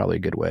Bolt.fun is probably a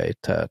good way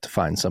to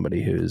find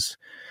somebody who's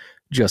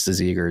just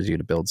as eager as you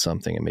to build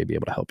something and may be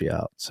able to help you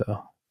out.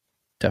 So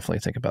definitely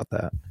think about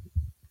that.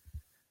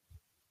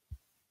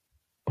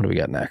 What do we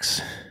got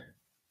next?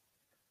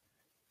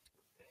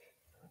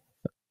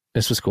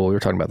 This was cool. We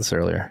were talking about this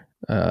earlier.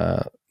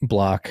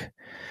 Block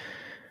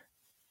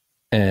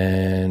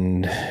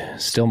and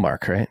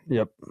Stillmark, right?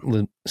 Yep.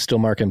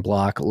 Stillmark and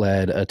Block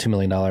led a $2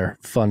 million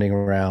funding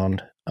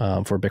round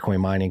for a Bitcoin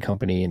mining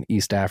company in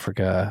East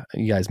Africa.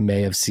 You guys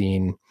may have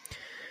seen,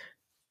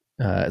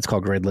 it's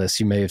called Gridless.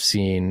 You may have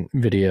seen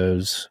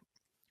videos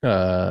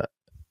of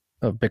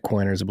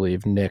Bitcoiners, I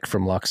believe, Nick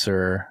from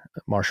Luxor,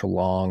 Marshall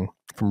Long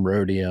from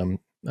Rhodium,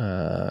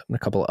 and a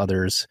couple of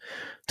others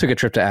took a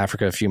trip to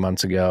Africa a few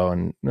months ago.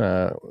 And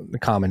the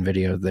common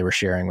video they were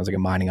sharing was like a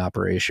mining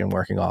operation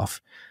working off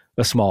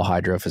a small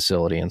hydro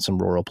facility in some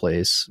rural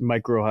place.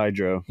 Micro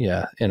hydro.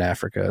 Yeah, in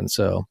Africa. And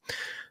so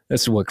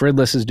that's what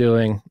Gridless is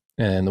doing.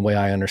 And the way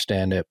I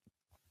understand it,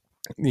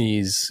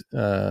 these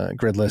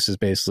Gridless is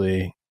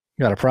basically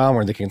got a problem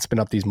where they can spin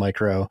up these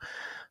micro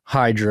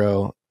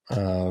hydro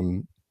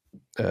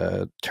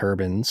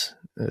turbines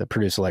that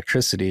produce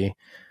electricity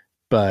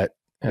but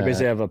They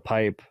basically have a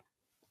pipe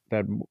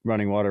that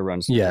running water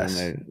runs through, Yes.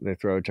 and they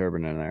throw a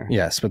turbine in there.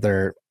 yes, but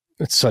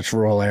it's such a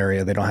rural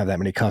area. They don't have that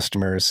many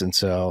customers. And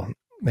so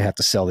they have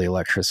to sell the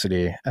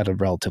electricity at a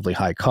relatively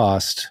high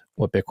cost.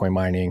 What Bitcoin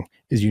mining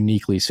is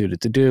uniquely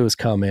suited to do is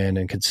come in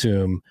and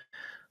consume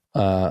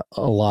a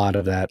lot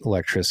of that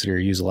electricity, or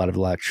use a lot of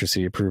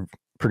electricity to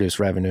produce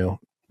revenue.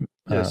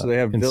 Yeah, so they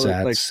have in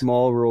like sats.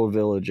 small rural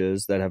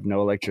villages that have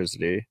no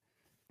electricity.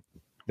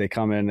 They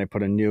come in, they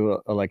put a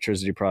new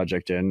electricity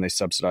project in, they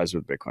subsidize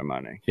with Bitcoin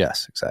mining.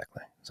 Yes,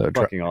 exactly. So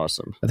Fucking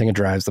awesome. I think it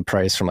drives the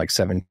price from like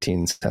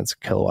 17 cents a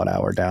kilowatt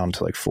hour down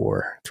to like 3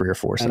 or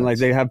 4 cents. And like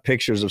they have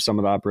pictures of some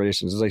of the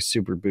operations. It's like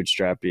super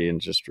bootstrappy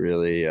and just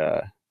really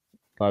a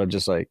lot of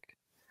just like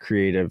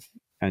creative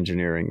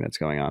engineering that's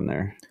going on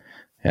there.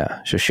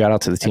 Yeah. So shout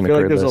out to the team. I feel at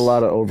like there's a Gridless.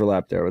 lot of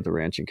overlap there with the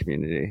ranching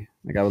community.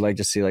 Like I would like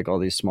to see like all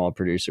these small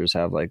producers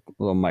have like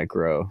little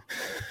micro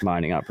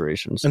mining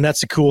operations. And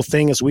that's the cool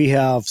thing is we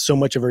have so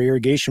much of our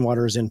irrigation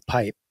water is in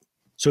pipe.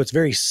 So it's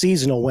very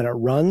seasonal when it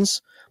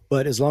runs,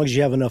 but as long as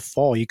you have enough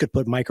fall, you could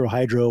put micro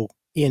hydro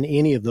in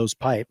any of those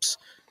pipes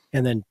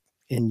and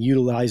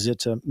utilize it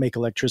to make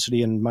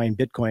electricity and mine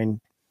Bitcoin,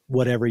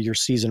 whatever your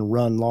season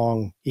run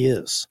long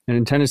is. And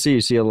in Tennessee,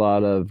 you see a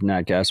lot of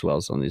nat gas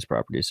wells on these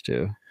properties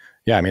too.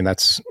 Yeah. I mean,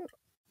 that's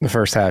the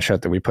first hash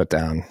hut that we put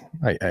down.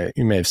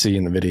 You may have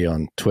seen the video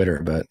on Twitter,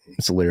 but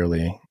it's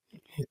literally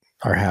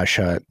our hash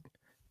hut.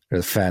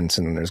 There's a fence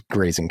and there's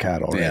grazing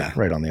cattle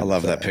right on the I other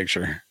love that side.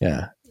 picture.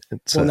 Yeah.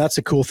 And that's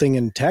the cool thing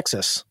in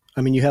Texas.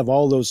 I mean, you have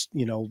all those,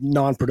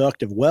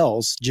 non-productive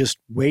wells just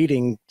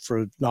waiting for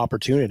an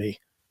opportunity.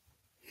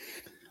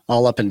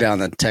 All up and down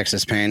the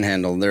Texas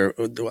Panhandle. There,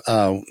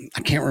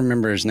 I can't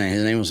remember his name.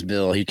 His name was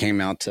Bill. He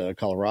came out to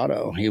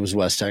Colorado. He was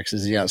West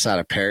Texas. He outside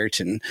of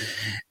Perryton,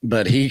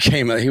 but he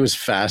was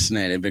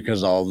fascinated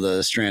because all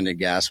the stranded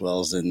gas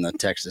wells in the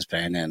Texas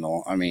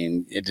Panhandle. I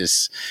mean,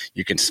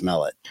 you can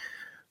smell it.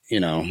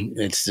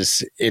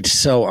 It's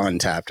so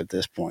untapped at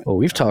this point. Well,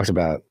 we've talked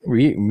about,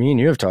 me and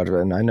you have talked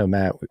about, and I know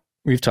Matt,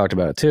 we've talked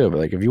about it too, but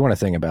like if you want to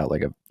think about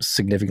like a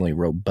significantly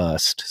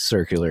robust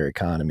circular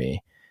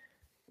economy,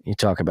 you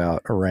talk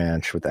about a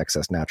ranch with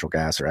excess natural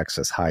gas or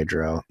excess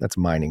hydro that's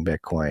mining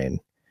Bitcoin.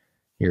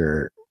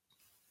 You're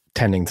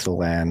tending to the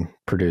land,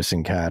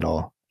 producing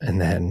cattle,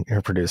 and then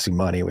you're producing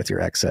money with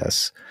your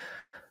excess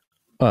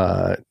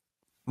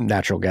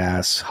natural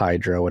gas,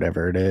 hydro,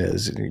 whatever it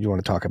is. You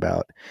want to talk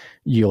about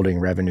yielding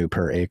revenue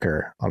per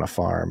acre on a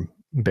farm.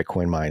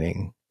 Bitcoin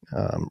mining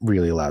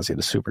really allows you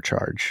to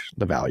supercharge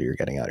the value you're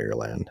getting out of your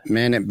land.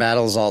 Man, it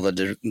battles all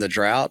the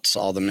droughts,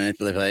 all the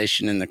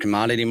manipulation in the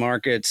commodity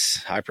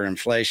markets,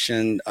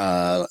 hyperinflation,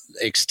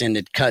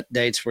 extended cut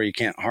dates where you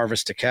can't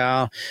harvest a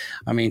cow.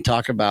 I mean,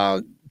 talk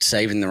about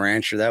saving the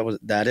rancher.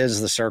 That is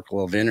the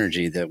circle of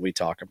energy that we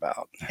talk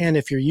about. And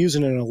if you're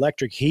using an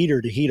electric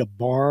heater to heat a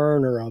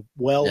barn or a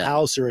well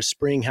house or a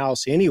spring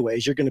house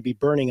anyways, you're going to be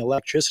burning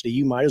electricity.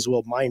 You might as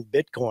well mine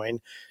Bitcoin,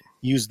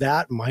 use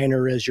that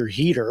miner as your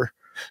heater,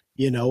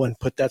 and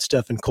put that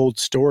stuff in cold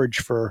storage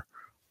for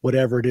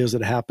whatever it is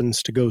that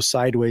happens to go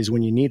sideways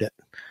when you need it.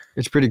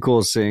 It's pretty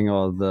cool seeing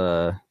all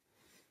the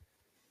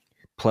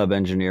pleb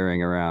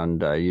engineering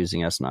around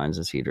using S9s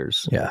as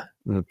heaters. Yeah.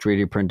 The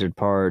 3D printed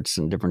parts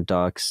and different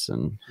ducts.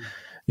 And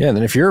yeah,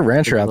 then if you're a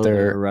rancher out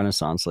there,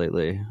 renaissance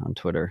lately on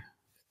Twitter.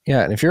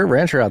 Yeah, and if you're a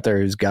rancher out there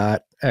who's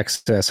got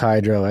excess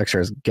hydro,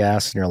 excess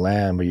gas in your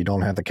land, but you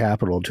don't have the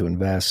capital to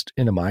invest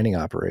in a mining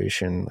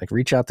operation, like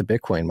reach out to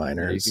Bitcoin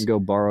miners. You can go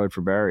borrow it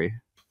for Barry.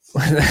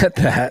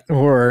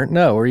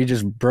 Or you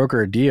just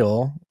broker a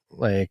deal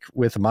like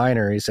with a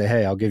miner. You say,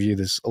 hey, I'll give you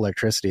this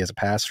electricity as a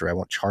pass-through. I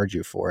won't charge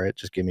you for it.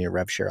 Just give me a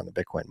rev share on the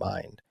Bitcoin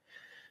mined.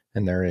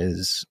 And there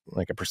is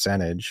like a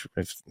percentage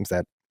if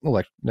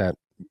that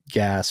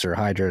gas or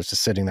hydro is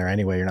just sitting there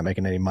anyway, you're not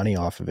making any money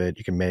off of it.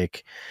 You can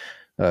make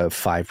a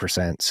 5%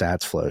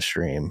 sats flow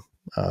stream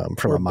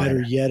from or a miner.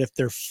 Better yet, if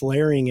they're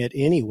flaring it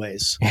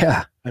anyways.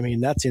 Yeah. I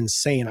mean, that's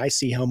insane. I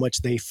see how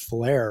much they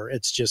flare.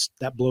 It's just,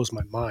 that blows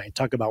my mind.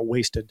 Talk about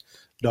wasted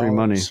dollars. Free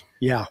money.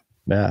 Yeah.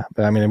 Yeah.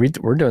 But I mean,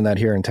 we're doing that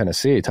here in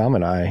Tennessee. Tom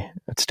and I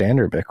at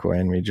Standard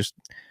Bitcoin, we just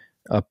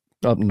up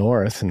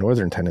north in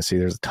northern Tennessee,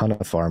 there's a ton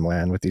of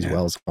farmland with these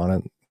wells on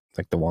it,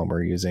 like the one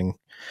we're using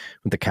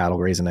with the cattle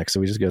grazing next. So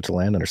we just go to the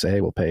landowner, say,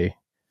 hey, we'll pay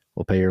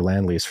your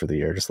land lease for the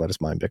year. Just let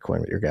us mine Bitcoin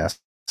with your gas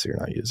so you're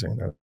not using.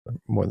 They're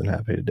more than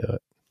happy to do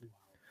it.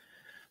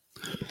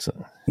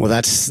 So. Well,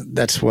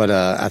 that's what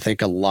I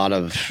think a lot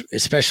of,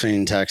 especially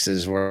in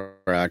Texas where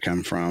I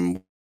come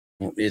from,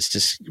 it's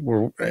just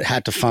we're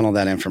had to funnel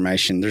that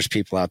information. There's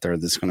people out there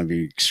that's going to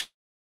be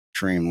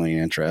extremely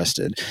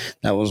interested.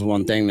 That was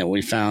one thing that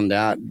we found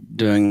out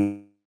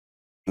doing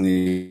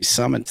the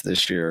summit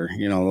this year.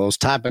 Those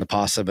type of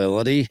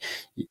possibility.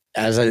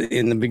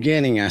 In the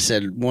beginning, I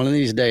said one of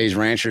these days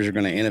ranchers are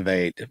going to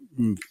innovate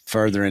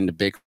further into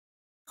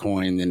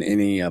Bitcoin than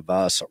any of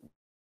us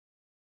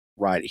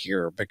right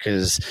here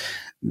because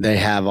they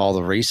have all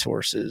the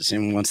resources,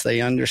 and once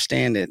they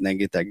understand it and they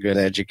get that good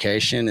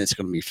education, it's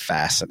going to be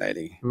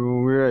fascinating.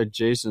 When we were at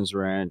Jason's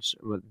ranch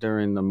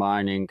during the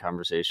mining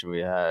conversation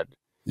we had,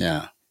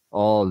 Yeah.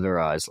 All of their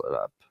eyes lit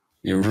up.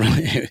 You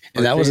really,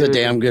 and that was a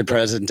damn good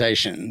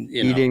presentation.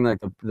 Eating like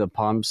the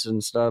pumps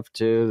and stuff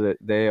too. That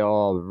they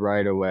all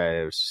right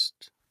away. It was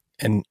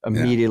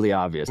immediately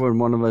obvious. When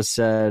one of us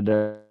said,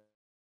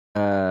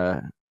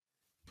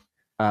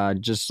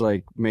 just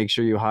like make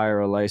sure you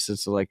hire a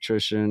licensed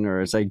electrician, or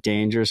it's like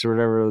dangerous or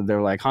whatever.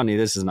 They're like, honey,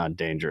 this is not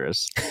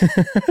dangerous.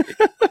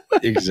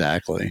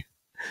 Exactly.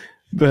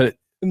 But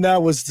and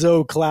that was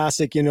so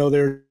classic.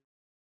 They're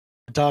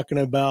talking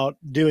about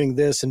doing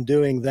this and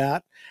doing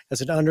that as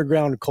an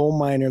underground coal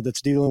miner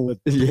that's dealing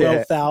with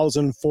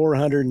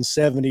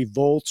 12,470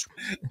 volts.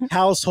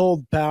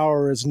 Household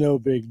power is no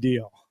big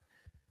deal.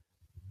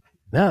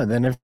 no,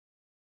 then if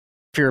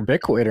you're a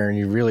Bitcoiner and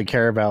you really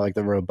care about like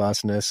the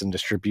robustness and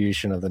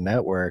distribution of the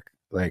network,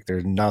 like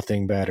there's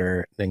nothing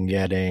better than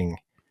getting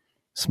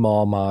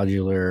small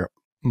modular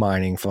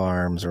mining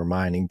farms or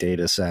mining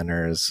data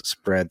centers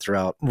spread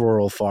throughout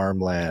rural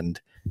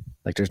farmland.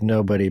 Like there's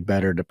nobody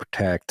better to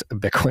protect a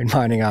Bitcoin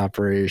mining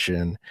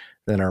operation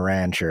than a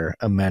rancher,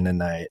 a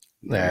Mennonite.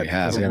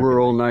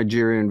 Rural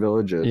Nigerian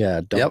villages. Yeah,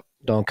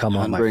 don't come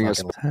on my fucking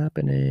what's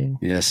happening.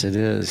 Yes, it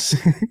is.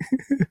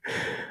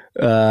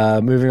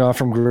 Moving on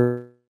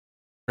from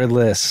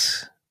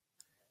Gridless.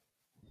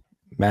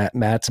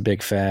 Matt's a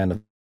big fan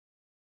of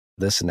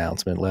this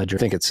announcement. Ledger, I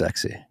think it's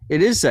sexy.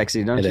 It is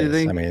sexy, don't you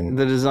think? I mean,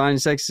 the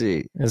design's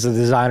sexy. It's the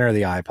designer of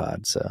the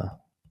iPod. So,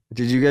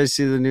 did you guys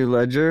see the new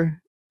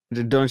Ledger?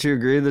 Don't you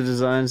agree the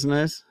design's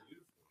nice?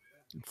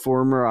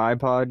 Former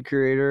iPod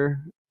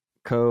creator,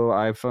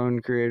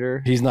 co-iPhone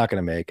creator. He's not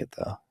going to make it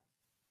though.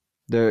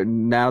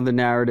 Now the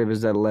narrative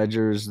is that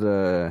Ledger's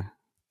the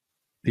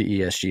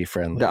ESG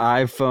friendly, the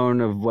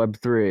iPhone of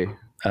Web3.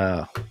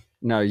 Oh.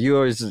 No,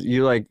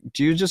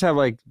 do you just have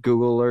like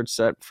Google alerts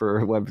set for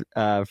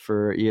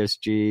for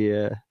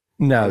ESG?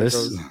 No, articles? this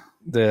is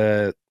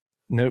the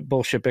no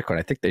bullshit Bitcoin.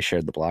 I think they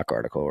shared the block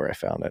article where I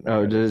found it.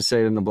 Oh, did it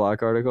say it in the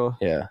block article?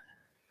 Yeah.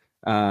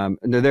 No,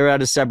 they were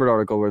at a separate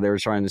article where they were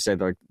trying to say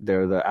like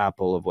they're the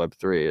Apple of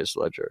Web3 is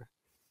Ledger,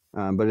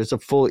 but it's a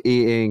full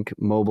e-ink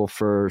mobile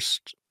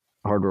first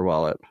hardware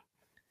wallet.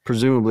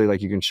 Presumably,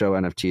 like you can show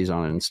NFTs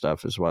on it and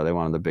stuff. Is why they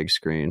wanted the big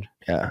screen.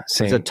 Yeah,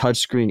 same. It's a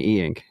touchscreen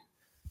e-ink.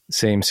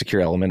 Same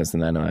secure element as the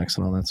Nano X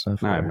and all that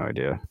stuff. I have no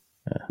idea.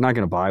 Yeah. I'm not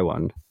going to buy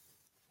one.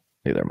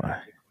 Neither am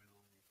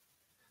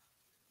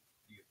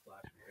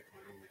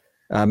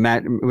I.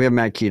 Matt, we have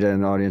Matt Kita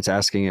in the audience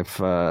asking if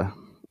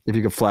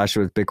you could flash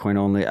it with Bitcoin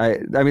only. I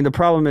mean, the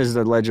problem is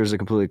that Ledger is a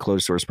completely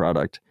closed source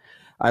product.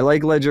 I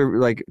like Ledger,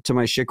 like to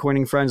my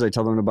shitcoining friends, I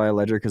tell them to buy a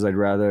Ledger because I'd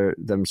rather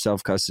them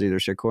self-custody their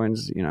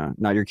shitcoins,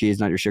 not your keys,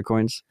 not your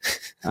shitcoins.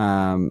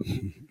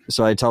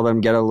 So I tell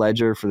them get a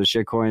Ledger for the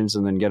shitcoins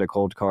and then get a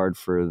cold card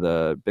for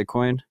the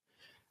Bitcoin.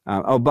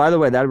 By the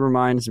way, that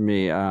reminds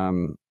me,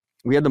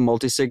 we had the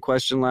multi-sig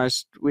question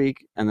last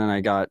week, and then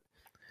I got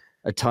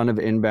a ton of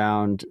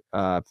inbound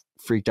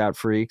freaked out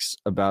freaks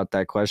about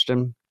that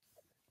question.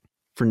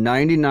 For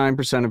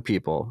 99% of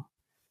people,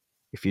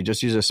 if you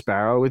just use a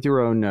Sparrow with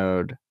your own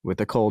node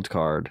with a cold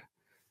card,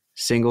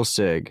 single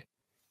sig,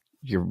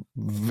 you're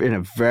in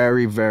a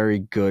very, very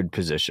good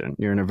position.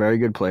 You're in a very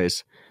good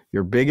place.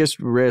 Your biggest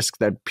risk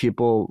that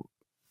people,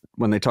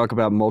 when they talk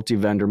about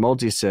multi-vendor,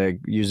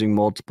 multi-sig, using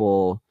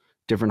multiple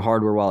different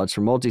hardware wallets for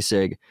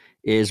multi-sig,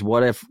 is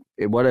what if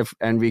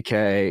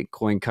NVK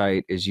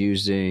CoinKite is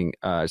using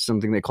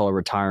something they call a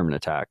retirement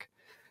attack.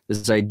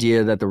 This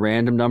idea that the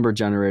random number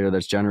generator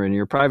that's generating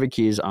your private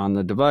keys on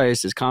the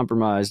device is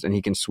compromised and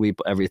he can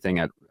sweep everything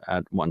at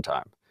one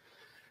time.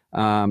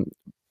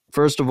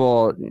 First of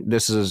all,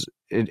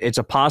 it's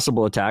a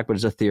possible attack, but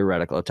it's a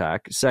theoretical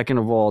attack. Second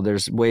of all,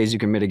 there's ways you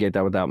can mitigate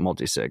that without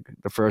multisig.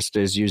 The first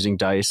is using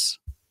dice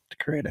to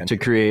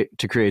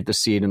create the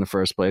seed in the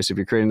first place. If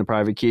you're creating the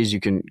private keys, you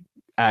can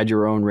add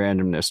your own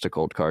randomness to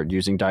cold card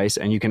using dice,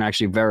 and you can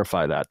actually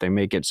verify that. They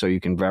make it so you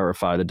can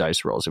verify the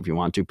dice rolls if you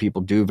want to.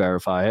 People do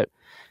verify it.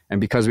 And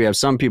because we have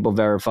some people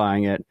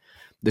verifying it,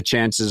 the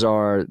chances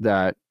are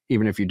that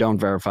even if you don't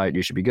verify it,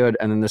 you should be good.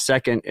 And then the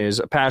second is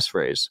a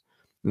passphrase.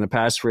 And the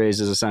passphrase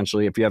is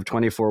essentially, if you have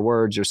 24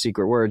 words, your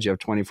secret words, you have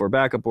 24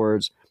 backup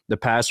words. The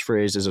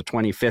passphrase is a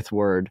 25th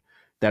word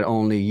that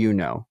only you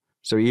know.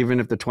 So even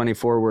if the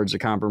 24 words are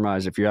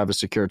compromised, if you have a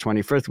secure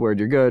 25th word,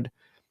 you're good.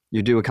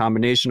 You do a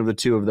combination of the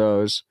two of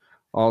those.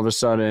 All of a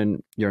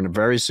sudden, you're in a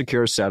very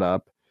secure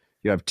setup.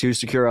 You have two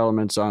secure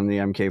elements on the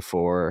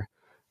MK4.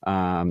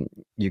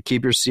 You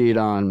keep your seed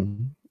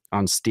on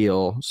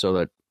steel so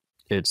that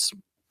it's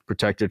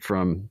protected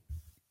from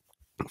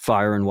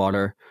fire and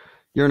water.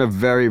 You're in a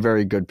very,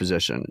 very good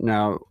position.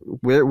 Now,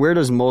 where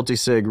does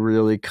multisig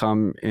really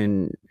come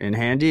in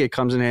handy? It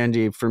comes in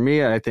handy for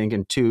me, I think,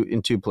 in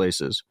two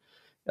places.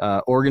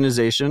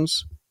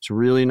 Organizations. It's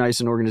really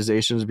nice in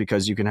organizations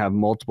because you can have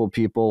multiple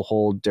people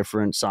hold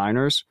different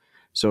signers.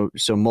 So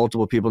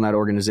multiple people in that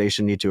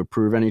organization need to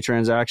approve any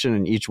transaction,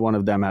 and each one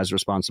of them has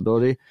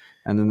responsibility.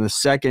 And then the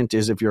second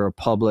is if you're a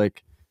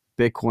public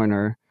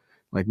Bitcoiner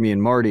like me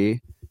and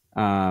Marty,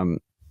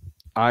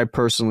 I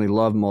personally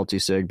love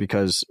multisig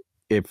because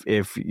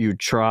if you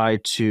try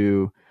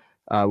to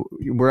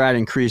we're at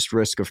increased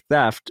risk of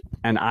theft,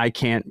 and I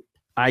can't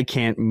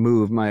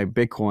move my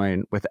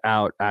Bitcoin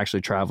without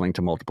actually traveling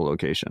to multiple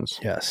locations.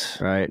 Yes.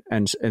 Right.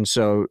 And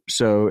so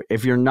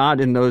if you're not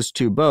in those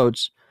two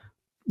boats,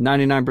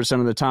 99%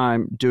 of the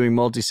time, doing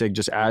multi-sig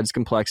just adds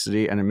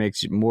complexity, and it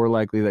makes it more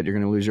likely that you're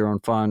going to lose your own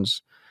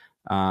funds,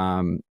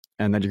 and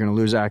that you're going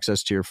to lose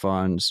access to your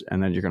funds,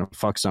 and then you're going to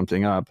fuck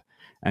something up.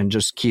 And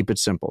just keep it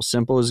simple.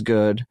 Simple is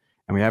good.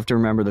 And we have to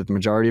remember that the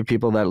majority of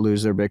people that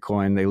lose their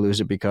Bitcoin, they lose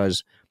it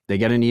because they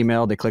get an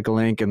email, they click a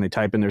link, and they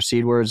type in their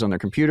seed words on their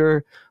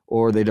computer,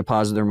 or they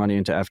deposit their money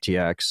into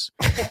FTX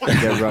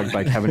and get rugged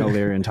by Kevin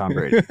O'Leary and Tom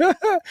Brady.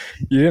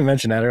 You didn't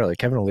mention that earlier.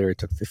 Kevin O'Leary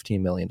took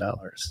 $15 million.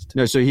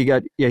 No, so he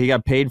got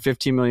paid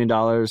 $15 million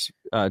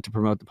to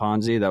promote the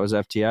Ponzi. That was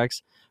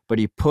FTX. But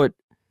he put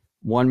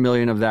 1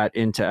 million of that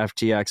into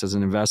FTX as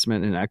an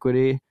investment in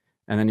equity.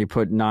 And then he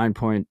put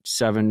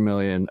 9.7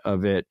 million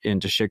of it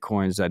into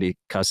shitcoins that he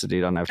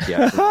custodied on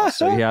FTX.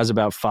 So he has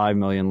about 5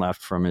 million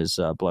left from his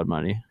blood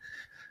money.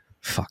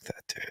 Fuck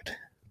that dude.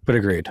 But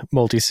agreed.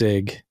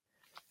 Multi-sig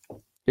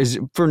is,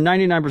 for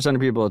 99%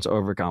 of people, it's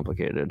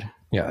overcomplicated.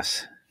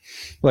 Yes.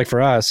 Like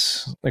for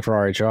us, like for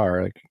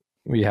RHR, like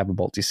we have a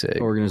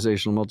multi-sig.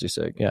 Organizational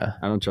multi-sig. Yeah.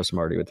 I don't trust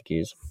Marty with the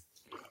keys.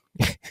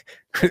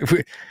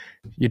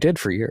 You did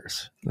for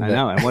years. I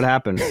know. And what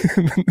happened?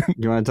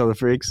 You want to tell the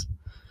freaks?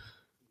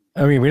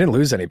 I mean, we didn't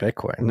lose any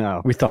Bitcoin.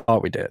 No. We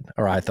thought we did.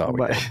 Or I thought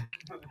we did.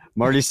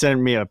 Marty sent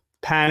me a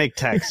panic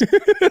text.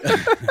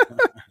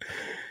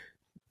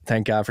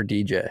 Thank God for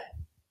DJ.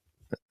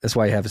 That's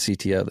why you have a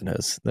CTO that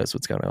knows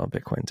what's going on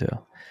with Bitcoin too.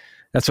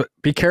 That's what.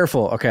 Be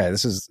careful. Okay,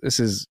 this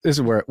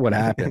is where what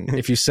happened.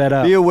 If you set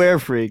up, be aware,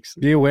 freaks.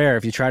 Be aware.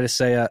 If you try to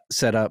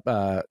set up,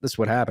 this is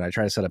what happened. I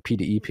tried to set up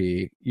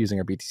P2EP using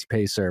our BTC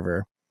Pay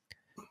server,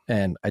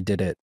 and I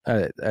did it.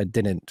 I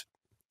didn't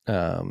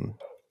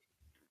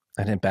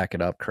back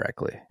it up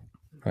correctly.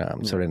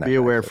 So I didn't be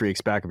aware,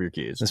 freaks. Back up your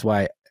keys. That's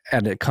why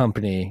at a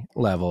company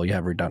level you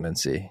have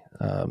redundancy.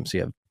 So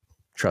you have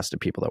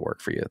trusted people that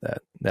work for you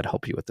that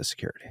help you with the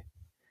security.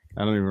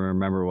 I don't even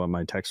remember what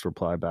my text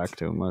reply back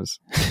to him was.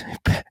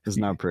 It's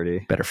not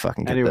pretty. Better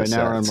fucking get anyway. those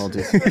Now we're on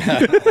multi.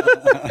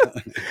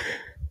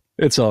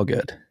 It's all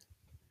good.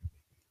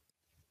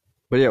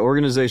 But yeah,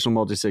 organizational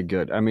multi-sig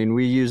good. I mean,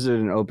 we use it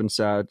in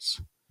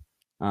OpenSats.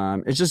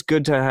 It's just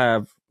good to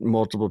have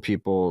multiple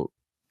people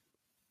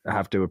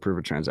have to approve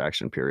a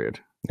transaction, period.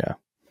 Yeah.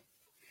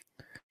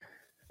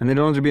 And they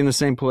don't have to be in the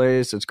same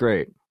place. It's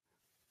great.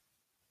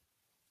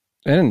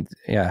 And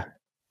yeah.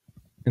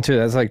 And two,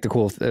 that's like the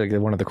cool,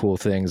 one of the cool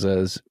things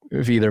is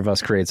if either of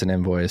us creates an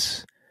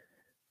invoice,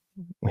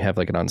 we have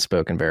like an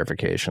unspoken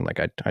verification. Like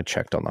I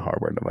checked on the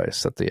hardware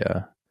device that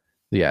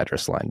the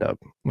address lined up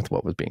with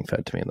what was being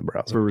fed to me in the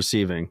browser. For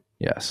receiving.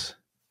 Yes.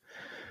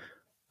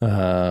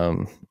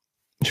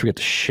 Should we get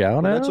the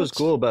shout out? That's what's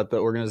cool about the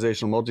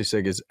organizational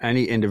multisig is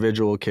any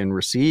individual can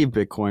receive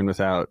Bitcoin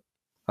without,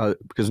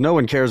 because no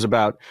one cares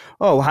about,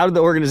 how did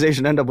the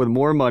organization end up with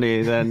more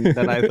money than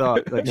I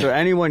thought? Like, so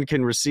anyone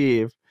can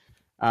receive,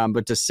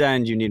 but to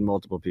send, you need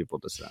multiple people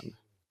to send.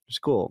 It's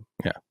cool.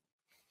 Yeah.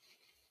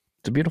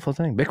 It's a beautiful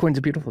thing. Bitcoin's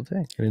a beautiful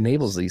thing. It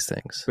enables these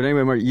things. But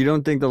anyway, Mark, you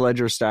don't think the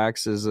Ledger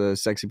Stacks is a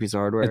sexy piece of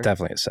hardware? It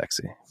definitely is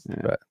sexy.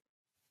 Yeah. But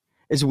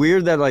it's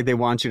weird that like they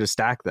want you to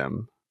stack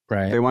them.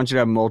 Right. They want you to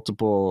have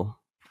multiple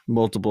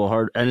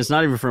hard, and it's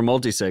not even for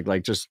multi-sig,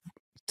 like just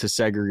to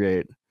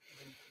segregate.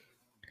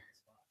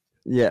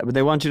 Yeah, but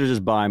they want you to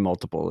just buy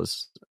multiple.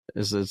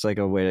 It's like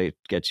a way to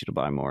get you to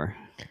buy more.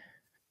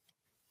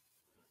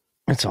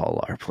 It's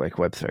all LARP, like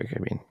Web3. I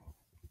mean,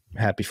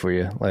 happy for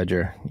you,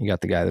 Ledger. You got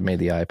the guy that made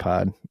the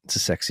iPod. It's a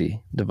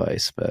sexy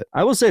device, but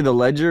I will say the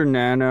Ledger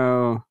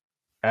Nano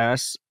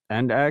S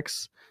and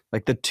X,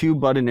 like the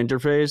 2-button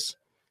interface,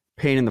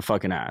 pain in the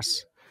fucking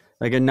ass.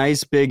 Like a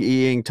nice big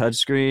e-ink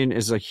touchscreen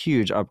is a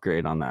huge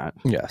upgrade on that.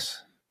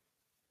 Yes.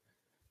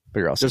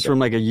 But you're also just from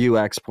like a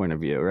UX point of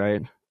view,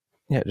 right?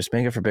 Yeah, just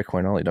make it for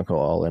Bitcoin only. Don't go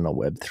all in on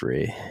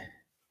Web3.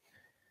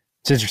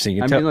 It's interesting.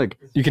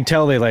 You can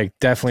tell they like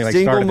definitely like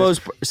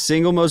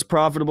single most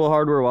profitable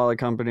hardware wallet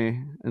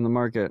company in the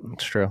market.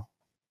 It's true.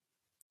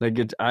 Like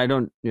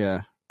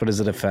but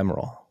is it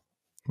ephemeral?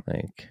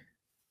 Like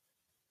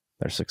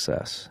their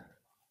success.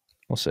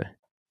 We'll see.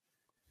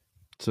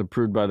 It's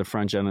approved by the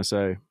French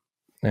NSA.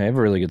 They have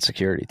a really good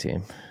security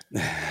team.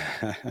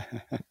 Their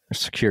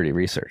security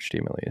research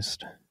team, at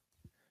least.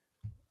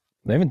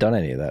 They haven't done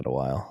any of that in a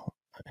while.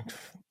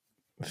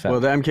 Well,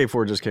 the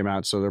MK4 just came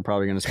out, so they're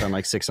probably going to spend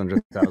like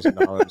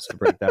 $600,000 to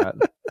break that.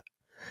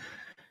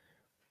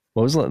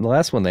 What was the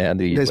last one they had?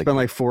 They spent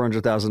like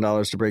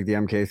 $400,000 to break the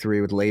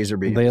MK3 with laser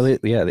beams.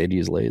 They'd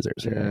use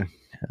lasers. Yeah.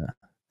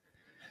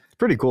 It's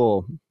pretty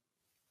cool.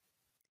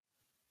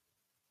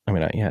 I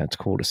mean, it's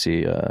cool to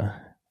see.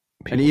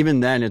 And even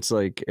then, it's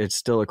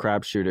still a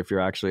crapshoot if you're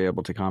actually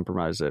able to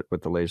compromise it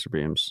with the laser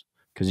beams,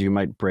 because you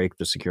might break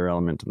the secure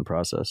element in the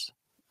process.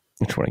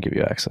 Which want to give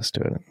you access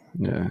to it.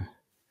 Yeah.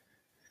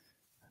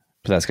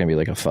 But that's going to be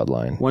like a FUD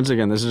line. Once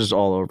again, this is just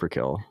all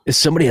overkill. If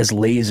somebody has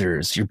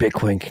lasers, your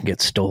Bitcoin can get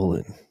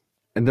stolen.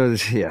 And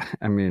those,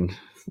 I mean,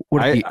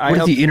 What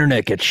if, the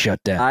internet gets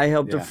shut down? I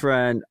helped a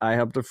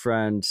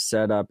friend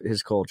set up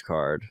his cold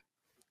card,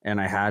 and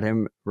I had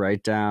him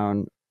write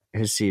down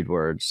his seed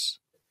words,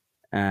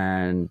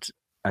 and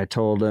I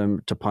told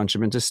him to punch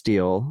him into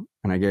steel,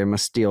 and I gave him a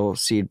steel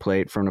seed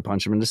plate for him to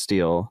punch him into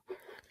steel.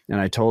 And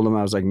I told him,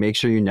 I was like, make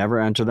sure you never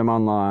enter them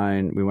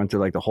online. We went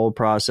through like the whole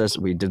process.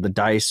 We did the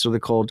dice for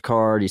the cold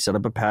card. He set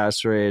up a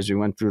passphrase. We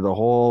went through the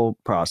whole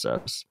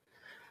process.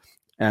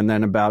 And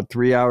then about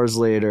 3 hours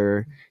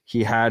later,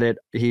 he had it.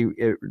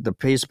 The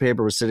piece of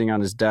paper was sitting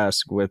on his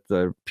desk with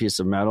the piece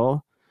of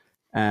metal.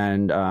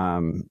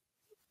 And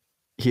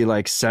he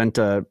like sent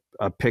a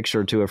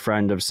picture to a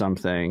friend of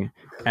something.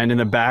 And in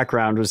the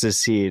background was his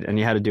seed. And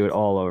he had to do it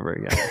all over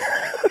again.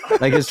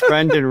 Like his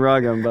friend didn't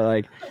rug him, but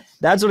like,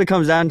 that's what it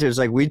comes down to. It's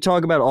like we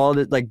talk about all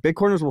the like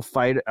Bitcoiners will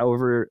fight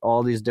over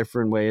all these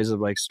different ways of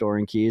like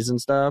storing keys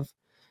and stuff,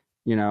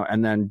 you know,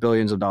 and then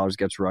billions of dollars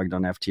gets rugged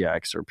on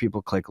FTX or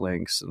people click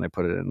links and they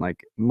put it in.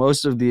 Like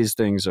most of these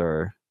things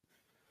are,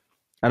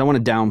 I don't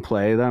want to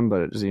downplay them,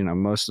 but it's, you know,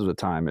 most of the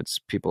time it's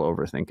people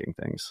overthinking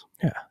things.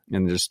 Yeah.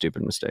 And they're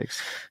stupid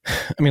mistakes.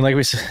 I mean, like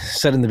we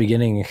said in the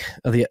beginning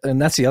of and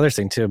that's the other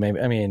thing too. Maybe,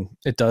 I mean,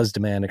 it does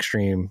demand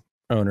extreme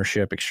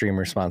ownership, extreme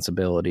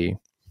responsibility.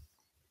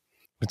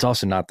 It's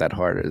also not that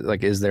hard.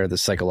 Like, is there the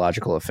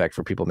psychological effect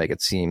for people make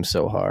it seem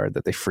so hard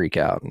that they freak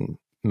out and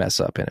mess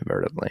up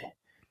inadvertently?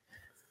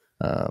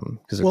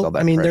 Because well,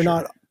 I mean,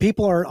 pressure.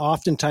 People are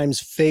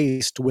oftentimes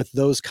faced with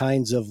those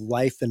kinds of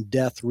life and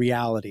death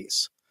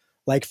realities.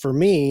 Like for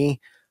me,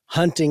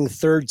 hunting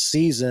third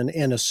season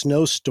in a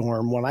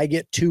snowstorm, when I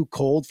get too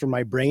cold for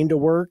my brain to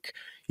work,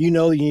 you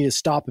know, you need to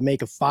stop and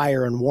make a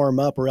fire and warm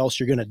up or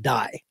else you're going to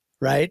die,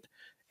 right?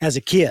 As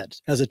a kid,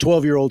 as a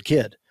 12-year-old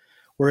kid.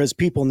 Whereas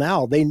people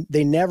now, they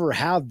never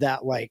have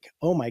that like,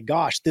 oh my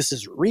gosh, this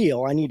is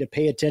real. I need to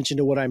pay attention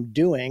to what I'm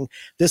doing.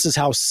 This is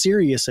how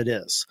serious it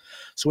is.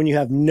 So when you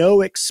have no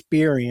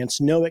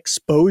experience, no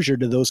exposure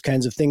to those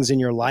kinds of things in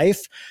your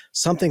life,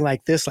 something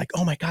like this, like,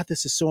 oh my God,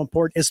 this is so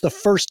important. It's the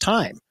first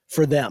time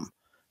for them.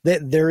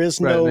 There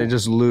is no... Right, they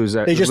just lose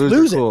that. They just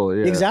lose it. Cool.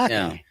 Yeah.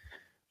 Exactly.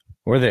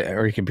 Yeah.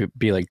 Or you could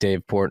be like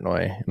Dave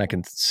Portnoy, and I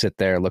can sit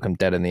there, look him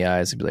dead in the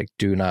eyes and be like,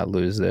 do not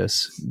lose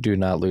this. Do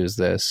not lose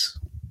this.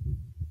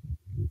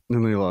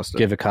 And then he lost it.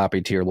 Give a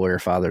copy to your lawyer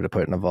father to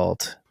put in a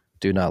vault.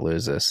 Do not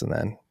lose this. And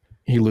then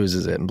he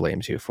loses it and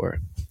blames you for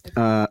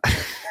it.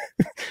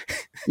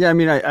 Yeah,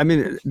 I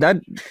mean,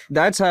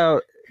 that's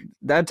how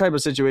that type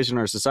of situation in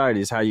our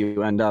society is how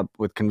you end up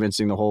with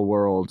convincing the whole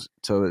world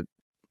to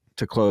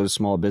close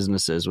small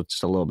businesses with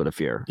just a little bit of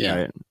fear.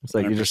 Yeah, right? It's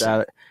like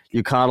 100%.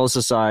 You coddle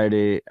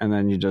society and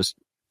then you just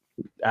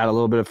add a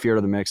little bit of fear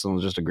to the mix and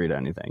we'll just agree to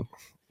anything.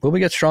 Will we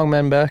get strong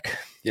men back?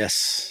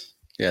 Yes.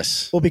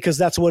 Yes. Well, because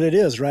that's what it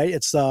is, right?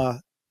 It's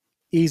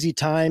easy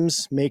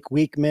times make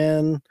weak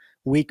men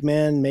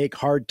make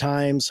hard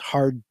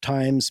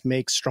times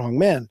make strong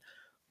men.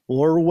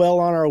 We're well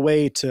on our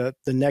way to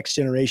the next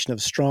generation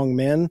of strong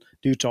men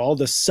due to all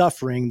the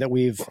suffering that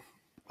we've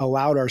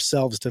allowed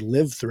ourselves to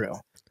live through.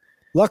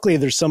 Luckily,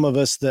 there's some of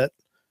us that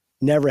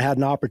never had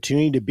an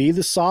opportunity to be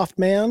the soft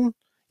man.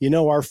 You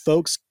know, our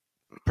folks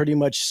pretty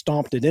much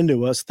stomped it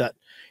into us that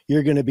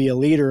you're going to be a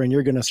leader and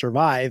you're going to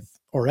survive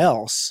or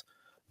else.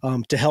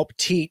 To help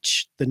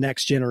teach the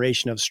next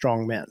generation of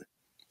strong men.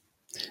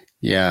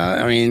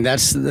 Yeah, I mean,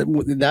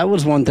 that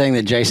was one thing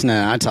that Jason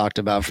and I talked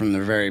about from the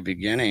very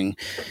beginning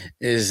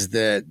is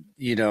that,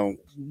 you know,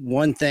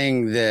 one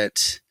thing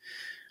that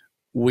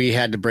we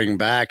had to bring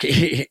back,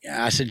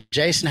 I said,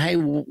 Jason, hey,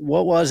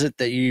 what was it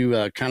that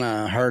you kind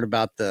of heard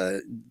about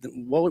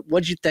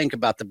what'd you think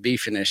about the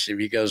beef initiative?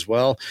 He goes,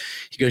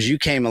 you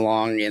came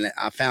along and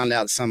I found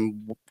out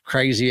some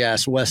crazy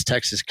ass West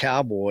Texas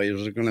cowboy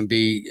was going to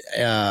be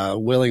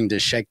willing to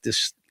shake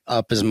this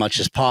up as much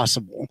as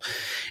possible.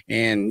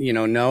 And, you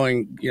know,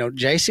 knowing, you know,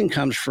 Jason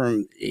comes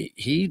from,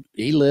 he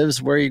lives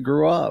where he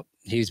grew up.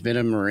 He's been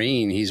a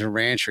Marine. He's a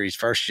rancher. He's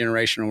first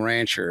generational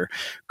rancher,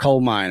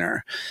 coal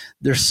miner.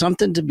 There's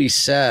something to be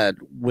said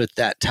with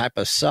that type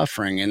of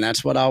suffering. And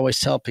that's what I always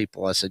tell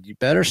people. I said, you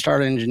better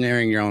start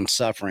engineering your own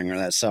suffering or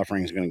that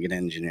suffering is going to get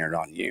engineered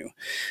on you.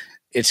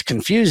 It's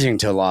confusing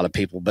to a lot of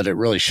people, but it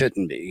really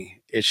shouldn't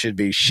be. It should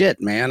be,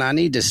 shit, man, I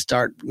need to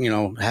start, you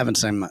know, having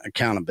some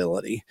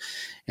accountability.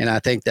 And I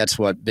think that's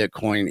what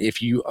Bitcoin,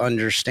 if you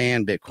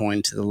understand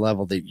Bitcoin to the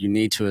level that you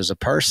need to as a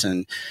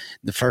person,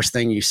 the first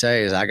thing you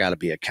say is, I got to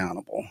be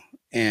accountable.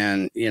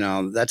 And, you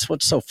know, that's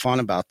what's so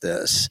fun about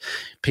this.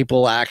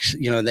 People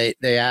actually, you know,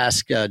 they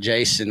ask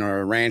Jason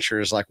or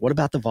ranchers, like, what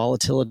about the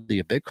volatility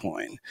of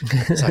Bitcoin?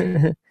 It's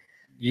like,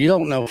 you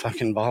don't know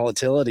fucking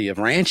volatility of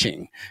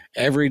ranching.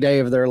 Every day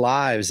of their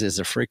lives is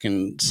a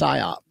freaking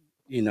psyop,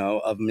 you know,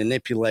 of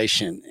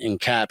manipulation and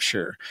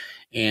capture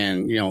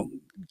and, you know,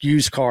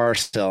 used car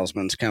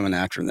salesmen coming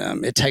after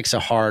them. It takes a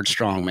hard,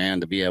 strong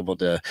man to be able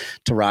to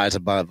rise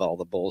above all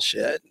the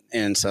bullshit.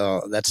 And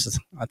so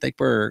I think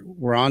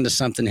we're on to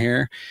something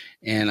here.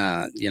 And,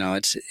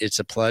 it's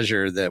a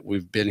pleasure that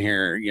we've been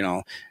here.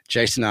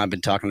 Jason and I have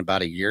been talking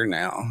about a year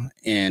now,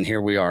 and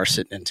here we are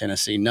sitting in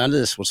Tennessee. None of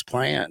this was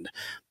planned,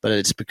 but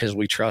it's because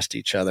we trust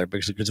each other,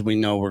 because we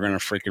know we're going to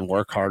freaking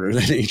work harder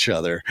than each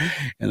other.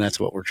 And that's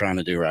what we're trying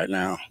to do right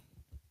now.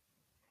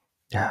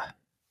 Yeah.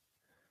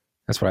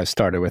 That's what I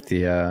started with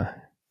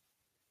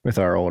with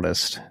our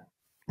oldest.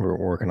 We're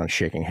working on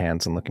shaking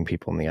hands and looking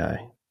people in the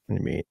eye when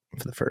you meet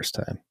for the first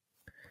time.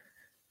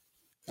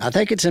 I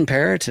think it's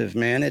imperative,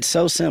 man. It's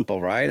so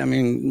simple, right? I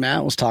mean,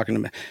 Matt was talking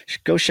about,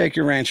 go shake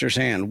your rancher's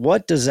hand.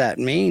 What does that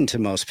mean to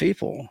most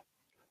people?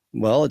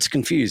 Well, it's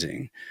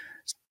confusing.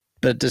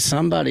 But to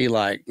somebody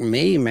like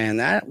me, man,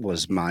 that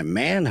was my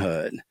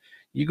manhood.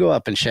 You go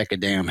up and shake a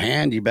damn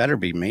hand, you better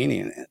be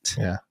meaning it.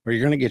 Yeah. Or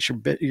you're going to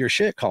get your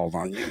shit called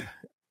on you.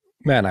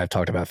 Matt and I have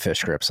talked about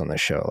fish grips on this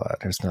show a lot.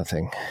 There's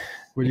nothing.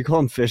 Would you call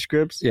them fish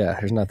grips? Yeah,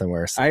 there's nothing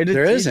worse.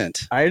 There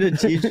isn't. I had a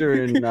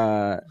teacher in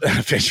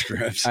fish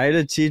grips. I had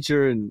a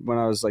teacher when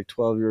I was like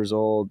 12 years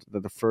old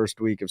that the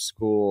first week of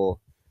school,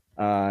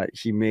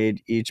 he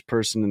made each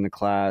person in the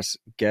class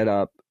get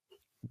up,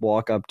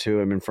 walk up to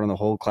him in front of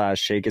the whole class,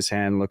 shake his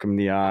hand, look him in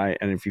the eye.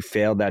 And if you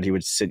failed that, he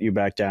would sit you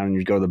back down and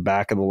you'd go to the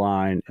back of the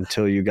line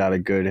until you got a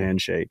good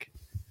handshake.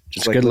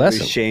 Just like good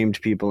lesson.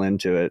 Shamed people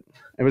into it.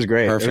 It was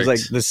great. Perfect. It was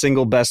like the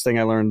single best thing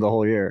I learned the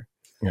whole year.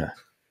 Yeah.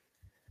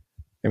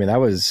 I mean,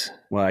 that was...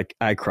 Well,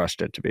 I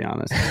crushed it, to be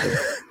honest.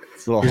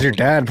 Because your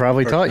dad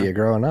probably taught you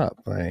growing up.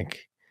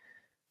 Like,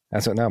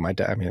 that's what, no, my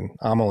dad, I mean,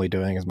 I'm only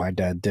doing is my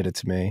dad did it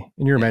to me.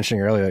 And you were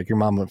mentioning earlier, like your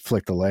mom would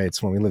flick the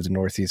lights. When we lived in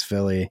Northeast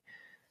Philly,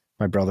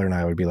 my brother and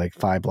I would be like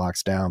 5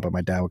 blocks down, but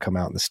my dad would come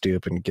out in the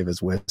stoop and give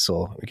his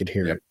whistle. We could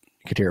hear it.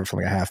 You could hear it from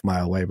like a half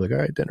mile away. Be like, all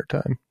right, dinner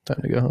time.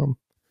 Time to go home.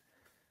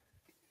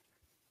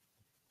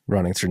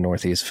 Running through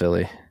Northeast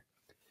Philly.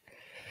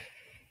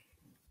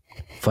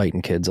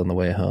 Fighting kids on the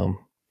way home.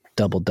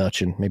 Double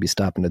dutching. Maybe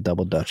stopping to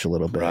double dutch a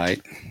little bit.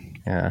 Right.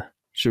 Yeah.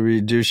 Should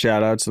we do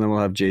shout outs and then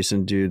we'll have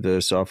Jason do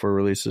the software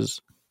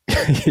releases?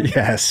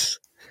 Yes.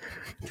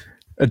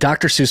 A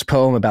Dr. Seuss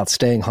poem about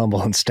staying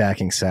humble and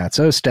stacking sats.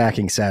 Oh,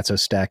 stacking sats. Oh,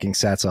 stacking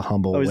sats. A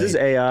humble is way. this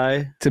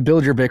AI? To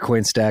build your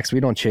Bitcoin stacks, we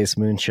don't chase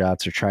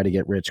moonshots or try to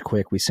get rich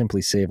quick. We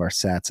simply save our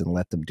sats and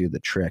let them do the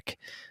trick.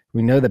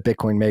 We know that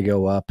Bitcoin may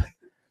go up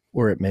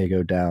or it may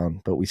go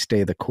down, but we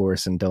stay the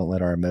course and don't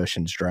let our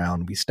emotions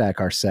drown. We stack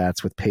our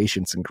sats with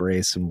patience and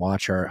grace and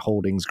watch our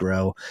holdings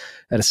grow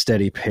at a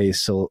steady pace.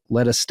 So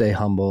let us stay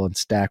humble and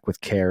stack with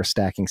care.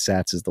 Stacking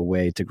sats is the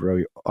way to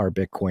grow our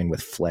Bitcoin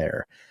with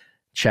flair.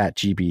 Chat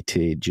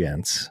GBT,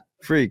 gents.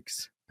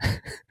 Freaks.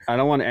 I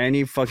don't want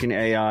any fucking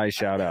AI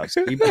shout outs.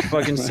 Keep the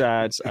fucking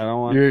sats. I don't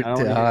want. You're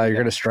going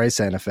to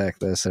Streisand effect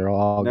this. They're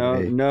all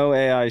no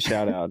AI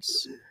shout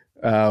outs.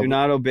 Do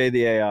not obey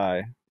the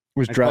AI.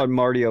 I called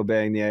Marty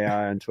obeying the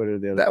AI on Twitter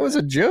the other day. That was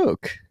a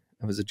joke.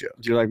 That was a joke.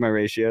 Do you like my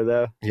ratio,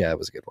 though? Yeah, it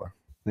was a good one.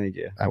 Thank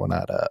you. I will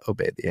not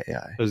obey the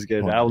AI. It was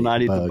good. I will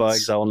not eat the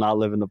bugs. I will not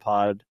live in the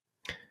pod.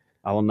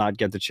 I will not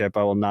get the chip.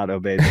 I will not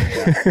obey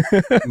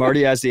the AI.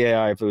 Marty asked the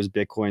AI if it was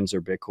Bitcoins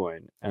or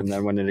Bitcoin. And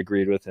then when it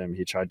agreed with him,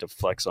 he tried to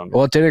flex on me.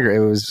 Well, it did agree.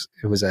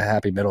 It was a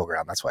happy middle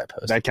ground. That's why I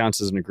posted. That counts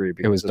as an agree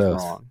because it was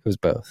both. Wrong. It was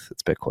both.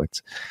 It's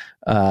Bitcoins.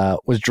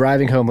 Was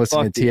driving home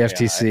listening to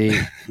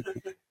TFTC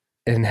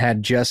and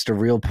had just a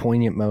real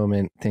poignant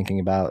moment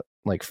thinking about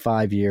like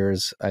 5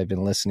 years I've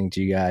been listening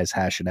to you guys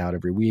hash it out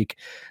every week.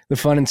 The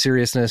fun and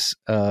seriousness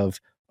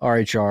of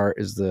RHR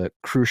is the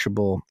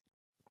crucible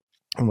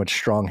in which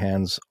strong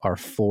hands are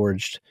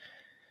forged.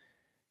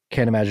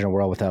 Can't imagine a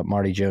world without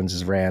Marty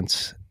Jones's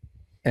rants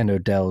and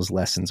Odell's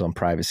lessons on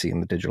privacy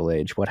in the digital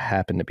age. What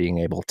happened to being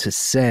able to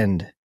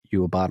send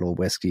you a bottle of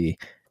whiskey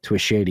to a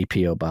shady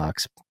P.O.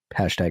 box?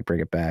 Hashtag bring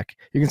it back.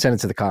 You can send it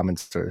to the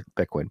comments to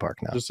Bitcoin Park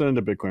now. Just send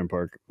it to Bitcoin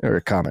Park. Or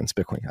comments,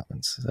 Bitcoin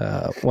comments.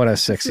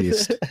 106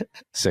 East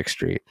 6th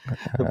Street.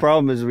 The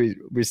problem is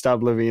we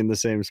stopped living in the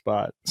same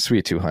spot.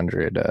 Suite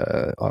 200,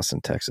 Austin,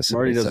 Texas.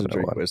 Marty doesn't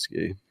drink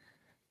whiskey.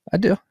 I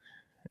do.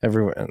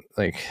 Everyone,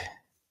 like,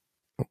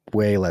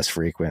 way less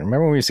frequent.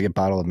 Remember when we used to get a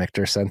bottle of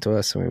Michter sent to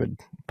us and we would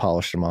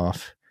polish them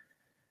off?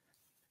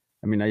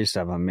 I mean, I used to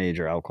have a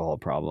major alcohol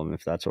problem,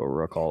 if that's what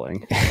we're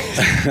recalling.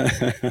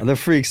 The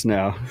freaks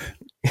now.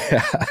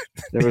 Yeah.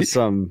 There was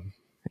some...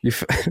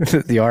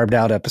 the Armed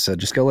Out episode.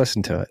 Just go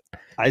listen to it.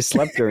 I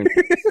slept during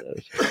the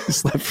episode. You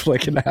slept for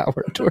like an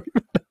hour during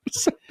the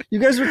episode. You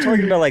guys were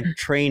talking about like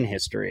train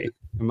history,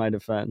 in my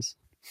defense.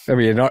 I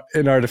mean,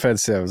 in our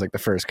defense, it was like the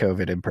first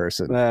COVID in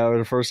person. It was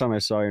the first time I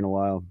saw you in a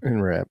while.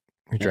 In rep.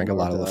 We drank a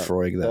lot of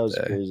Lefroy that was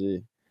day.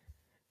 Crazy.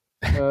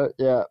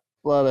 Yeah, a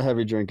lot of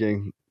heavy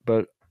drinking.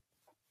 But,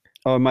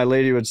 my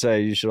lady would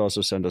say you should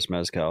also send us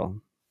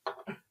mezcal.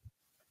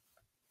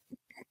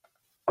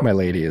 My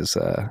lady is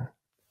the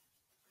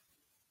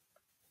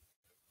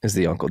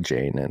Uncle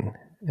Jane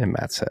in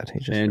Matt's head. He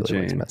just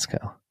really likes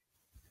mezcal.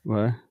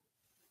 What?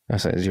 I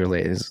was saying, is your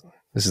lady?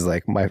 This is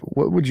like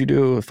what would you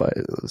do if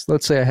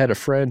let's say I had a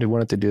friend who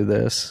wanted to do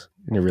this,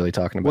 and you're really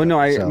talking about. Well,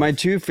 no, yourself. my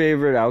two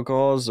favorite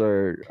alcohols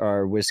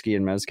are whiskey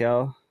and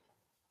mezcal.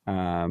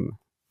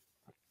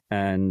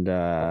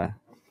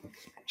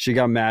 She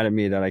got mad at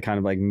me that I kind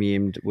of like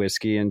memed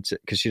whiskey, and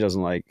because she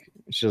doesn't like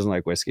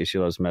whiskey, she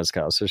loves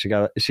mezcal. So she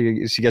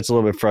gets a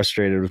little bit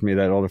frustrated with me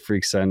that all the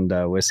freaks send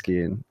whiskey,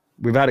 and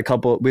we've had a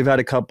couple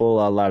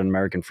Latin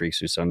American freaks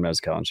who send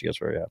mezcal, and she gets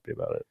very happy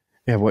about it.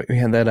 Yeah, we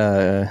had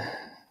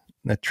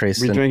that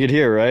Trace. We drink it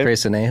here, right?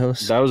 Trace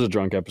Anejos. That was a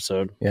drunk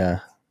episode. Yeah,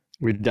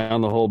 we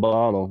downed the whole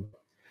bottle.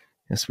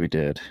 Yes, we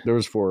did. There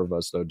was 4 of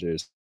us though,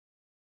 Jason.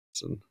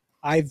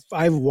 I've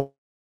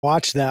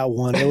watched that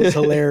one. It was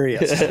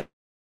hilarious.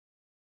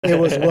 It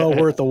was well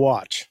worth a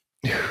watch.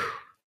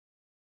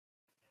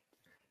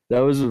 That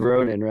was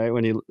Ronan, right?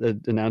 When he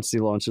announced he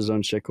launched his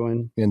own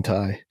shitcoin in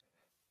Thai.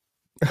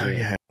 Oh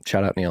yeah!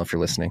 Shout out Neil if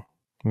you're listening.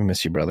 We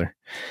miss you, brother.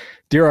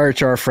 Dear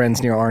RHR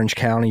friends near Orange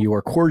County, you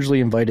are cordially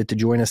invited to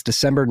join us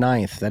December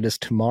 9th. That is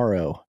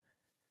tomorrow,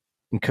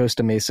 in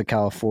Costa Mesa,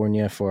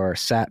 California, for our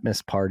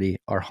Satmas party.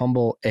 Our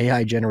humble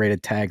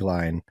AI-generated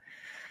tagline.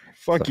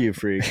 Fuck you,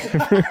 freak.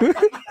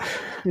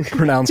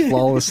 Pronounced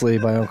flawlessly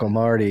by Uncle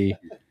Marty.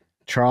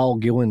 Charles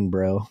Gillen,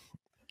 bro.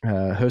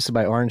 Hosted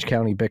by Orange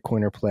County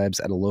Bitcoiner plebs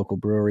at a local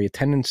brewery.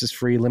 Attendance is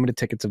free. Limited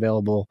tickets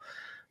available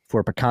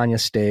for picanha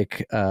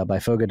steak by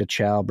Fogo de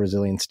Chao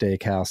Brazilian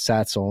Steakhouse.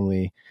 Sats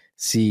only.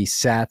 See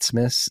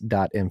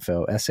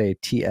satsmas.info.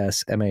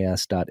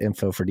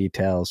 satsmas.info for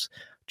details.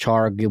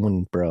 Charles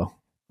Gillen, bro.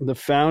 The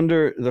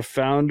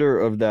founder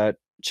of that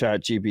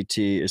Chat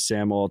GPT is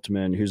Sam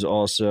Altman, who's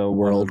also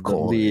one of the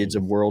leads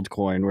of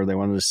WorldCoin, where they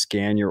wanted to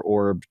scan your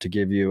orb to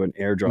give you an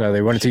airdrop. No,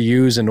 they wanted to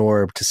use an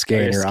orb to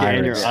scan your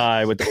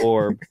eye with the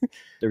orb.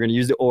 They're going to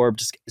use the orb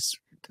to.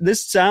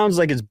 This sounds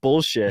like it's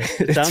bullshit.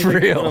 It sounds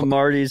like one of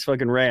Marty's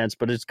fucking rants,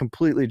 but it's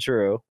completely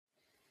true.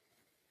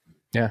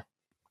 Yeah,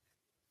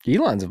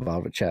 Elon's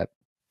involved with Chat.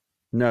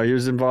 No, he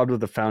was involved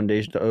with the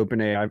foundation, the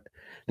OpenAI.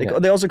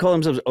 They also call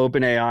themselves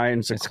OpenAI,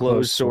 and it's a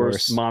closed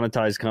source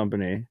monetized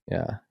company.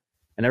 Yeah.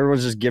 And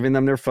everyone's just giving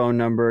them their phone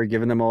number,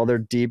 giving them all their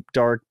deep,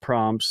 dark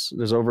prompts.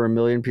 There's over 1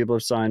 million people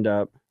have signed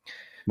up.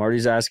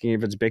 Marty's asking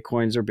if it's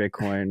Bitcoins or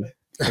Bitcoin.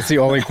 That's the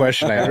only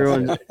question I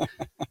ask.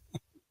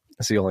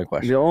 That's the only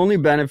question. The only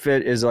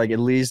benefit is like at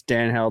least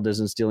Dan Held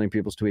isn't stealing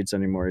people's tweets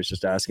anymore. He's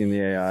just asking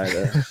the AI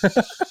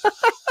to...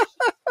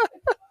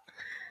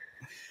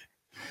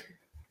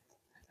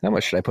 How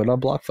much should I put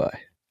on BlockFi?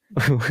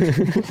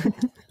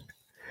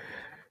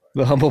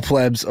 The humble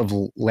plebs of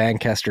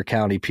Lancaster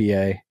County,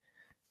 PA,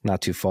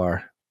 not too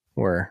far,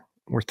 where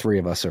 3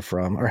 of us are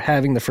from, are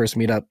having the first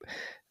meetup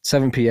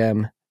 7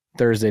 p.m.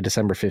 Thursday,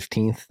 December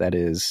 15th. That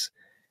is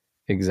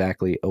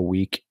exactly a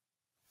week,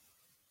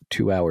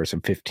 2 hours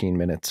and 15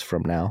 minutes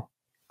from now.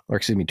 Or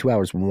 1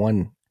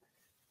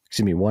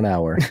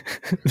 hour.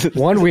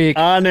 1 week.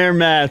 On air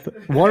math.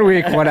 1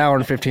 week, 1 hour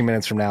and 15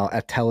 minutes from now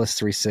at TELUS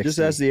 360. Just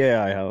ask the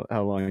AI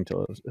how long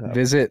until it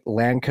visit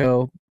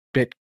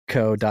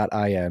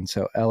lancobitco.in.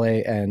 So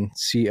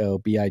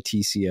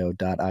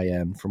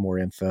lancobitco.in for more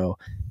info.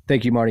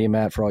 Thank you, Marty and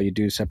Matt, for all you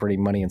do,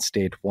 separating money and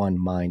state one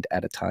mind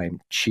at a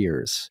time.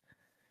 Cheers.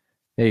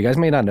 Yeah, you guys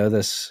may not know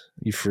this,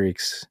 you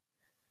freaks,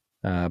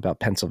 about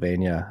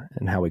Pennsylvania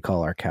and how we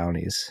call our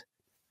counties.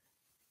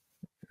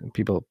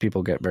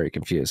 People get very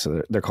confused.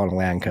 So they're called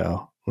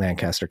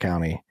Lancaster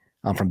County.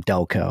 I'm from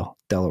Delco,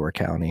 Delaware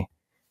County.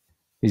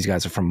 These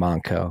guys are from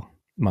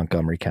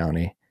Montgomery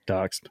County.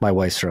 Doxed. My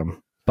wife's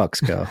from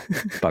Bucksco,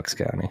 Bucks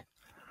County.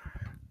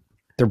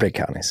 They're big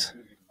counties.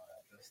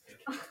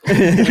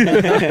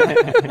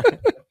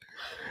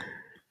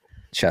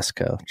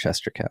 Chester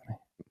County.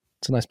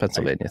 It's a nice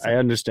Pennsylvania thing. I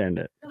understand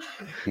it.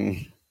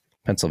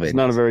 Pennsylvania. It's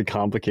not a very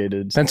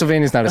complicated.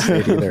 Pennsylvania's not a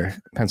state either.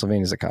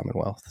 Pennsylvania's a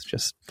commonwealth.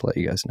 Just to let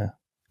you guys know.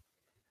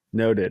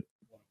 Noted.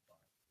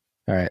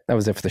 All right, that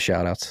was it for the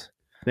shout outs.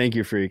 Thank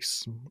you,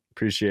 freaks.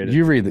 Appreciate it.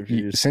 You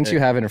read since you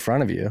have it in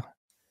front of you.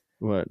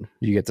 What?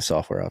 You get the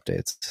software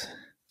updates.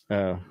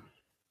 Oh.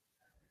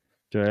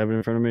 Do I have it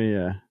in front of me?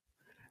 Yeah.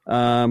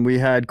 We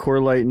had Core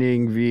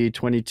Lightning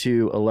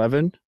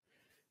V2211.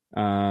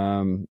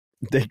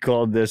 They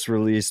called this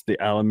release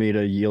the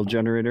Alameda Yield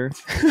Generator.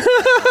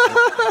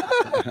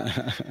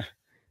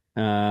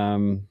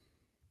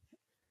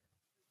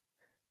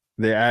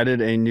 They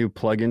added a new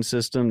plugin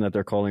system that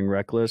they're calling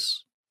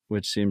Reckless,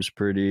 which seems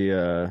pretty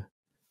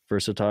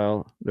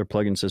versatile. Their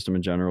plugin system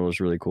in general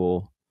is really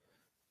cool.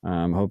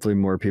 Hopefully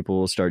more people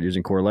will start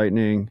using Core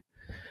Lightning.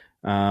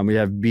 We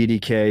have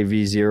BDK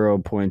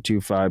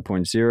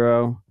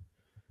V0.25.0.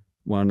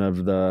 One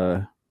of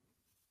the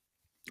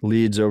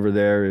leads over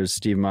there is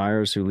Steve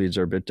Myers, who leads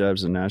our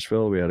BitDevs in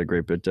Nashville. We had a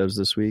great BitDevs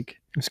this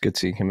week. It was good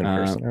seeing him in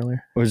person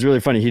earlier. It was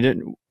really funny.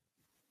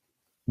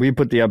 We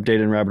put the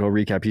update in Rabbit Hole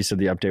Recap. He said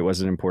the update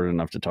wasn't important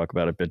enough to talk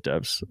about at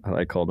BitDevs.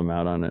 I called him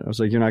out on it. I was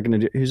like, you're not going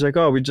to do... He's like,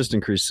 oh, we just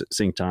increased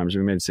sync times.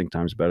 We made sync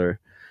times better.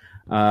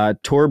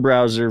 Tor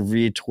Browser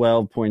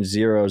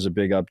V12.0 is a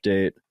big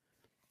update.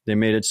 They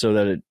made it so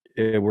that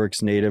it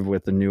works native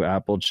with the new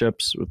Apple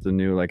chips, with the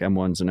new like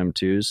M1s and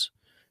M2s.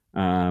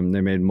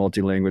 They made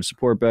multi-language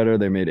support better.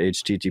 They made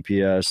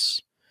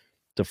HTTPS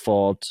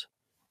default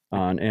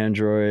on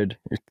Android.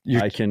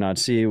 I cannot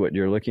see what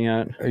you're looking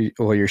at.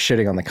 Well, you're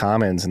shitting on the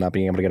Commons and not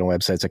being able to get on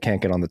websites. I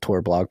can't get on the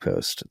Tor blog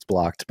post. It's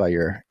blocked by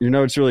your. You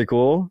know, it's really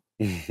cool.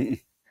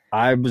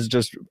 I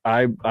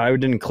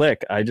didn't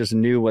click. I just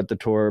knew what the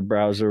Tor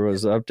browser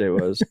update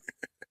was.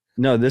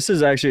 No, this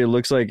is actually, it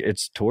looks like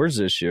it's Tor's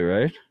issue,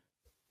 right?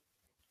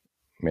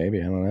 Maybe,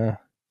 I don't know.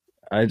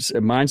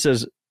 Mine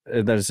says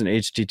that it's an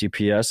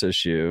HTTPS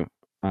issue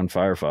on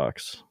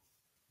Firefox.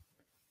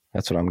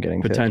 That's what I'm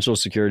getting. Potential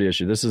security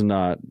issue. This is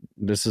not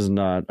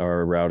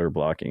our router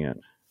blocking it.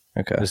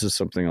 Okay. This is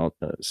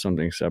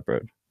something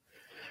separate.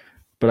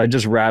 But I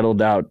just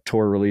rattled out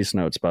Tor release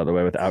notes, by the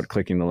way, without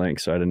clicking the link,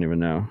 so I didn't even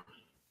know.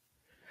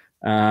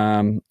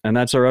 And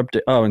that's our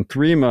update. Oh, and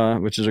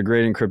Threema, which is a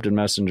great encrypted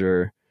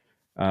messenger,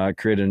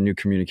 created a new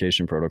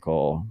communication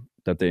protocol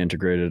that they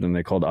integrated, and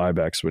they called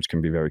IBEX, which can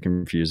be very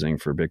confusing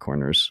for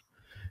Bitcoiners.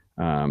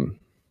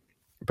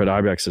 But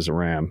IBEX is a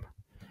RAM,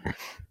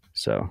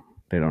 so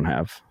they don't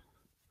have.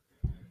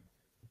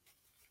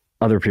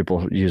 Other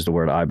people use the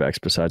word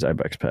IBEX besides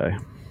IBEX Pay.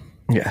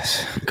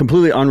 Yes.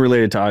 Completely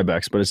unrelated to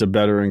IBEX, but it's a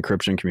better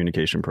encryption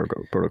communication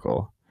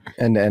protocol.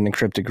 And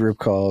encrypted group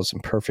calls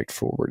and perfect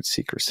forward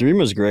secrecy.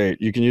 Threema is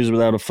great. You can use it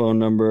without a phone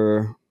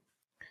number.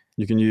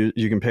 You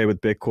can pay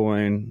with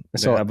Bitcoin.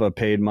 They have a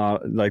paid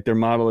model. Like their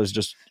model is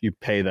just you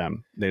pay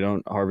them. They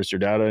don't harvest your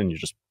data and you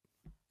just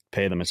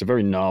pay them. It's a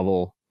very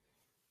novel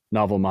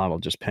model,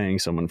 just paying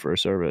someone for a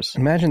service.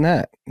 Imagine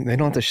that. They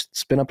don't have to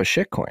spin up a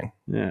shitcoin.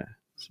 Yeah.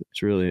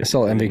 It's really. I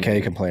saw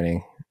MVK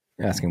complaining,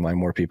 asking why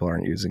more people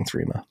aren't using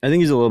Threema. I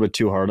think he's a little bit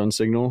too hard on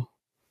Signal.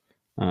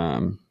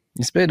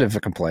 He's a bit of a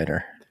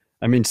complainer.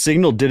 I mean,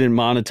 Signal didn't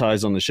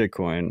monetize on the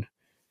shitcoin.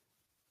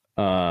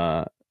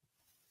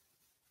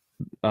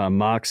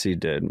 Moxie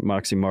did.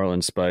 Moxie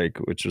Marlin Spike,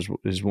 which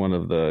is one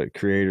of the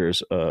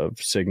creators of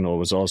Signal,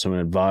 was also an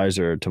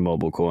advisor to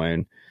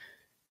MobileCoin.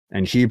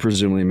 And he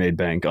presumably made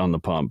bank on the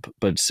pump,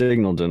 but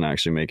Signal didn't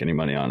actually make any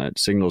money on it.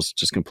 Signal's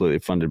just completely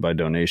funded by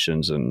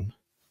donations and,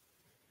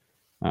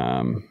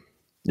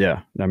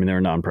 yeah, I mean, they're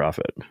a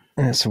nonprofit.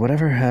 Yeah, so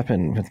whatever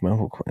happened with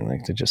MobileCoin,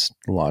 like to just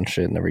launch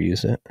it and never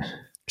use it?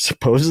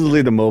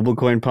 Supposedly the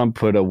MobileCoin pump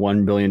put a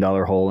 $1 billion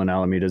hole in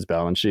Alameda's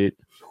balance sheet.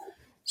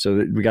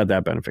 So we got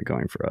that benefit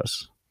going for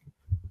us.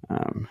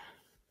 At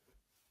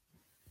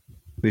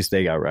least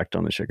they got wrecked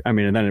on the shit. I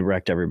mean, and then it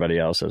wrecked everybody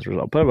else as a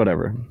result, but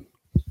whatever.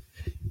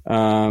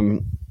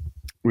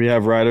 We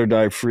have Ride or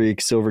Die Freak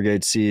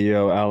Silvergate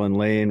CEO Alan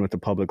Lane with a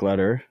public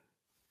letter.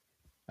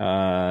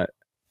 Damned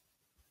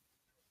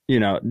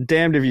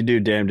if you do,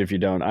 damned if you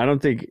don't. I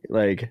don't think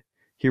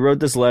he wrote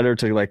this letter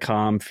to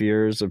calm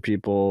fears of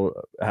people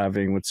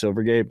having with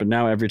Silvergate, but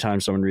now every time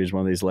someone reads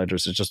one of these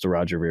letters, it's just a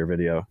Roger Ver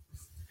video.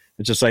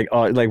 It's just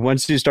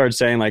once you start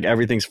saying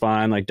everything's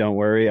fine, don't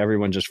worry,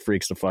 everyone just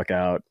freaks the fuck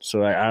out.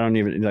 So I don't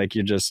even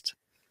you just.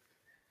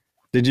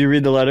 Did you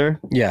read the letter?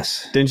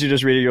 Yes. Didn't you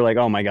just read it? You're like,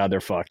 oh my God, they're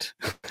fucked.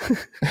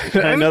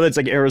 I know that's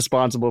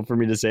irresponsible for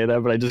me to say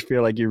that, but I just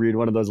feel like you read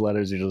one of those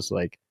letters, you're just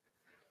like.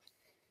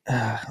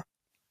 I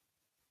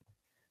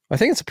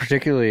think it's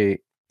because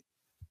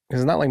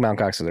it's not like Mt.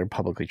 Gox, they're a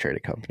publicly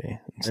traded company.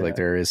 So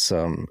there is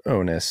some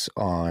onus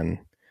on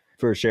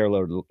for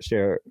shareholder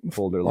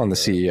on the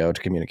CEO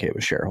to communicate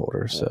with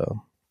shareholders. Yeah.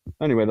 So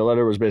anyway, the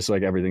letter was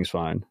basically everything's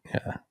fine.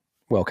 Yeah.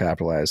 Well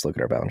capitalized. Look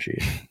at our balance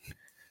sheet.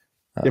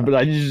 Yeah, but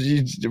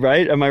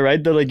right? Am I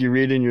right that you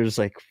read it and you're just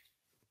like,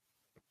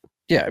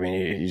 yeah, I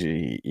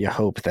mean, you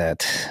hope that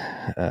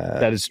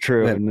that is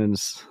true. And then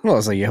it's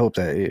you hope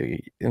that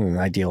in an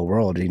ideal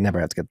world, you never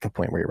have to get to the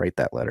point where you write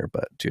that letter,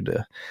 but due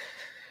to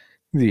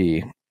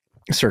the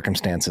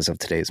circumstances of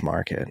today's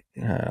market,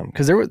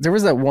 because there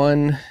was that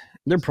one.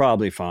 They're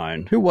probably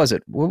fine. Who was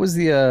it? What was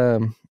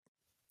the?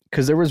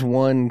 Because there was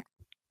one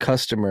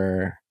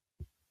customer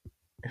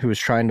who was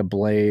trying to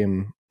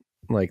blame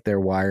their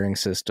wiring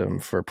system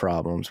for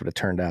problems, but it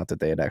turned out that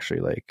they had actually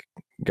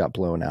got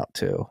blown out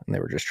too, and they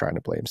were just trying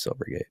to blame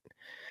Silvergate.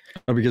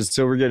 Oh, because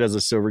Silvergate has a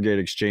Silvergate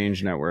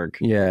exchange network.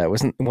 Yeah, it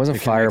wasn't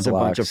Fireblocks. A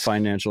bunch of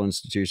financial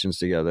institutions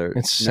together.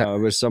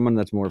 It was someone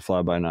that's more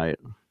fly by night.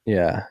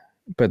 Yeah,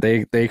 but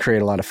they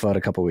created a lot of FUD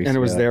a couple weeks ago. And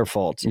it was their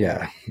fault.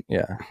 Yeah.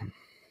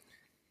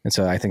 And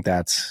so I think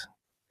and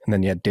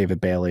then you had David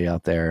Bailey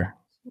out there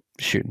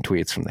shooting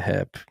tweets from the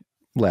hip,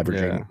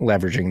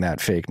 leveraging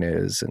that fake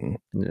news, and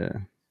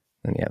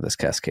then you have this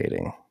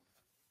cascading.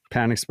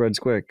 Panic spreads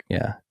quick.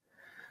 Yeah.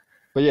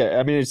 But yeah,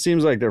 I mean, it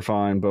seems like they're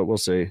fine, but we'll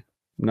see.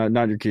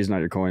 Not your keys,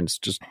 not your coins.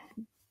 Just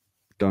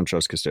don't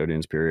trust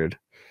custodians, period.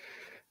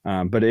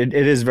 But it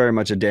is very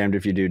much a damned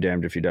if you do,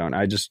 damned if you don't.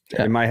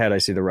 In my head, I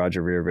see the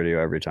Roger Ver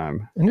video every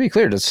time. And to be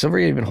clear, does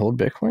Silvergate even hold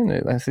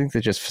Bitcoin? I think they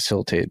just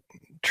facilitate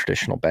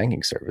traditional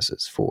banking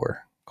services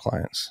for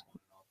clients.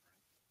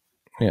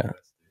 Yeah.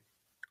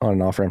 On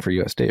and off ramp for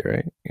USD,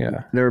 right?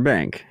 Yeah. They're a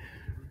bank.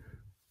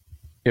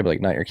 Yeah, but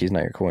not your keys,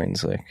 not your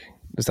coins.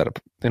 Is that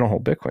they don't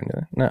hold Bitcoin,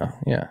 do they? No.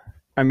 Yeah.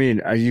 I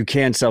mean, you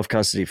can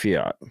self-custody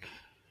fiat.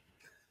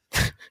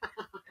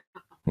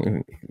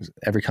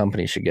 Every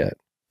company should get.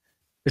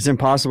 It's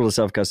impossible to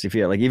self-custody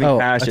fiat. Like even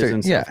cash is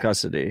in yeah.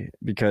 self-custody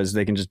because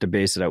they can just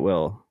debase it at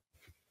will.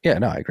 Yeah,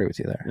 no, I agree with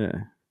you there.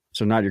 Yeah.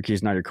 So not your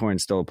keys, not your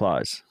coins still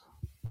applies.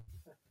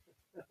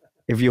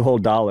 If you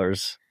hold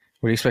dollars,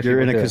 what do you expect?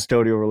 You're in a do?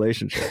 custodial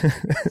relationship.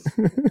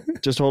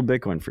 Just hold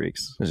Bitcoin,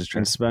 freaks, This is true.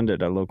 and spend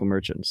it at local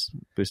merchants,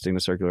 boosting the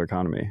circular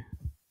economy.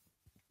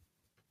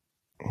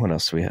 What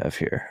else do we have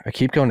here? I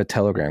keep going to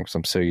Telegram because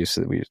I'm so used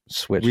to that we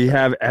switched. We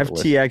have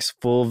FTX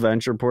full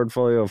venture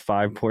portfolio of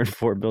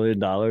 $5.4 billion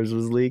was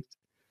leaked.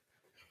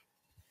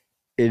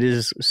 It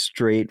is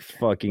straight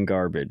fucking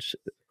garbage.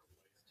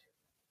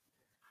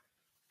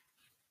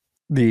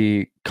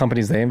 The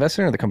companies they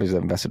invested in, or the companies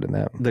that invested in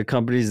them? The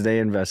companies they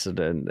invested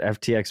in,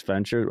 FTX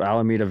Venture,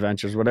 Alameda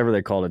Ventures, whatever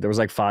they called it. There was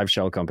like 5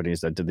 shell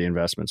companies that did the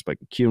investments, but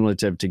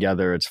cumulative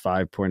together, it's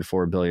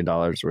 $5.4 billion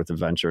worth of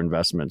venture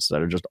investments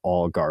that are just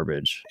all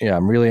garbage. Yeah,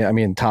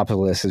 top of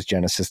the list is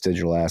Genesis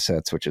Digital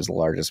Assets, which is the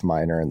largest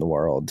miner in the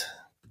world.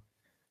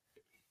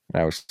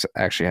 And I was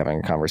actually having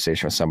a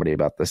conversation with somebody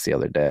about this the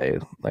other day.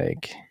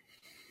 Like,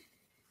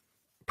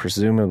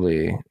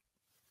 presumably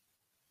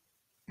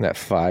that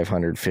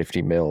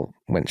 550 mil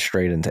went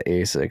straight into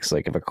ASICs.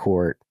 Like if a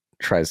court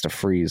tries to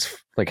freeze,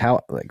 like how,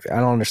 like I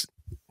don't understand,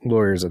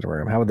 lawyers in the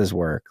room, how would this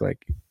work?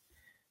 Like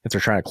if they're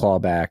trying to claw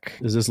back.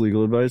 Is this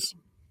legal advice?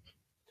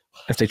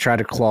 If they try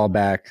to claw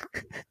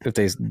back, if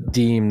they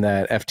deem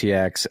that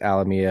FTX,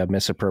 Alameda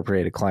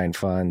misappropriated client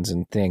funds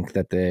and think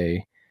that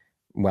they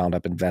wound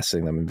up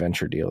investing them in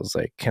venture deals,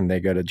 like can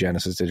they go to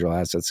Genesis Digital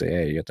Assets and say,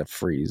 hey, you have to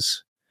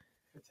freeze?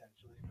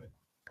 Potentially, but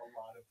a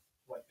lot of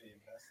what they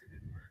invested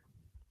in were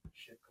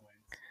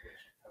shitcoins, which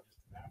have just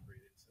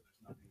evaporated, so there's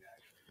nothing to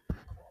actually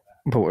claw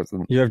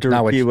back. You have to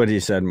repeat what he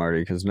said,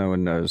 Marty, because no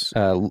one knows.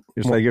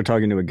 It's like you're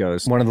talking to a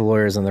ghost. One of the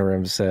lawyers in the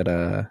room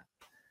said,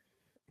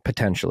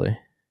 potentially.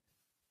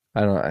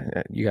 I don't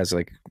know. You guys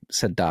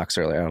said docs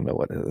earlier. I don't know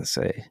what to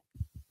say.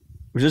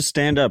 We just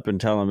stand up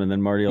and tell them, and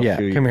then Marty will shoot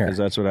you, come here. because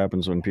that's what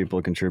happens when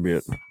people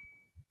contribute.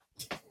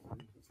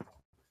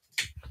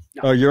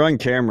 Oh, you're on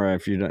camera.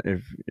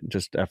 If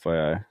just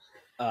FYI.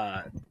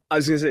 I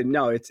was gonna say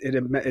no.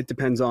 It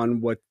depends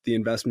on what the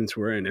investments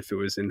were in. If it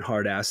was in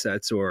hard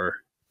assets or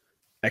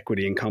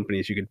equity in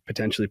companies, you could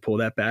potentially pull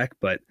that back.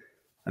 But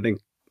I think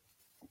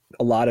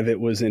a lot of it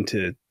was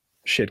into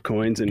shit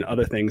coins and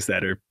other things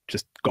that are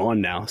just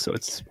gone now. So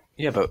it's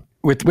but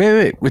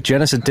with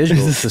Genesis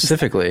Digital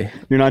specifically,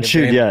 you're not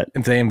shooting yet.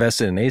 If they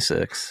invested in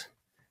ASICs,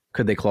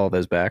 could they claw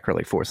those back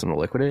or force them to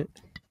liquidate?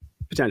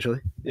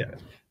 Potentially, yeah.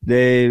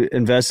 They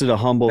invested a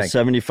humble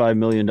 $75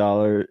 million,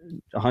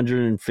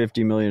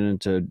 $150 million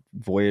into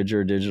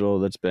Voyager Digital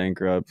that's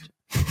bankrupt.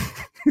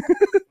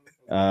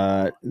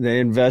 They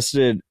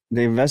invested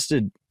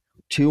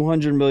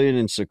 $200 million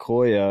in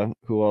Sequoia,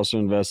 who also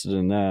invested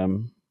in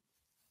them.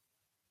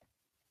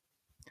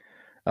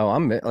 Oh,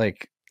 I'm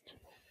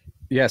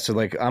just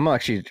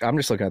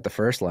looking at the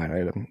first line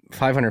item,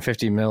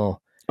 550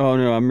 mil. Oh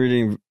no, I'm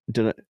reading.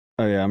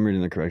 I'm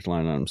reading the correct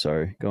line. I'm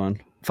sorry. Go on.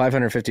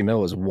 550 mil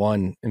was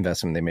one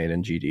investment they made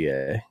in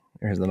GDA.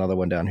 There's another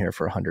one down here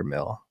for 100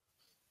 mil.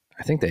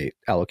 I think they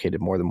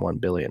allocated more than $1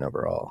 billion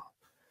overall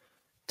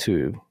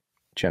to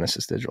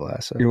Genesis Digital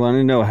Assets. You want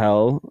to know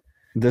how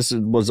this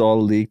was all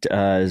leaked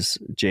as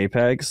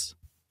JPEGs?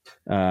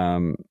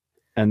 And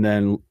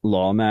then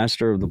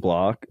Lawmaster of the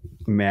Block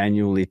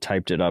manually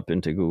typed it up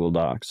into Google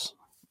Docs.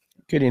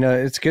 Good.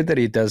 It's good that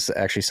he does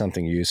actually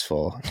something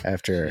useful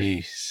after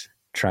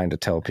trying to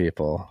tell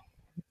people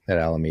that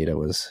Alameda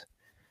was.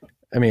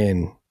 I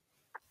mean,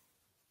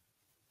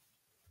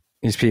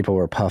 these people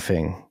were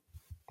puffing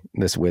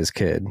this whiz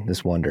kid,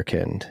 this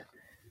wonderkind,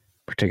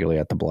 particularly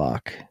at the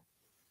Block,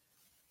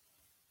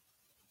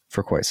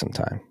 for quite some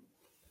time.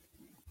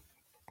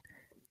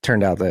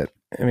 Turned out that,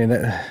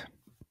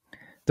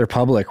 they're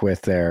public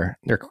with their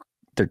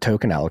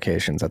token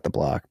allocations at the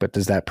Block, but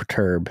does that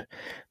perturb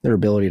their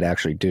ability to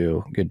actually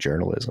do good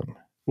journalism?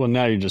 Well,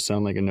 now you just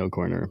sound like a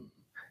no-coiner.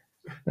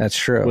 That's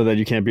true. Well, that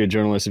you can't be a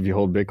journalist if you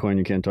hold Bitcoin.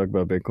 You can't talk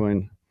about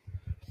Bitcoin.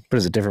 But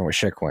is it different with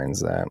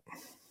shitcoins that?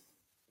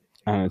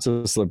 It's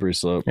a slippery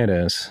slope. It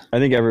is. I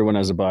think everyone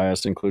has a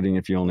bias, including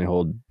if you only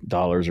hold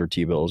dollars or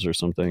T-bills or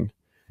something.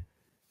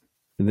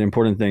 The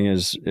important thing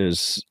is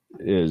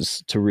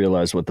to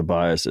realize what the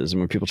bias is.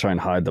 And when people try and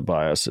hide the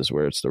bias is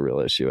where it's the real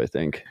issue, I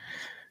think.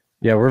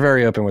 Yeah, we're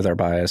very open with our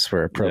bias.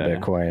 We're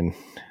pro-Bitcoin,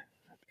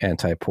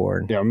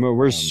 anti-porn. Yeah,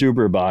 we're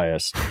super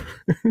biased.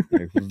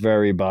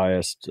 Very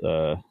biased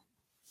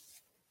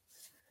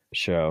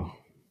show.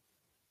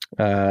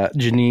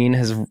 Janine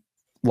has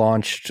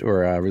launched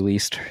or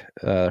released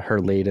her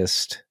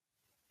latest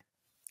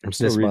I'm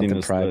still this reading month in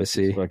this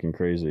privacy. It's fucking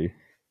crazy.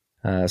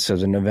 So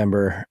the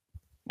November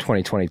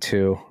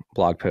 2022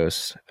 blog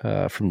post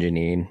from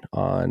Janine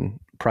on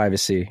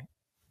privacy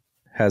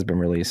has been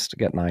released.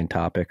 Got 9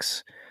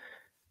 topics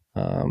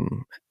out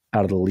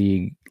of the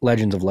League,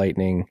 Legends of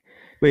Lightning.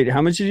 Wait,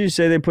 how much did you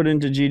say they put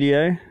into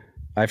GDA?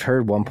 I've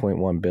heard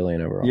 1.1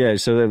 billion overall. Yeah,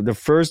 so the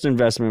first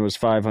investment was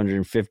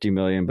 550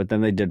 million, but then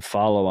they did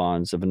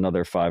follow-ons of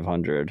another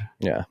 500.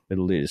 Yeah, at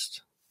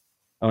least.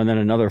 Oh, and then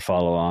another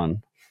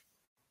follow-on.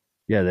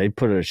 Yeah, they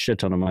put a shit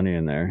ton of money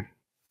in there.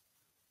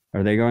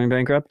 Are they going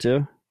bankrupt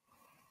too?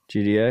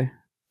 GDA?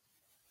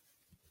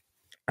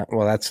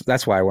 Well,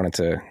 that's why I wanted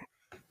to,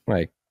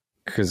 like,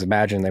 because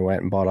imagine they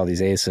went and bought all these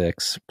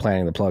ASICs,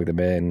 planning to plug them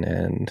in,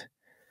 and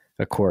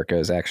a court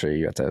goes, actually,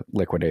 you have to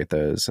liquidate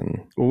those.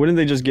 And well, wouldn't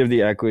they just give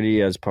the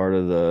equity as part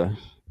of the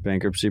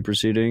bankruptcy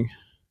proceeding?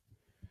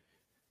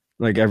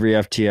 Like every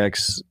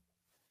FTX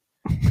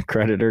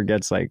creditor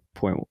gets like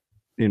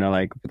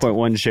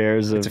 0.1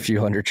 shares of. It's a few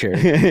hundred shares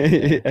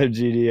of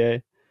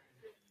GDA.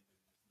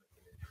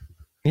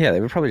 Yeah,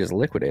 they would probably just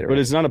liquidate it. But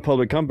it's not a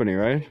public company,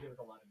 right?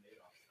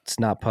 It's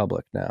not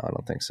public now. I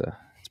don't think so.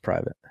 It's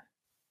private.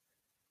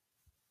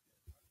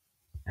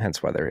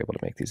 Hence why they're able to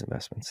make these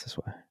investments this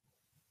way.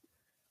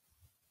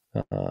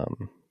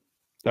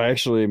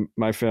 Actually,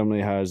 my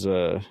family has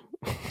a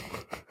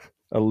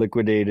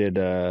liquidated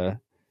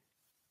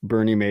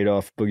Bernie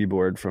Madoff boogie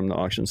board from the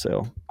auction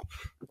sale.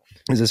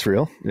 Is this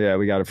real? Yeah,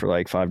 we got it for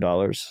like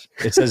 $5.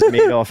 It says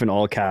Madoff in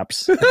all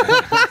caps.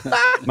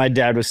 My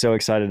dad was so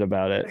excited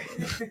about it.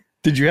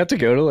 Did you have to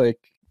go to like?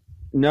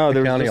 No,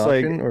 there was just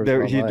like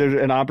there's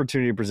an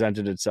opportunity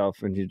presented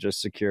itself, and he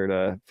just secured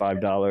a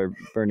 $5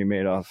 Bernie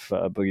Madoff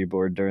boogie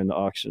board during the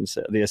auction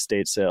sale, the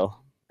estate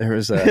sale. There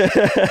was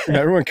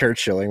remember when Kurt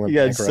Schilling went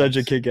bankrupt? He got such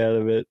a kick out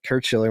of it.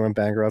 Kurt Schilling went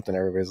bankrupt, and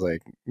everybody's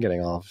like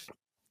getting off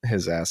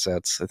his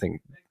assets. I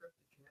think.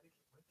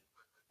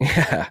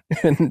 Yeah,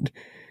 and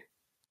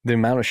the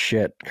amount of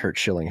shit Kurt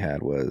Schilling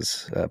had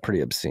was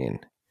pretty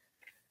obscene.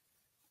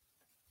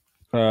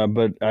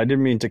 But I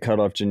didn't mean to cut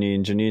off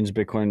Janine. Janine's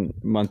Bitcoin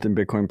month in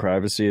Bitcoin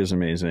privacy is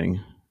amazing.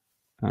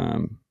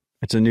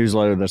 It's a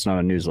newsletter that's not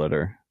a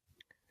newsletter.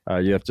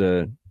 You have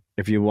to,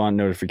 if you want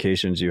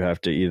notifications, you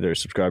have to either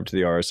subscribe to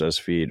the RSS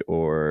feed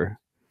or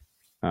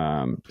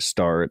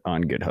start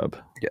on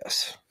GitHub.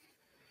 Yes.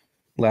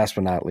 Last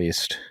but not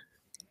least,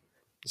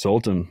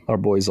 Zoltan. Our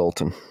boy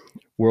Zoltan.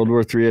 World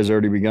War III has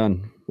already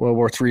begun. World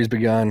War III has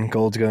begun.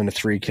 Gold's going to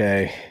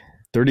 3K.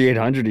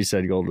 3,800, he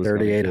said gold was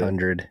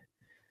 3,800.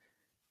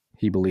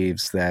 He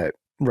believes that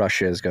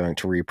Russia is going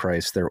to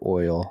reprice their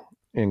oil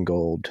in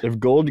gold. If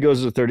gold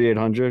goes to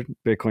 3,800,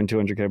 Bitcoin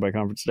 200K by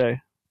conference day.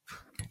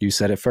 You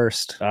said it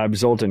first.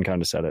 Zoltan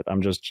kind of said it.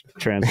 I'm just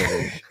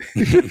translating.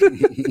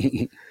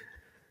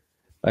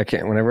 I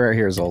can't. Whenever I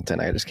hear Zoltan,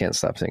 I just can't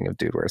stop thinking of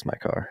dude, where's my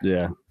car?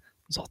 Yeah.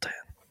 Zoltan.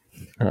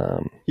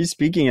 He's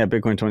speaking at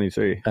Bitcoin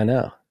 23. I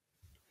know.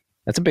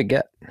 That's a big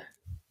get.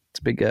 It's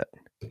a big get.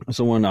 That's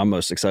the one I'm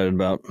most excited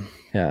about.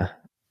 Yeah.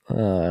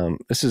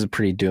 This is a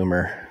pretty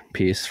doomer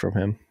piece from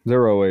him.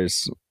 They're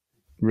always,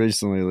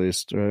 recently at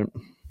least, right?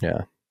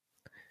 Yeah.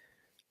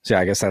 So yeah,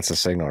 I guess that's the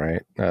signal,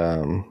 right?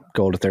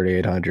 Gold to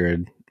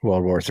 3,800.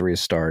 World War III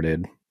has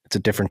started. It's a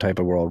different type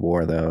of world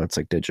war, though. It's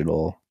like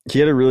digital. He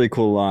had a really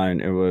cool line.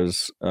 It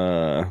was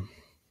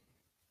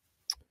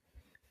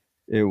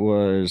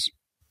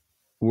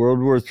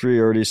World War III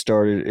already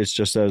started. It's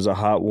just as a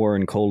hot war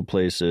in cold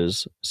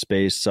places,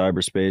 space,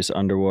 cyberspace,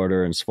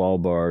 underwater, and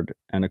Svalbard,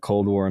 and a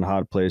cold war in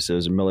hot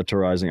places,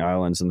 militarizing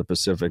islands in the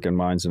Pacific and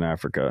mines in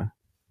Africa.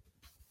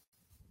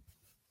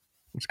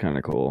 It's kind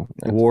of cool.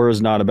 War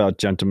is not about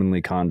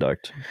gentlemanly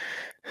conduct.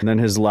 And then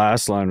his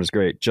last line was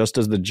great. Just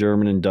as the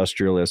German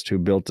industrialist who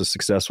built a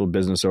successful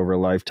business over a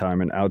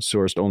lifetime and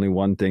outsourced only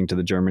one thing to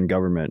the German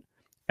government,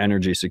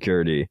 energy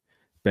security,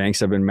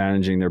 banks have been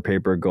managing their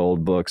paper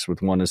gold books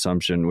with one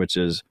assumption, which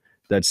is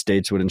that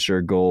states would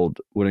ensure gold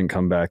wouldn't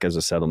come back as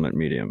a settlement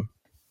medium.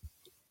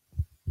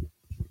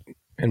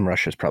 And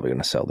Russia's probably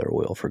going to sell their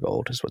oil for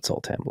gold, is what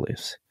Zoltan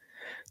believes.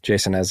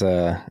 Jason, as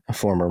a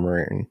former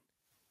Marine,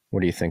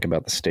 what do you think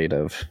about the state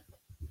of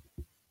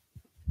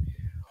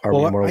we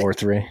in World War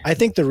III? I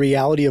think the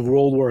reality of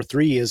World War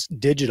III is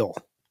digital,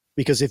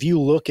 because if you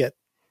look at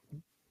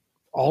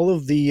all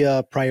of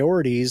the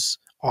priorities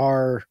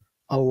are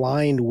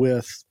aligned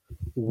with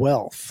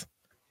wealth,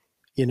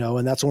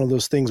 and that's one of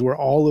those things where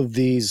all of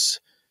these,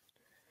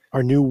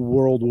 our new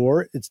world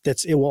war,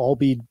 it will all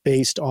be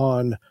based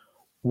on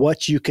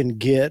what you can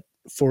get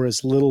for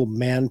as little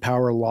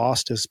manpower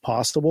lost as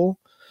possible.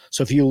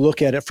 So if you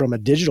look at it from a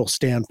digital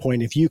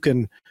standpoint, if you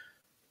can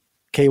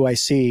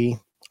KYC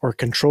or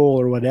control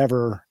or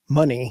whatever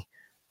money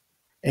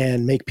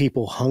and make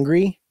people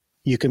hungry,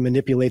 you can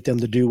manipulate them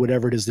to do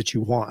whatever it is that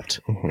you want.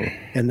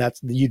 Mm-hmm. And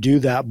you do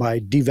that by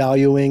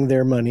devaluing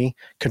their money,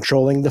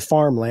 controlling the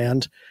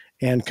farmland,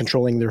 and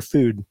controlling their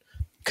food.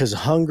 Because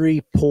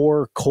hungry,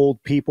 poor,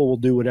 cold people will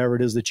do whatever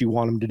it is that you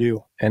want them to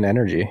do. And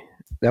energy.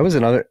 That was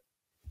another.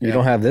 You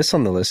don't have this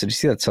on the list. Did you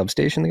see that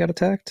substation that got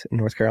attacked in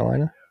North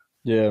Carolina?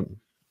 Yeah.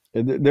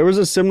 There was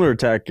a similar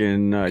attack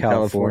in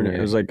California.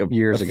 It was like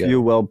years ago.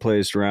 Few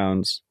well-placed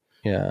rounds.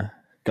 Yeah.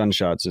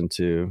 Gunshots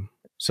into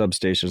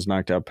substations,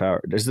 knocked out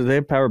power. Did they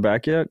have power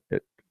back yet?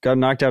 It got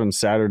knocked out on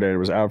Saturday. It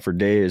was out for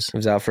days. It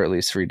was out for at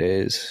least 3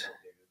 days.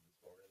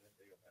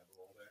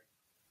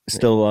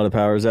 Still a lot of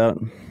power's out.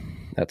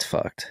 That's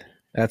fucked.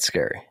 That's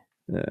scary.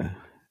 Yeah.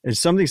 It's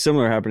something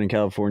similar happened in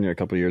California a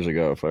couple of years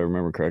ago, if I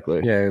remember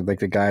correctly. Yeah, like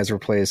the guys were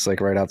placed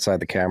like right outside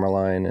the camera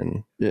line,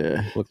 and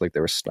yeah, looked like they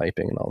were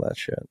sniping and all that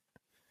shit.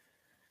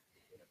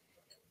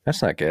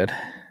 That's not good.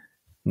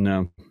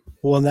 No.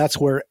 Well, and that's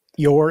where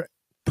your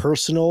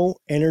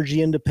personal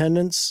energy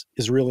independence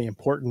is really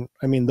important.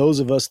 I mean, those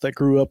of us that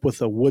grew up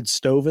with a wood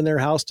stove in their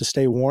house to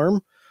stay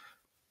warm,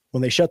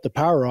 when they shut the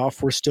power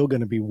off, we're still going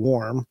to be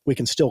warm. We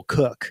can still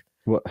cook.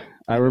 Well,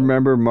 I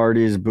remember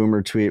Marty's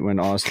boomer tweet when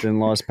Austin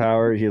lost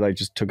power. He like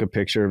just took a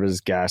picture of his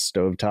gas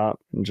stovetop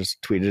and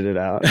just tweeted it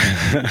out.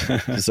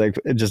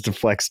 just a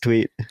flex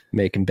tweet.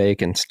 Making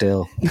bacon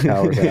still.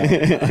 Power's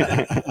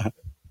out.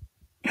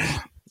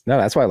 No,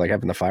 that's why I like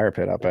having the fire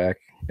pit out back.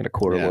 Get a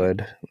cord of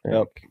wood.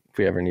 Yep. If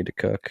we ever need to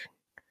cook.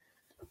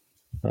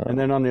 And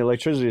then on the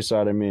electricity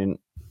side, I mean,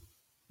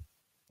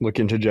 look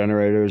into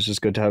generators. It's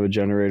good to have a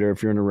generator.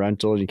 If you're in a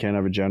rental and you can't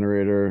have a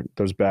generator,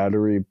 those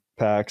battery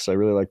packs, I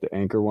really like the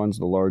Anchor ones,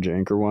 the large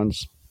Anchor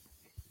ones.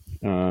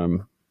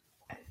 They'll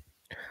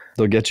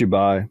get you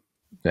by.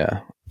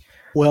 Yeah.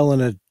 Well,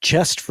 in a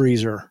chest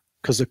freezer,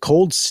 because the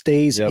cold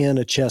stays in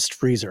a chest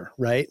freezer,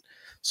 right?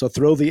 So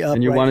throw the upright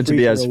and you want it to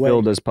be as away.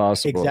 filled as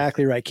possible.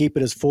 Exactly right. Keep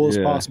it as full as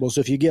possible.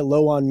 So if you get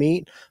low on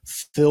meat,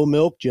 fill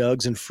milk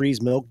jugs and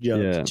freeze milk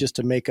jugs just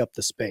to make up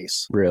the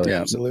space. Really?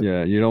 Yeah. Absolutely.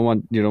 Yeah. You don't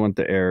want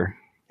the air.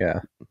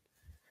 Yeah.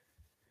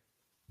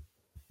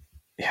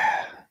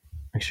 Yeah.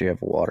 Make sure you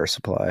have a water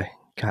supply.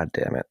 God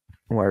damn it.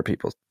 Why are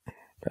people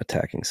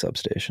attacking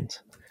substations?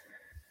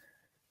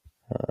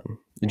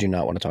 Did you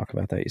not want to talk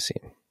about that, you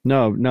seem?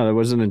 No, that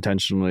wasn't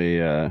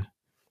intentionally.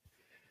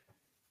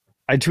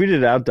 I tweeted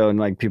it out though, and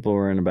like people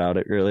weren't about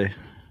it really.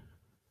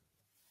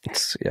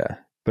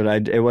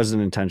 But it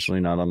wasn't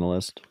intentionally not on the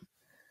list.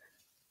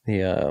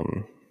 It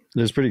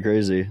was pretty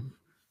crazy.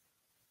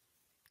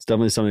 It's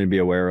definitely something to be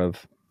aware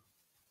of.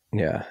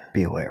 Yeah.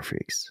 Be aware,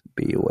 freaks.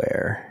 Be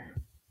aware.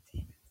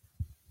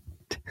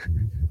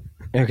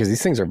 Yeah, because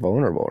these things are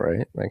vulnerable,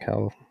 right? Like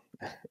how,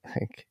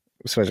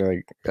 especially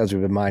like as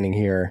we've been mining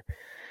here.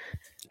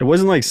 It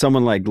wasn't like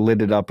someone like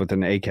lit it up with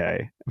an AK.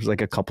 It was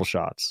like a couple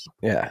shots.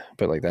 Yeah,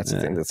 but like that's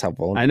the thing. That's how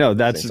vulnerable. I know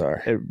that's things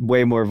are.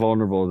 Way more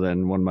vulnerable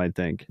than one might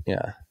think.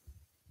 Yeah,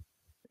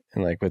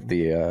 and like with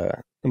the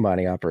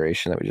mining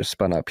operation that we just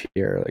spun up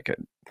here, like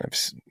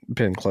I've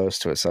been close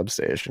to a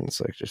substation. It's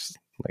like just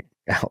like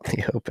out in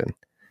the open.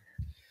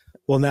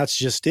 Well, and that's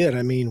just it.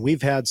 I mean,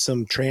 we've had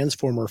some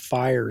transformer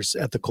fires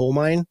at the coal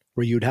mine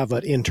where you'd have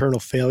an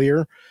internal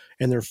failure,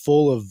 and they're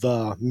full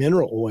of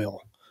mineral oil.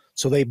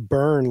 So they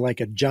burn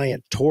like a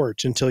giant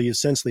torch until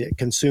it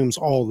consumes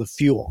all the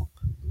fuel.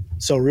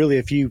 So really,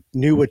 if you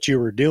knew what you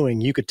were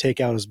doing, you could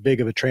take out as big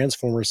of a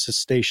transformer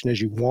station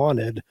as you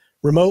wanted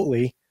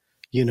remotely,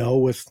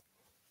 with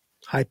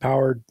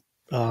high-powered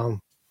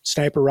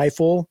sniper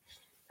rifle.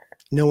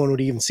 No one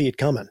would even see it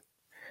coming.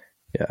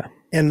 Yeah.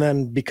 And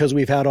then because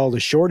we've had all the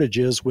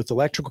shortages with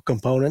electrical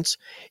components,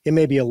 it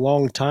may be a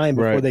long time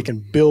before they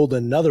can build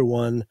another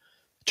one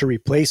to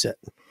replace it.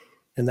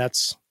 And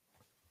that's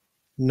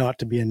not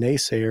to be a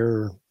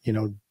naysayer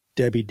or,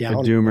 Debbie Downer.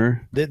 A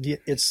doomer.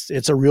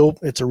 It's a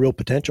real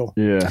potential.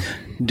 Yeah.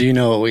 Do you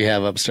know what we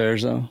have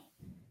upstairs though?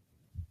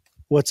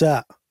 What's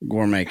that?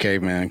 Gourmet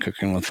caveman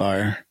cooking with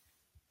fire.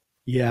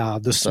 Yeah,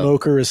 the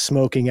smoker is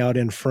smoking out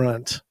in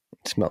front.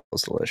 It smells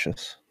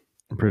delicious.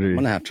 Pretty. I'm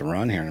gonna have to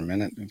run here in a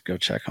minute and go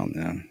check on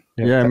them.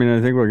 Yeah, I mean, I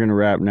think we're gonna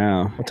wrap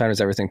now. What time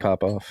does everything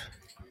pop off?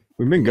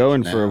 We've been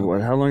going for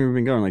how long have we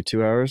been going? Like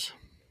 2 hours?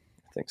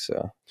 I think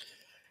so.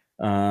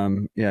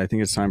 Yeah, I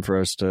think it's time for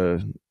us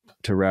to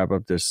wrap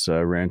up this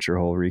rancher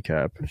hole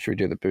recap. Should we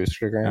do the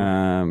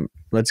boostergram?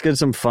 Let's get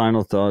some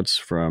final thoughts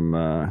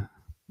from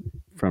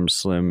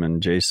Slim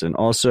and Jason.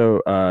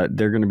 Also,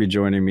 they're going to be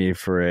joining me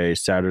for a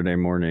Saturday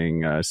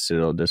morning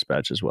Citadel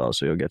Dispatch as well,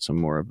 so you'll get some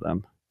more of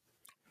them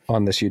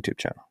on this YouTube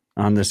channel.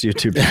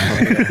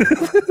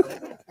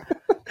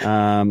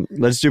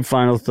 Let's do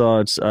final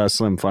thoughts.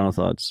 Slim, final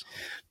thoughts.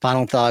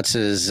 Final thoughts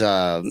is,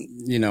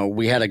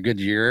 we had a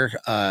good year.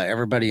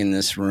 Everybody in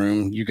this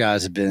room, you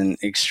guys have been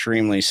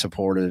extremely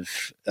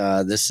supportive.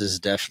 This is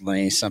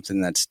definitely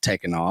something that's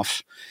taken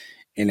off,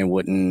 and it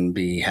wouldn't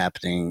be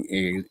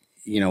happening.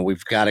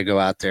 We've got to go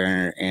out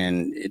there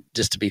and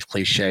just to be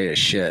cliche as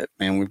shit,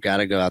 man, we've got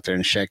to go out there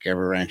and shake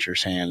every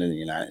rancher's hand in the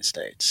United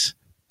States.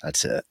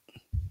 That's it.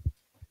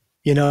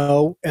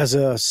 As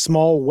a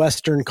small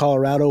Western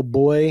Colorado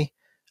boy,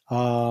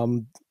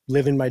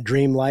 living my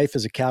dream life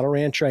as a cattle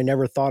rancher, I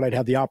never thought I'd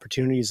have the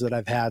opportunities that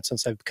I've had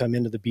since I've come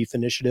into the Beef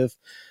Initiative,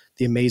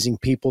 the amazing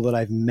people that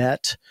I've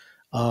met,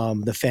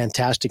 the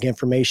fantastic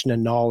information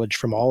and knowledge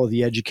from all of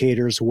the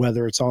educators,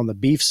 whether it's on the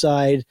beef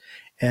side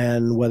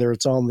and whether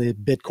it's on the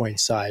Bitcoin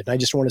side. And I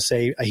just want to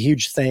say a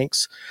huge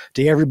thanks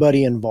to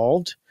everybody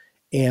involved.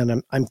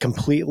 And I'm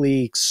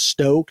completely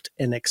stoked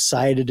and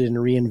excited and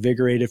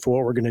reinvigorated for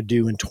what we're going to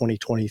do in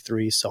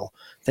 2023. So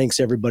thanks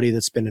everybody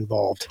that's been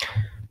involved.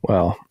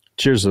 Well,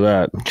 cheers to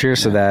that.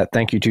 Cheers to that.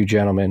 Thank you two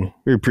gentlemen.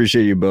 We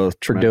appreciate you both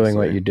for doing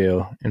what you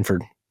do and for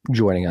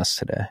joining us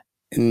today.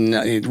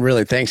 No,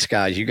 really, thanks,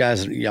 guys.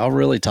 Y'all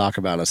really talk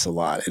about us a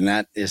lot, and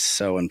that is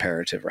so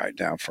imperative right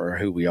now for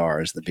who we are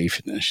as the Beef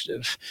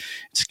Initiative.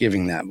 It's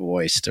giving that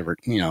voice to,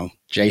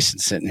 Jason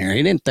sitting here.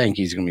 He didn't think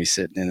he's going to be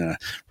sitting in a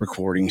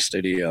recording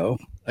studio.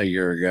 a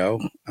year ago.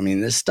 I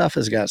mean, this stuff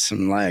has got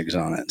some legs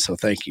on it. So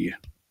thank you.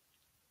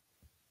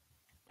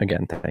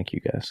 Again, thank you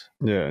guys.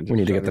 Yeah, we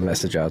need to get the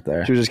message out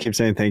there. Should we just keep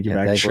saying thank you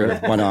back? Thank Sure.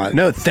 Why not?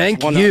 No,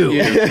 thank Why not you.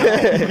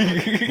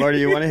 Marty,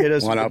 you want to hit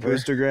us One with the upper.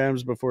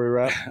 boostergrams before we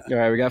wrap? All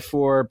right, we got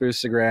 4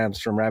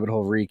 boostergrams from Rabbit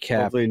Hole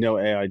Recap. Hopefully no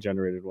AI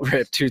generated one. We're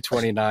at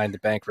 229. The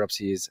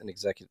bankruptcies and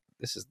executive.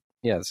 This is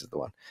the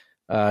one.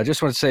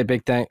 Just want to say a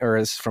big thank, or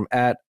this is from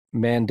at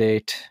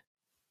mandate.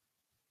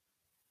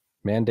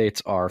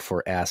 Mandates are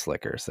for ass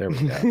lickers. There we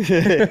go.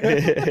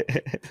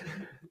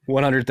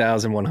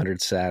 100,100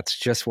 sats.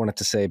 Just wanted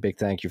to say a big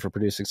thank you for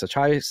producing such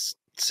high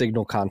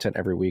signal content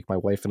every week. My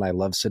wife and I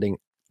love sitting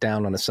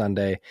down on a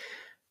Sunday,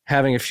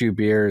 having a few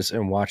beers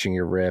and watching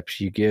your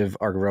rip. You give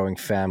our growing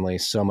family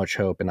so much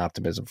hope and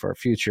optimism for our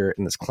future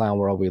in this clown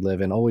world we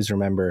live in. Always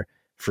remember,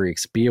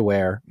 freaks, be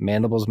aware.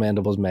 Mandibles,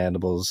 mandibles,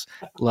 mandibles.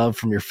 Love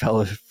from your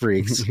fellow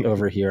freaks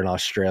over here in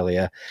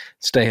Australia.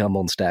 Stay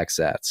humble and stack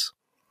sats.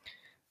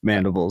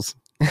 Mandibles.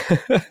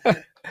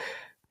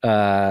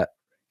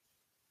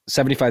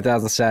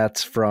 75,000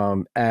 sats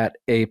from at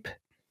Ape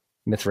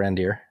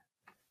Mithrandir.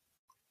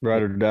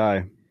 Ride or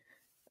die.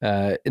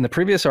 In the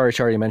previous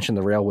RHR, you mentioned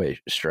the railway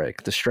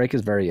strike. The strike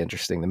is very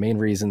interesting. The main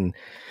reason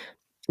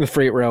the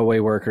freight railway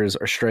workers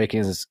are striking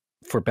is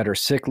for better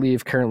sick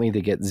leave. Currently,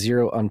 they get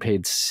 0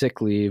 unpaid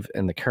sick leave,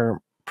 and the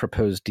current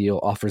proposed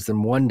deal offers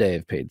them 1 day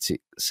of paid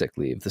sick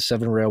leave. The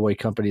 7 railway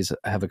companies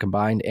have a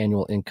combined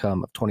annual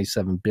income of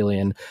 $27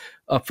 billion,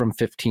 up from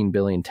 $15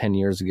 billion 10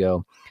 years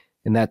ago.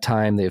 In that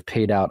time, they've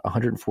paid out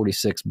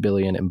 $146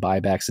 billion in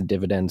buybacks and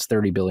dividends,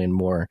 $30 billion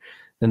more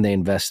than they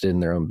invested in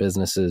their own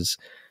businesses.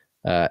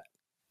 At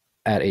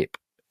Ape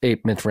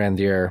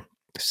Mithrandir,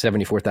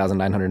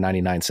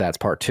 74,999 sats,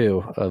 part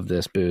 2 of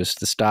this boost.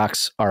 The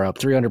stocks are up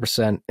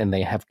 300%, and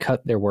they have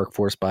cut their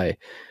workforce by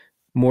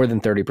more than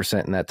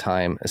 30% in that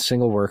time. A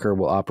single worker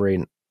will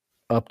operate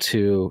up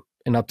to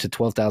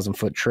 12,000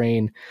 foot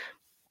train.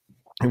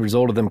 As a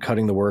result of them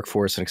cutting the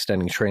workforce and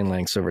extending train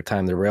lengths over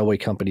time, the railway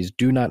companies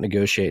do not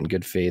negotiate in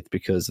good faith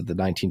because of the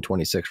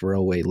 1926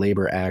 Railway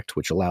Labor Act,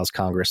 which allows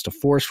Congress to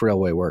force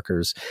railway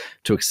workers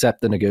to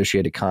accept the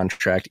negotiated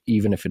contract,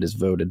 even if it is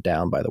voted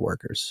down by the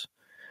workers.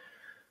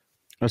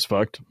 That's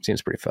fucked.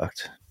 Seems pretty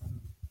fucked.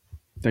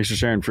 Thanks for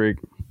sharing, freak.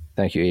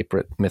 Thank you,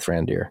 April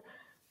Mithrandir.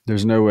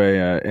 There's no way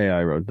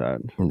AI wrote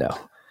that. No.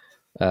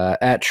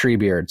 At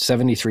Treebeard,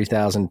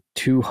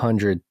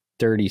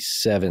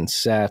 73,237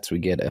 sats. We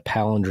get a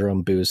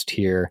palindrome boost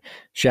here.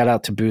 Shout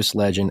out to Boost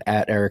Legend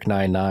at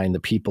Eric99. The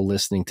people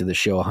listening to the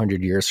show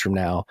 100 years from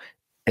now,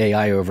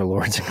 AI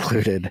overlords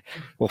included,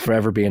 will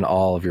forever be in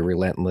awe of your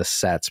relentless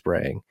sat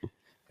spraying.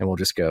 And we'll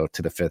just go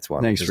to the 5th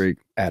one. Thanks, freak.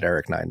 At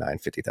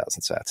Eric99,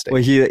 50,000 sats.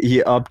 Well,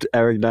 he upped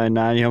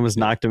Eric99. He almost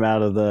knocked him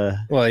out of the.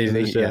 Well,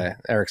 yeah,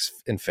 Eric's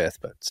in 5th,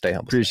 but stay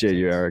humble. Appreciate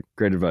you, Eric.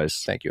 Great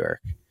advice. Thank you, Eric.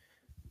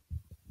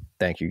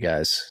 Thank you,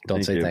 guys.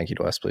 Don't say thank you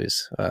to us,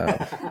 please.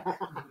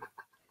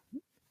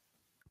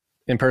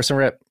 In-person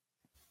rip.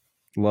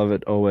 Love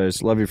it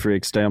always. Love you,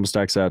 freaks. Stay humble,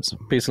 stack sats.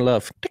 Peace and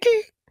love.